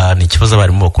koko ni ikibazo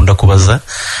abarimu bakunda kubaza,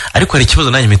 ariko hari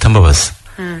ikibazo nanjye mpita mbabaza.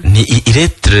 Ni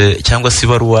iletre cyangwa se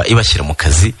ibaruwa ibashyira mu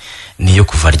kazi niyo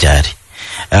kuva ryari.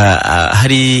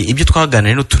 Hari ibyo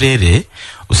twaganiriye n'uturere,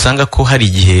 usanga ko hari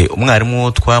igihe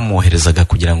umwarimu twamwoherezaga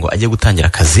kugira ngo ajye gutangira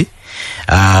akazi,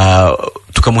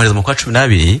 tukamwohereza mu kwa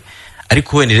 12,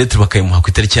 ariko wenda rero bakayimuha ku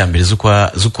itariki ya mbere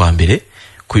z'ukwa mbere,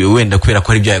 wenda kubera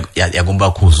ko ari byo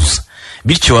yagomba kuzuza.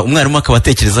 Bityo umwarimu akaba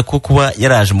atekereza ko kuba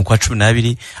yaraje mu kwa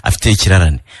 12 afite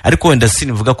ikirarane, ariko wenda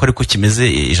sinivuga ko ariko kimeze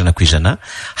 100%.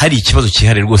 Hari ikibazo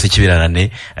cyihariye rwose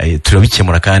cy'ibirarane,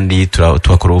 turabikemura kandi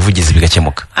turakora ubuvugizi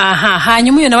bigakemuka.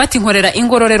 Hanyuma uyu nawe ati nkorera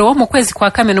ingororero mu kwezi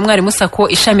kwa Kamena Umwarimu SACCO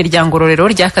ishami rya ngororero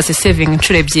ryakase saving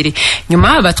inshuro 2.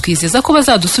 Nyuma batwizeza ko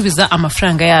bazadusubiza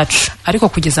amafaranga yacu, ariko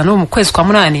kugeza no mu kwezi kwa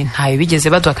 8 ntayo bigeze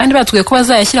baduha, kandi batubwiye ko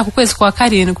bazayashyira ku kwezi kwa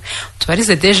 7.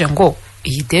 Tubarize deje ngo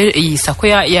iyi SACCO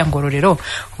ya ngororero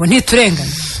ubu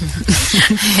ntiturengana.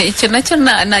 Icyo nacyo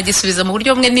nagisubiza mu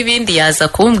buryo bumwe n'ibindi yaza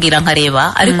kumbwira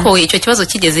nkareba, ariko icyo kibazo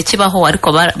kigeze kibaho, ariko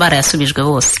barayasubijwe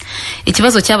bose.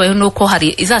 Ikibazo cyabayeho nuko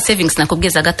hari iza savings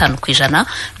nakubwiza 5%,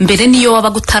 mbere niyo waba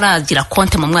gutaragira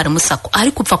konte mu Mwarimu SACCO,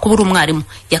 ariko upfa kuba uri umwarimu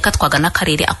yakatwaga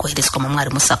n'akarere akoherezwa mu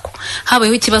Mwarimu SACCO.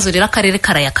 Habayeho ikibazo rero akarere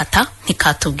karayakata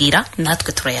ntikatubwira,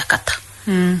 natwe turayakata.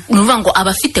 Nuvuga ngo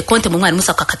abafite konte mu Mwarimu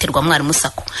SACCO akaterwa Mwarimu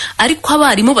SACCO, ariko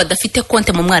abarimu badafite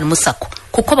konte mu Mwarimu SACCO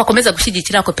kuko bakomeza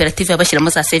gushyigikira koperative yabashyiramo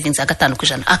za savings ya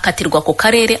 5% akatirwa ku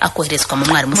karere akoherezwa mu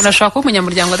Mwarimu SACCO. Murashaka ko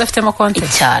umunyamuryango adafitemo konte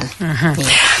cyane.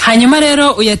 hanyuma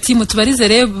rero uyati mutubarize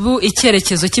rebu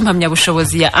icyerekezo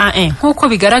cy'impamyabushobozi ya A1 nkuko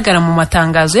bigaragara mu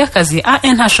matangazo y'akazi.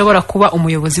 A1 ntashobora kuba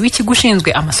umuyobozi w'ikigo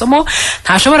ushinzwe amasomo,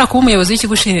 ntashobora kuba umuyobozi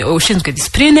w'ikigo ushinzwe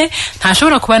discipline,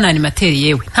 ntashobora kuba na animateri,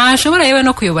 yewe ntashobora yewe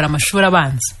no kuyobora amashuri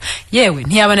abanza, yewe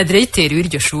ntiyaba na directeur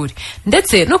w'iryo shuri,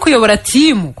 ndetse no kuyobora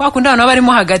timu kwa kundi abantu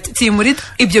barimo hagati timu.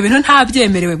 Ibyo bintu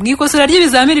ntabyemerewe mu ikosora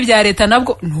ry'ibizamini bya leta,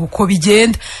 nabwo nuko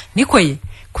bigenda. Niko ye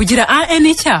kugira A1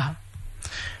 icyaha,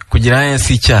 kugira A1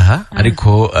 si icyaha,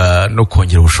 ariko no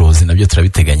kongera ubushobozi nabyo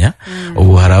turabiteganya.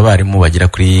 Ubu hari abarimu bagera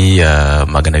kuri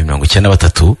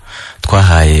 293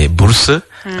 twahaye bourse,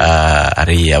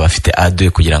 ari abafite A2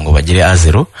 kugira ngo bagire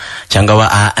A0 cyangwa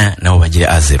aba A1 nabo bagire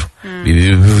A0.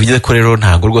 Bivuze ko rero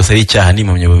ntago rwose ari icyaha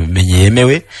n'impamyabumenyi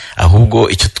yemewe, ahubwo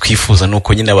icyo twifuza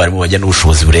nuko nyine abarimu bajya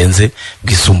n'ubushobozi burenze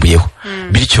bwisumbuyeho.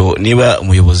 Bityo niba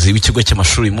umuyobozi w'ikigo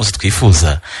cy'amashuri uyu munsi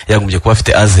twifuza yagombye kuba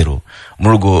afite A0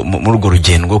 muri urwo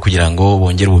rugendo kugira ngo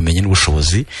bongere ubumenyi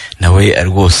n'ubushobozi, nawe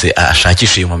rwose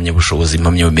ashakisha iyo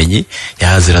impamyabumenyi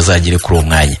ya A0 azagire kuri uwo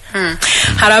mwanya.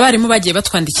 Hari abarimu bagiye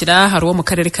batwandikira, hari uwo mu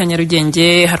karere ka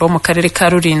Nyarugenge, hari uwo mu karere ka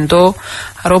Rulindo,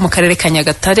 hari uwo mu karere ka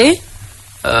Nyagatare.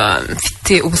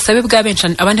 Mfite ubusabe bwa benshi,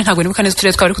 abandi ntabwo nibuka neza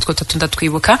uturere twari kutwo tatu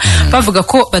ndatwibuka, bavuga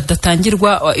ko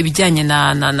badatangirwa ibijyanye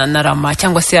na rama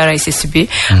cyangwa se RSSB,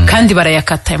 kandi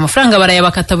barayakata amafaranga,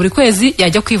 barayabakata buri kwezi,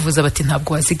 yajya kwivuza bati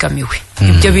ntabwo wazigamiwe.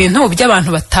 Ibyo bintu by'abantu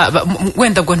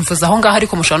wenda ngo ntivuza aho ngaho,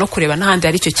 ariko mushobora no kureba n'ahandi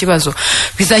hari icyo kibazo.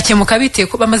 Bizakemuka bite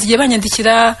ko bamaze igihe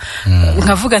banyandikira,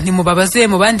 nkavuga nti mubabaze,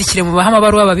 mubandikire, mubaha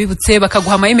amabaruwa babibutse,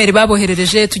 bakaguha ama-email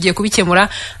baboherereje, tugiye kubikemura,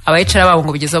 abayicara babo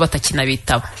ngo bigezeho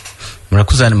batakinabitaba.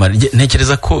 Murakoze Mari,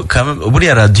 ntekereza ko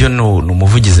buriya radio ni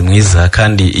umuvugizi mwiza,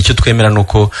 kandi icyo twemera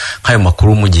nuko nk'ayo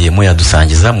makuru mugiye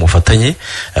muyadusangiza mufatanye,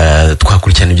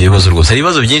 twakurikirana ibyo bibazo rwose. Hari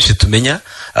ibibazo byinshi tumenya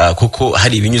kuko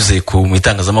hari ibinyuze ku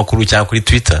itangazamakuru cyangwa kuri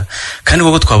Twitter, kandi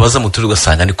wowe twabaza mu turi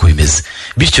ugasanga niko bimeze.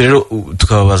 Bityo rero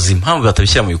tukababaza impamvu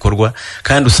batabishyira mu bikorwa,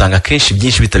 kandi usanga kenshi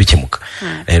byinshi bitabikemuka.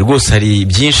 Rwose hari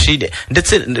byinshi,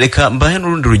 ndetse reka mbahe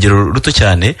n'urundi rugero ruto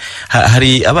cyane.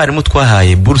 Hari abarimu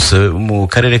twahaye bourse mu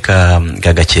karere ka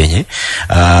Gakenke.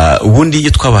 Ubundi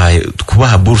iyo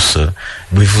kubaha bourse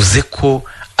bivuze ko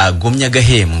agomya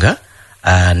agahembwa,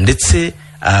 ndetse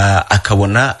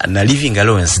akabona na living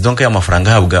allowance, donc ya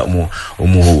mafaranga ahabwa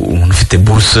umuntu ufite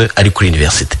bourse ari kuri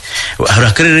university. Hari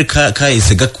akarere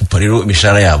kahise gakupa rero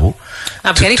imishahara yabo.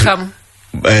 Ntabwo ari kamwe.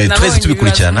 Twese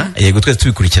tubikurikirana, yego twese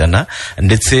tubikurikirana,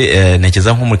 ndetse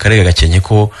ntekereza nko muri karere Gakenke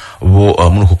ko bo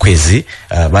muri uko kwezi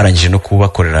barangije no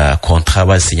kubakorera contrat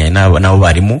basinyanye n'abo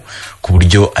barimu ku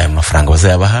buryo ayo mafaranga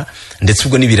bazayabaha, ndetse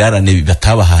ubwo n'ibirarane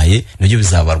batabahaye nabyo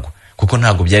bizabarwa, kuko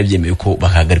ntabwo byari byemewe ko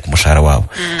bahagarika umushahara wabo.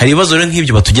 Hari ibibazo rero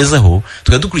nk'ibyo batugezaho,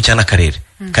 tugadukurikirana akarere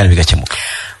kandi bigakemuka.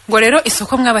 Ngo rero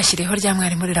isoko mwabashyiriyeho rya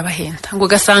mwarimu rirabahenda, ngo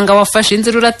ugasanga wafashe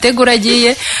inzira urategura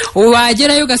agiye,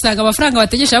 wagerayo ugasanga amafaranga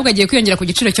wategesha ahubwo agiye kwiyongera ku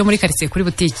giciro cyo muri quartier kuri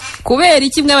butike. Kubera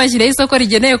iki mwabashyiriyeho isoko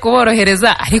rigeneye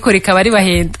kuborohereza ariko rikaba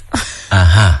ribahenda?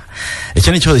 Aha,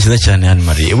 icyo ni ikibazo cyiza cyane hano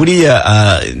Mari. Buriya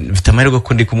mfite amahirwe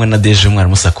ko ndi kumwe na D.G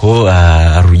Umwarimu SACCO,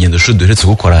 urugendo shuri duheretse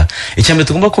gukora. Icyambere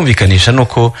tugomba kumvikanisha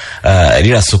nuko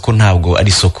rira soko ntabwo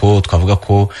ari soko twavuga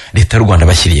ko leta y'u Rwanda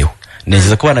bashyiriyeho.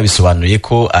 Neza ko banabisobanuye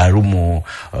ko ari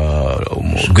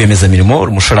rwiyemezamirimo,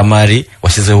 umushoramari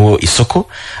washyizeho isoko.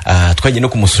 Twagiye no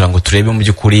kumusura ngo turebe mu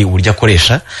by'ukuri uburyo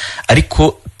akoresha,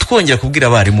 ariko twongera kubwira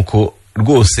abarimu ko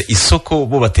rwose isoko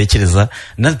bo batekereza,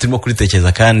 natwe turimo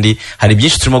kuritekereza, kandi hari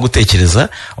byinshi turimo gutekereza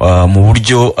mu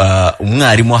buryo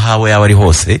umwarimu ahawe yaba ari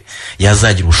hose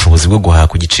yazagira ubushobozi bwo guhaha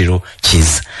ku giciro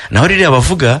cyiza. Naho ririya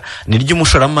bavuga ni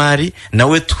ry'umushoramari,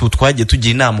 nawe twagiye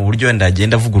tugira inama uburyo wenda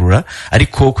agenda avugurura,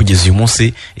 ariko kugeza uyu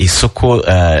munsi isoko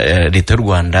leta y'u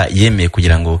Rwanda yemeye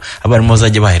kugira ngo abarimu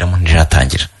bazajye baheramo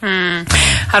ntiratangira.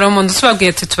 Hari umuntu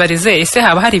usubabwiye tutubarize, ese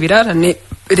haba hari ibirarane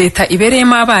leta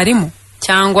ibereyemo abarimu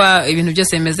cyangwa ibintu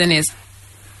byose bimeze neza?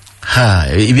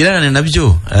 Ibirarane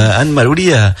nabyo Anne-Marie,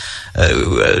 uriya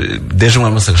D.G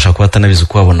Umwarimu SACCO ashaka kuba atanabizi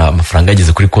uko wabona amafaranga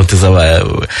yageze kuri konti z'aba,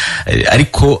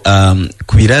 ariko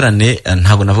ku birarane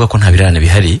ntabwo navuga ko nta birarane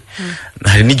bihari.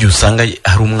 Hari n'igihe usanga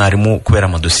hari umwarimu kubera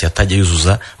amadosiye atajya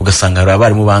yuzuza, ugasanga hari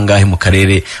abarimu bangahe mu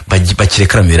karere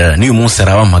bakirekera mu birarane. N'uyu munsi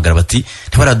hari abahamagara bati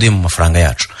ntibaraduhe mu mafaranga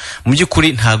yacu. Mu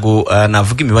by'ukuri ntago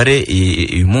navuga imibare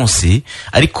uyu munsi,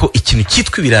 ariko ikintu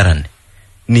cyitwa ibirarane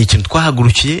ni ikintu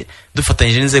twahagurukiye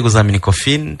dufatanyije n'inzego za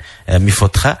Minicofin,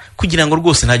 Mifotra, kugira ngo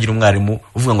rwose ntagire umwarimu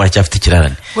uvuga ngo aracyafite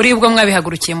ikirarane. Buri ubwo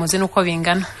mwabihagurukiye muzi nuko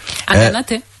bingana?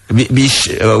 Anganate?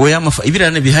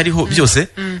 ibirane bihariho byose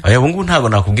abo ngubu ntabwo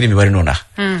nakubwira imibare nonaha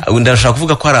ndashaka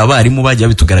kuvuga ko hari abarimu bajya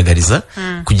bitugaragariza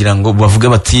kugira ngo bavuge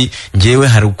bati ngewe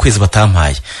hari ukwezi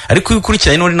batampaye ariko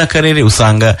ukurikiranye n'uri n'akarere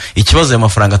usanga ikibazo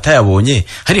y'amafaranga atayabonye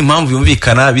hari impamvu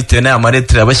yumvikana bitewe n'aya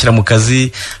maretere abashyira mu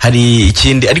kazi hari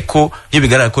ikindi ariko iyo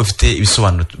bigaragara ko bafite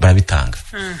ibisobanuro barabitanga.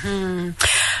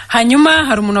 Hanyuma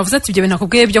hari umuntu wavuze ati ibyo bintu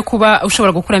akubwiye byo kuba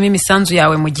ushobora gukuramo imisanzu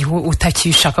yawe mu gihe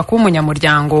utakishaka kuba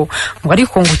umunyamuryango ngo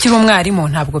ariko ngo ukiri umwarimu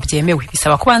ntabwo byemewe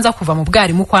bisaba kubanza kuva mu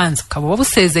bwarimu kwanza ukaba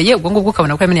wabusezeye ubwo ngubwo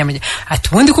ukabona ko yamenye ati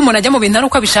ubundi ko umuntu ajya mu bintu ari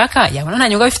uko abishaka yabona nta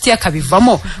nyungu abifitiye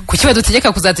akabivamo kuki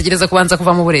badutegeka kuzategereza kubanza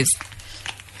kuva mu burezi.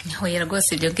 Hoya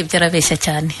rwose ibyo ngibyo arabeshya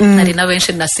cyane hari na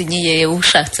benshi nasinyiye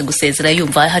ushatse gusezera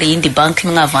yumva hari yindi banki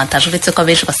imwe avantage uretse ko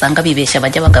abenshi basanga bibeshya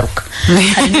bajya bagaruka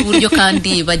hari n'uburyo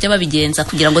kandi bajya babigenza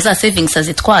kugira ngo za savings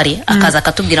azitware akaza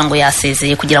akatubwira ngo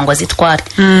yasezeye kugira ngo azitware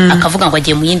akavuga ngo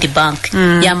agiye mu yindi banki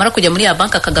yamara kujya muri ya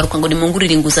banki akagaruka ngo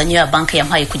nimungurire inguzanyo ya banki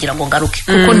yampaye kugira ngo ngaruke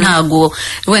kuko ntago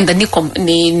wenda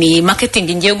ni marketing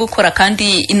ngiye gukora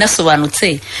kandi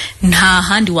inasobanutse nta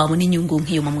handi wabona inyungu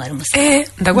nk'iyo mu mwarimu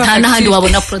nta n'ahandi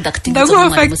wabona product ndaguha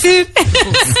facture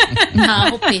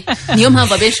ntaho pe niyo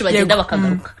mpamvu abenshi bagenda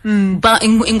bakagaruka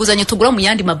inguzanyo tugura mu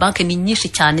yandi mabanki ni nyinshi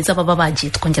cyane z'ababa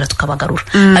bagiye twongera tukabagarura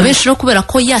abenshi no kubera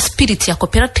ko ya spirit ya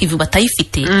cooperative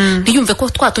batayifite ntiyumve ko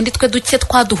twatundi twe duke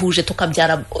twaduhuje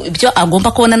tukabyara ibyo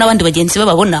agomba kubona n'abandi bagenzi be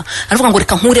babona aravuga ngo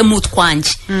reka nkure mu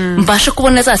twanjye mbashe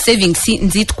kubona za savings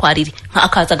nzitwarire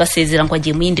akaza agasezera ngo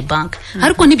agiye mu yindi banki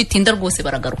ariko ntibitinda rwose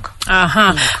baragaruka.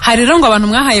 Hari rero ngo abantu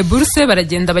mwahaye bourse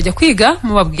baragenda bajya kwiga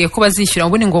babwiye ko bazishyura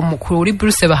ubundi ngo kuri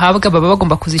bourse bahabwa baba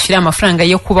bagomba kuzishyura amafaranga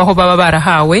yo kubaho baba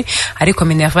barahawe ariko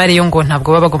minervare yo ngo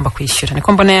ntabwo baba bagomba kwishyura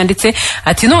niko mbona yanditse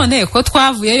ati none ko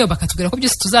twavuyeyo bakatubwira ko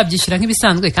byose tuzabyishyura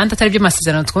nk'ibisanzwe kandi atari byo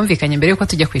masezerano twumvikanye mbere yuko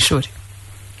tujya ku ishuri.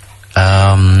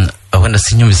 Wenda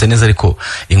sinyumvise neza ariko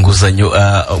inguzanyo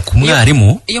ku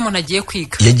mwarimu iyo umuntu agiye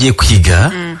kwiga yagiye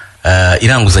kwiga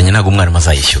iranguzanye ntago umwarimu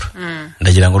azayishyura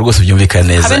ndagira ngo rwose byumvikane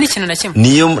neza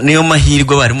niyo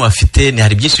mahirwe abarimu bafite ni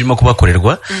hari byinshi birimo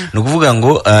kubakorerwa ni ukuvuga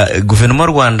ngo guverinoma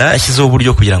y'u Rwanda yashyizeho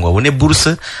uburyo kugira ngo babone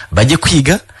bourse bajye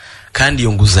kwiga kandi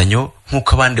iyo nguzanyo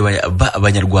nk'uko abandi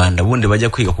abanyarwanda bundi bajya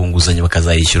kwiga ku nguzanyo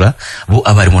bakazayishyura bo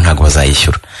abarimu ntago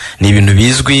bazayishyura ni ibintu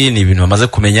bizwi ni ibintu bamaze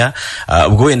kumenya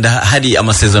ubwo wenda hari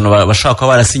amasezerano bashaka kuba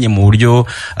barasinye mu buryo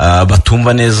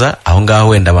batumva neza aho ngaho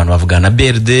wenda abantu bavugana na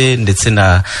BRD ndetse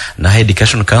na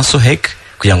Education Council HEC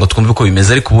kugira ngo twumve ko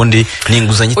bimeze ariko ubundi ni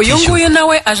inguzanyo itishyura. Uyu nguyu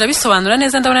nawe aje abisobanura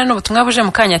neza ndabona n'ubutumwa buje mu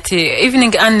kanya ati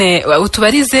evening Anne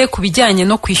utubarize ku bijyanye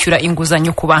no kwishyura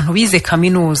inguzanyo ku bantu bize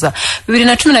kaminuza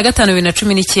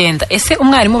 2015-2019 ese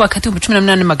umwarimu bakati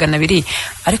 18,200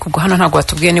 ariko ubwo hano ntago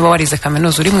watubwiye niba warize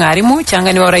kaminuza uri mwarimu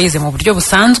cyangwa niba warayize mu buryo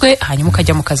busanzwe hanyuma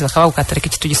ukajya mu kazi bakaba gukatareka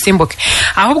iki tugisimbuke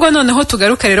ahubwo noneho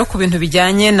tugaruka rero ku bintu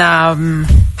bijyanye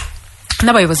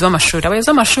n'abayobozi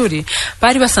b'amashuri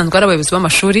bari basanzwe ari abayobozi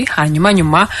b'amashuri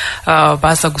hanyuma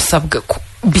baza gusabwa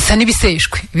bisa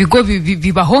n'ibiseshwe ibigo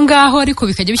bibaho ngaho ariko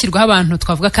bikajya bishyirwaho abantu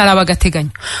twavuga ko ari abagateganyo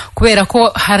kubera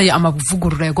ko hari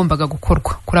amavugurura yagombaga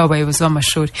gukorwa kuri abo bayobozi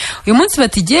b'amashuri uyu munsi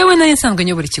bati jewe nari nsanzwe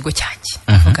nyobora ikigo cyanjye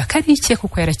avuga ko ari icye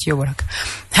kuko yarakiyoboraga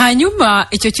hanyuma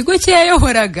icyo kigo cye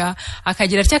yayoboraga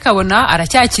akagira atya akabona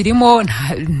aracyakirimo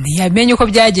ntiyamenye uko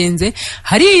byagenze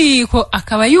ariko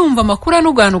akaba yumva amakuru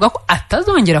anuganuga ko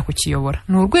atazongera kukiyobora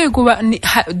ni urwego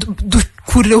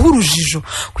dukurireho urujijo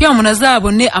kugira ngo umuntu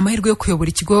azabone amahirwe yo kuyobora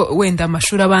ikigo wenda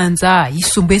amashuri abanza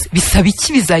yisumbuye bisaba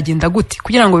iki bizagenda gute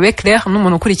kugira ngo bibe clair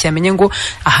n'umuntu ukurikiye amenye ngo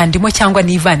aha ndimo cyangwa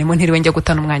nivanemo ntiriwe njya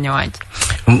gutana umwanya wanjye.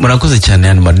 Murakoze cyane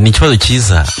Anne ni ikibazo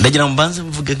cyiza ndagira ngo mbanze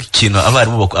mvuge ikintu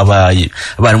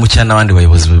abarimu cyane n'abandi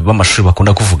bayobozi b'amashuri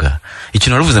bakunda kuvuga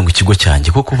ikintu baravuze ngo ikigo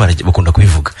cyanjye kuko bakunda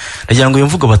kubivuga ndagira ngo iyo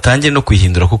mvugo batangire no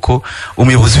kwihindura kuko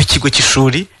umuyobozi w'ikigo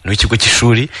cy'ishuri n'ikigo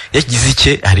cy'ishuri yagize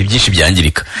icye hari byinshi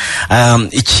byangirika.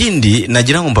 Ikindi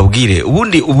nagira ngo mbabwire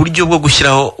ubundi uburyo bwo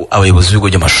gushyiraho abayobozi b'ibigo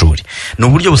by'amashuri ni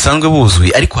uburyo busanzwe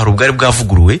buzwi ariko hari ubwari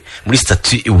bwavuguruwe muri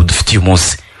statut ubu dufite uyu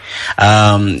munsi.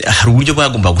 Hari uburyo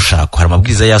bagomba gushaka hari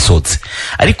amabwiriza yasohotse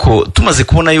ariko tumaze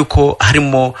kubona yuko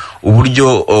harimo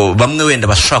uburyo bamwe wenda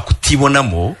bashaka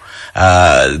kutibonamo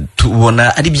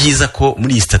tubona ari byiza ko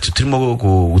muri iyi statut turimo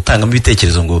gutangamo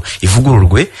ibitekerezo ngo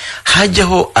ivugururwe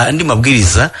hajyaho andi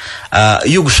mabwiriza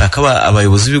yo gushaka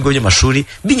abayobozi b'ibigo by'amashuri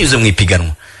binyuze mu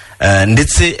ipiganwa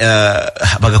ndetse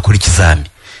bagakora ikizami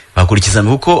bakora ikizami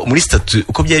kuko muri statut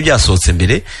uko byari byasohotse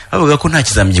mbere bavuga ko nta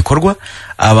kizami gikorwa,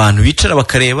 abantu bicara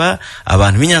bakareba,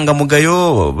 abantu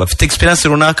b'inyangamugayo bafite experience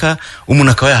runaka,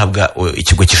 umuntu akaba yahabwa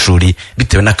ikigo cy'ishuri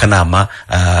bitewe n'akanama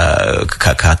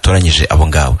katoranyije abo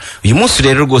ngabo. Uyu munsi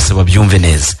rero rwose babyumve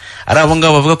neza, ari abo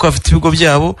ngabo bavuga ko bafite ibigo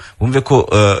byabo, bumve ko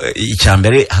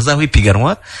icyambere hazaho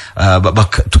ipiganwa,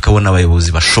 tukabona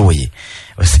abayobozi bashoboye,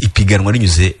 ipiganwa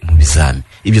rinyuze mu bizami.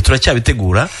 Ibyo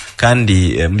turacyabitegura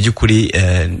kandi mu by'ukuri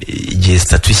igihe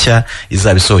statut nshya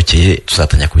izabisohokeye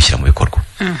tuzatanya kubishyira mu bikorwa.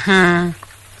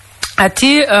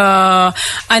 Ati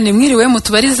ane mwiriwe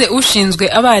mutubarize ushinzwe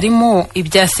abarimu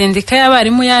ibya sendika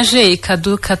y'abarimu yaje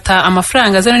ikadukata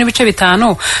amafaranga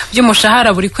 0.5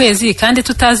 by'umushahara buri kwezi kandi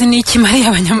tutazi n'ikimari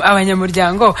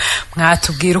abanyamuryango,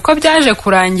 mwatubwira uko byaje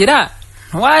kurangira,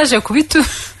 ntuwaje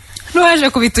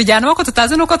kubitujyana bako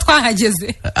tutazi nuko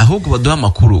twahageze, ahubwo baduha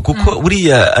amakuru kuko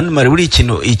buriya Anne-Marie buri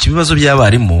ikibazo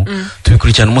by'abarimu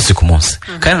tubikurikirana umunsi ku munsi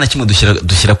kandi na kimwe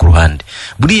dushyira ku ruhande.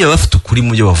 Buriya bafite ukuri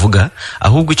mu byo bavuga,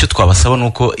 ahubwo icyo twabasaba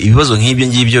nuko ibibazo nk'ibyo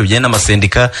ngibyo bijyana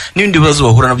n'amasendika n'ibindi bibazo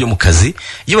bahura nabyo mu kazi,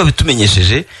 iyo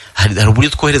babitumenyesheje hari uburyo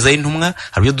twoherezaho intumwa,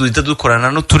 hari uburyo duhita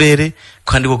dukorana n'uturere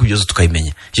kandi bwo kubyoza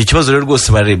tukayimenya. Icyo kibazo rero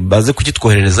rwose baze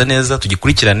kukitwoherereza neza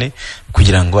tugikurikirane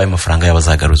kugira ngo ayo mafaranga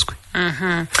yabazagaruzwe.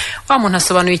 Wa muntu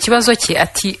asobanuye ikibazo cye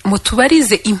ati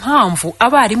mutubarize impamvu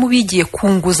abarimu bigiye ku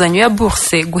nguzanyo ya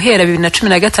bourse guhera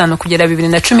 2015 kugera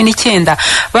 2019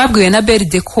 babwiwe na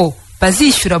BRD ko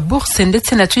bazishyura bourse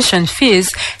ndetse na tuition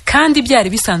fees kandi byari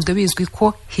bisanzwe bizwi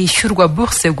ko hishyurwa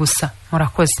bourse gusa.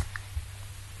 Murakoze.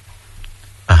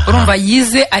 Urumva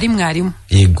yize ari mwarimu.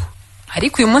 Yego.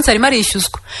 Ariko uyu munsi arimo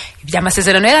arishyuzwa. Ibya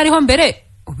masezerano yari ariho mbere,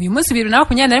 uyu munsi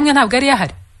 2021 ntabwo ari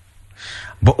yahari.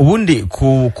 Ubundi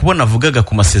kubona avugaga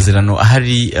ku masezerano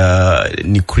ahari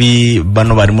ni kuri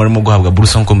bano barimo guhabwa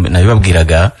buruse nko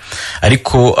nabibabwiraga,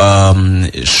 ariko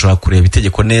shobora kureba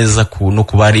itegeko neza no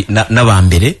kubari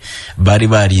n'abambere bari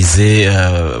barize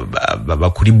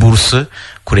bakuri buruse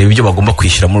kureba ibyo bagomba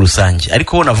kwishyura muri rusange.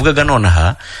 Ariko bo navugaga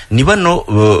nonaha ni bano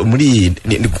muri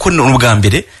kuko n'ubwa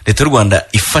mbere leta y'u Rwanda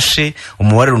ifashe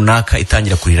umubare runaka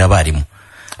itangira kurira abarimu.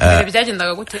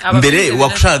 Byagendaga gute mbere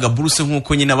wakushaka buruse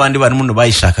nkuko nyine abandi barimo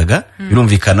bayishakaga,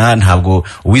 birumvikana ntabwo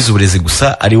uwize uburezi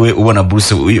gusa ari we ubona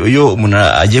buruse. Iyo umuntu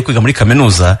agiye kwiga muri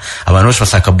kaminuza abantu bose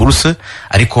basaka buruse,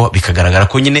 ariko bikagaragara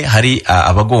ko nyine hari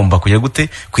abagomba kujya gute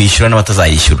kwishyura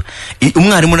n'abatazayishyura.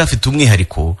 Umwarimu afite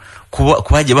umwihariko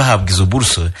kubagiye bahabwa izo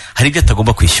buruse, hari ibyo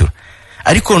atagomba kwishyura.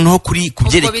 Ariko no kuri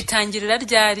kubyereka bitangirira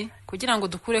ryari kugira ngo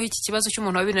dukureho iki kibazo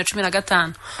cy'umuntu wa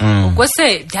 2015. Ubwo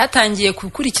se byatangiye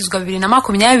gukurikizwa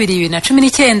 2020,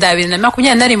 2019,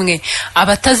 2021,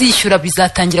 abatazishyura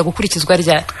bizatangira gukurikizwa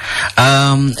ryari?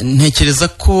 Ntekereza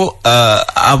ko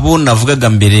abo navugaga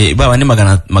mbere baba ni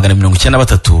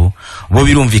 193 bo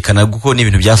birumvikana kuko ni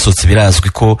ibintu byasohotse birazwi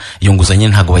ko iyo nguzanyo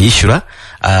ntago bayishyura,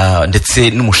 ndetse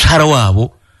n'umushahara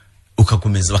wabo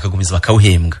bakagumiza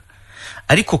bakawuhembwa.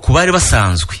 Ariko ku bari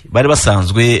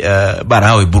basanzwe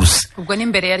barahawe buruse, ubwo ni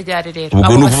mbere ya ryari rero?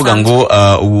 Ubwo ni ukuvuga ngo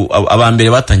abambere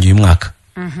batangiye uyu mwaka,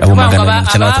 abo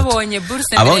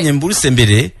 193 abonye buruse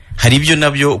mbere. Hari ibyo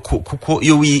nabyo kuko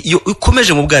iyo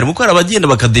ukomeje mu bwarimu kuko abagenda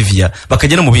bakadeviya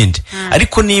bakagera mu bindi.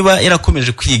 Ariko niba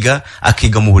yarakomeje kwiga,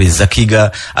 akiga mu burezi,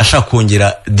 akiga ashaka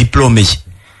kongera diplome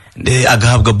ye,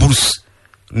 agahabwa buruse.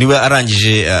 Niba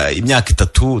arangije imyaka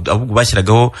 3 ahubwo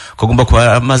bashyiragaho ko agomba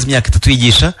kuba amaze imyaka 3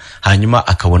 yigisha, hanyuma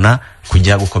akabona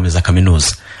kujya gukomeza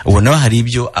kaminuza. Ubona hari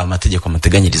ibyo amategeko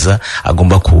amuteganyiriza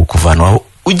agomba kuvanwaho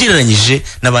ugereranyije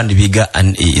n'abandi biga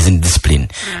izindi discipline.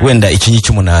 Wenda iki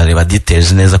ngiki umuntu areba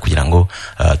details neza kugira ngo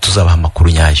tuzabaha amakuru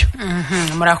nyayo.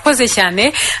 Murakoze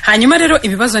cyane. Hanyuma rero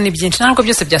ibibazo ni byinshi ntabwo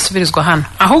byose byasubirizwa hano,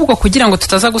 ahubwo kugira ngo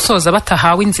tutaza gusoza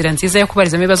batahawe inzira nziza yo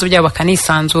kubarizamo ibibazo byabo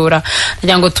bakanisanzura,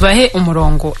 kugira ngo tubahe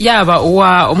umurongo yaba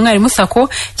uwa Umwarimu SACCO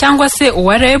cyangwa se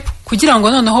uwa REB, kugira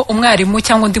ngo noneho umwarimu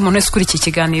cyangwa undi muntu wese kuri iki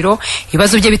kiganiro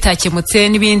ibibazo bye bitakemutse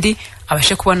n'ibindi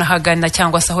abashe kubona hagana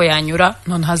cyangwa se aho yanyura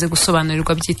none haze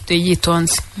gusobanurirwa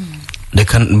yitonze.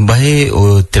 Reka mbahe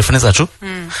telefone zacu.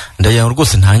 Ndagira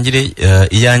rwose ntangire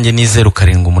iyanjye ni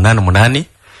 0788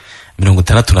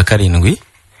 67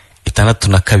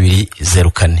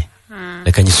 6204.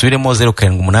 Reka nyisubiremo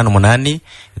 0788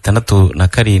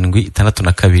 67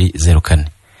 6204.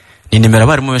 Ni nimero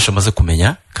abarimu benshi bamaze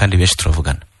kumenya kandi benshi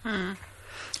turavugana.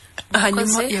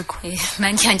 Hanyuma yego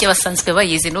nanjye basanzwe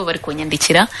bayizi no bari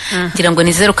kunyandikira ngira ngo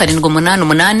ni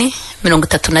 0788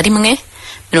 31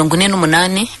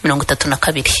 48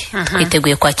 32.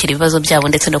 Twiteguye kwakira ibibazo byabo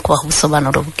ndetse no kubaha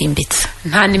ubusobanuro bwimbitse.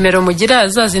 Nta nimero mugira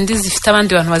zazindi zifite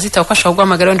abandi bantu bazita ko ashobora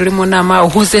guhamagara ndi mu nama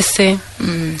uhuze se?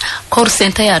 Call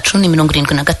center yacu ni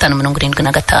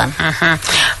 75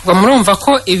 Ubwo murumva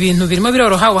ko ibintu birimo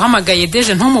biroroha. Uhamagaye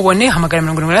deje ntumubone, hamagara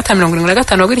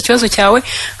 75 wabwira ikibazo cyawe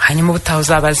hanyuma ubutaha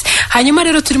uzabaze. Hanyuma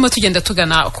rero turimo tugenda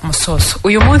tugana ku musozo.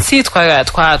 Uyu munsi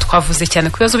twavuze cyane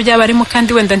ku bibazo by'abarimu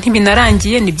kandi wenda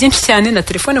ntibinarangiye, ni byinshi cyane, na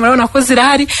telefone murabona ko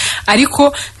zirahari,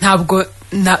 ariko ntabwo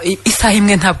isaha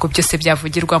imwe ntabwo byose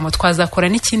byavugirwamo. Twazakora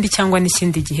n'ikindi cyangwa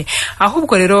n'ikindi gihe.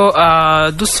 Ahubwo rero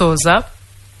dusoza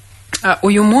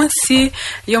uyu munsi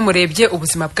iyo murebye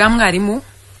ubuzima bwa mwarimu,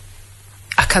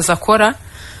 akaza akora,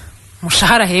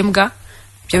 mushahara hembwa,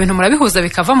 ibyo bintu murabihuza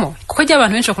bikavamo, kuko ajya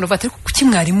abantu benshi bakunda kuvuga ati kuki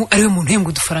mwarimu ariwe muntu uhembwa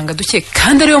udufaranga duke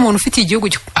kandi ariwe muntu ufitiye igihugu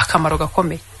akamaro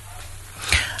gakomeye.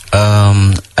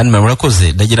 Anima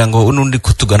murakoze, ndagira ngo unundi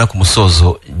kutugana ku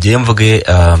musozo ngiye mvuge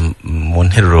mu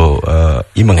nteruro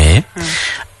imwe.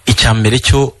 Icyambere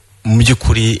cyo mu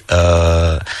by'ukuri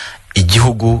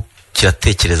igihugu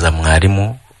kiratekereza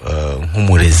mwarimu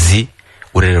nk'umurezi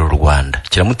urerera u Rwanda,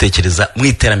 kiramutekereza mu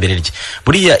iterambere rye.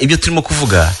 Buriya ibyo turimo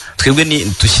kuvuga twebwe ni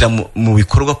dushyira mu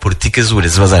bikorwa politike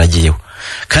z'uburezi bazaragiyeho,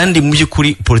 kandi mu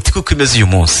by'ukuri politike uko imeze uyu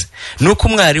munsi nuko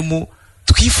mwarimu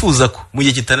twifuza ko mu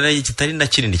gihe kitari na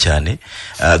kinini cyane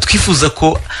twifuza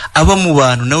ko aba mu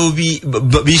bantu nabo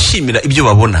bishimira ibyo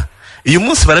babona. Uyu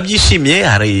munsi barabyishimiye,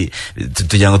 hari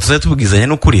tugira ngo tuzaye tubwizanya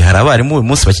n'ukuri, hari abarimu uyu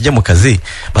munsi bakijya mu kazi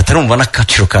batarumva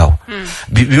n'akaciro kawo.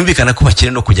 Bimvikana ko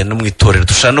bakire no kujya no mu itorero,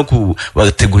 dushaka no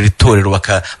kubategurira itorero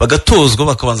bagatozwa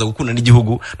bakabanza gukunda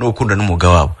n'igihugu no gukunda n'umwuga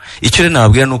wabo. Icyo rero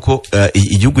nababwira nuko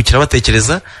igihugu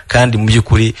kirabatekereza, kandi mu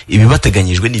by'ukuri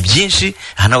ibibateganyijwe ni byinshi,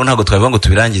 ntabwo twabivuga ngo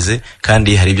tubirangize,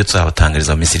 kandi hari ibyo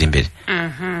tuzabatangariza mu minsi iri imbere.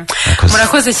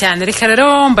 Murakoze cyane. Reka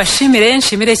rero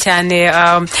nshimire cyane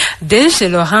D.G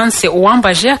Laurence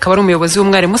Uwambaje, akaba ari umuyobozi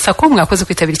w'Umwarimu SACCO, mwakoze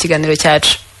kwitabira ikiganiro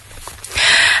cyacu.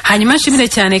 Hanyuma nshimire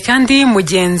cyane kandi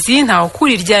Mugenzi N,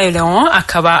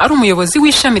 akaba ari umuyobozi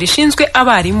w'ishami rishinzwe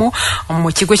abarimu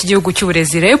mu kigo cy'igihugu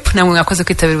cy'uburezi REP, namwe mwakoze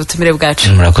kwitabira ubutumire bwacu.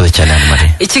 Murakoze cyane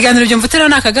Marie. Ikiganiro byo mvutera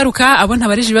nakagaruka, abo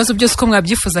ntabarije ibibazo byose uko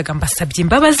mwabyifuzaga mbasabye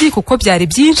imbabazi kuko byari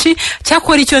byinshi,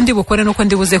 cyakora icyo ndi bukore nuko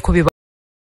ndi buze kubiba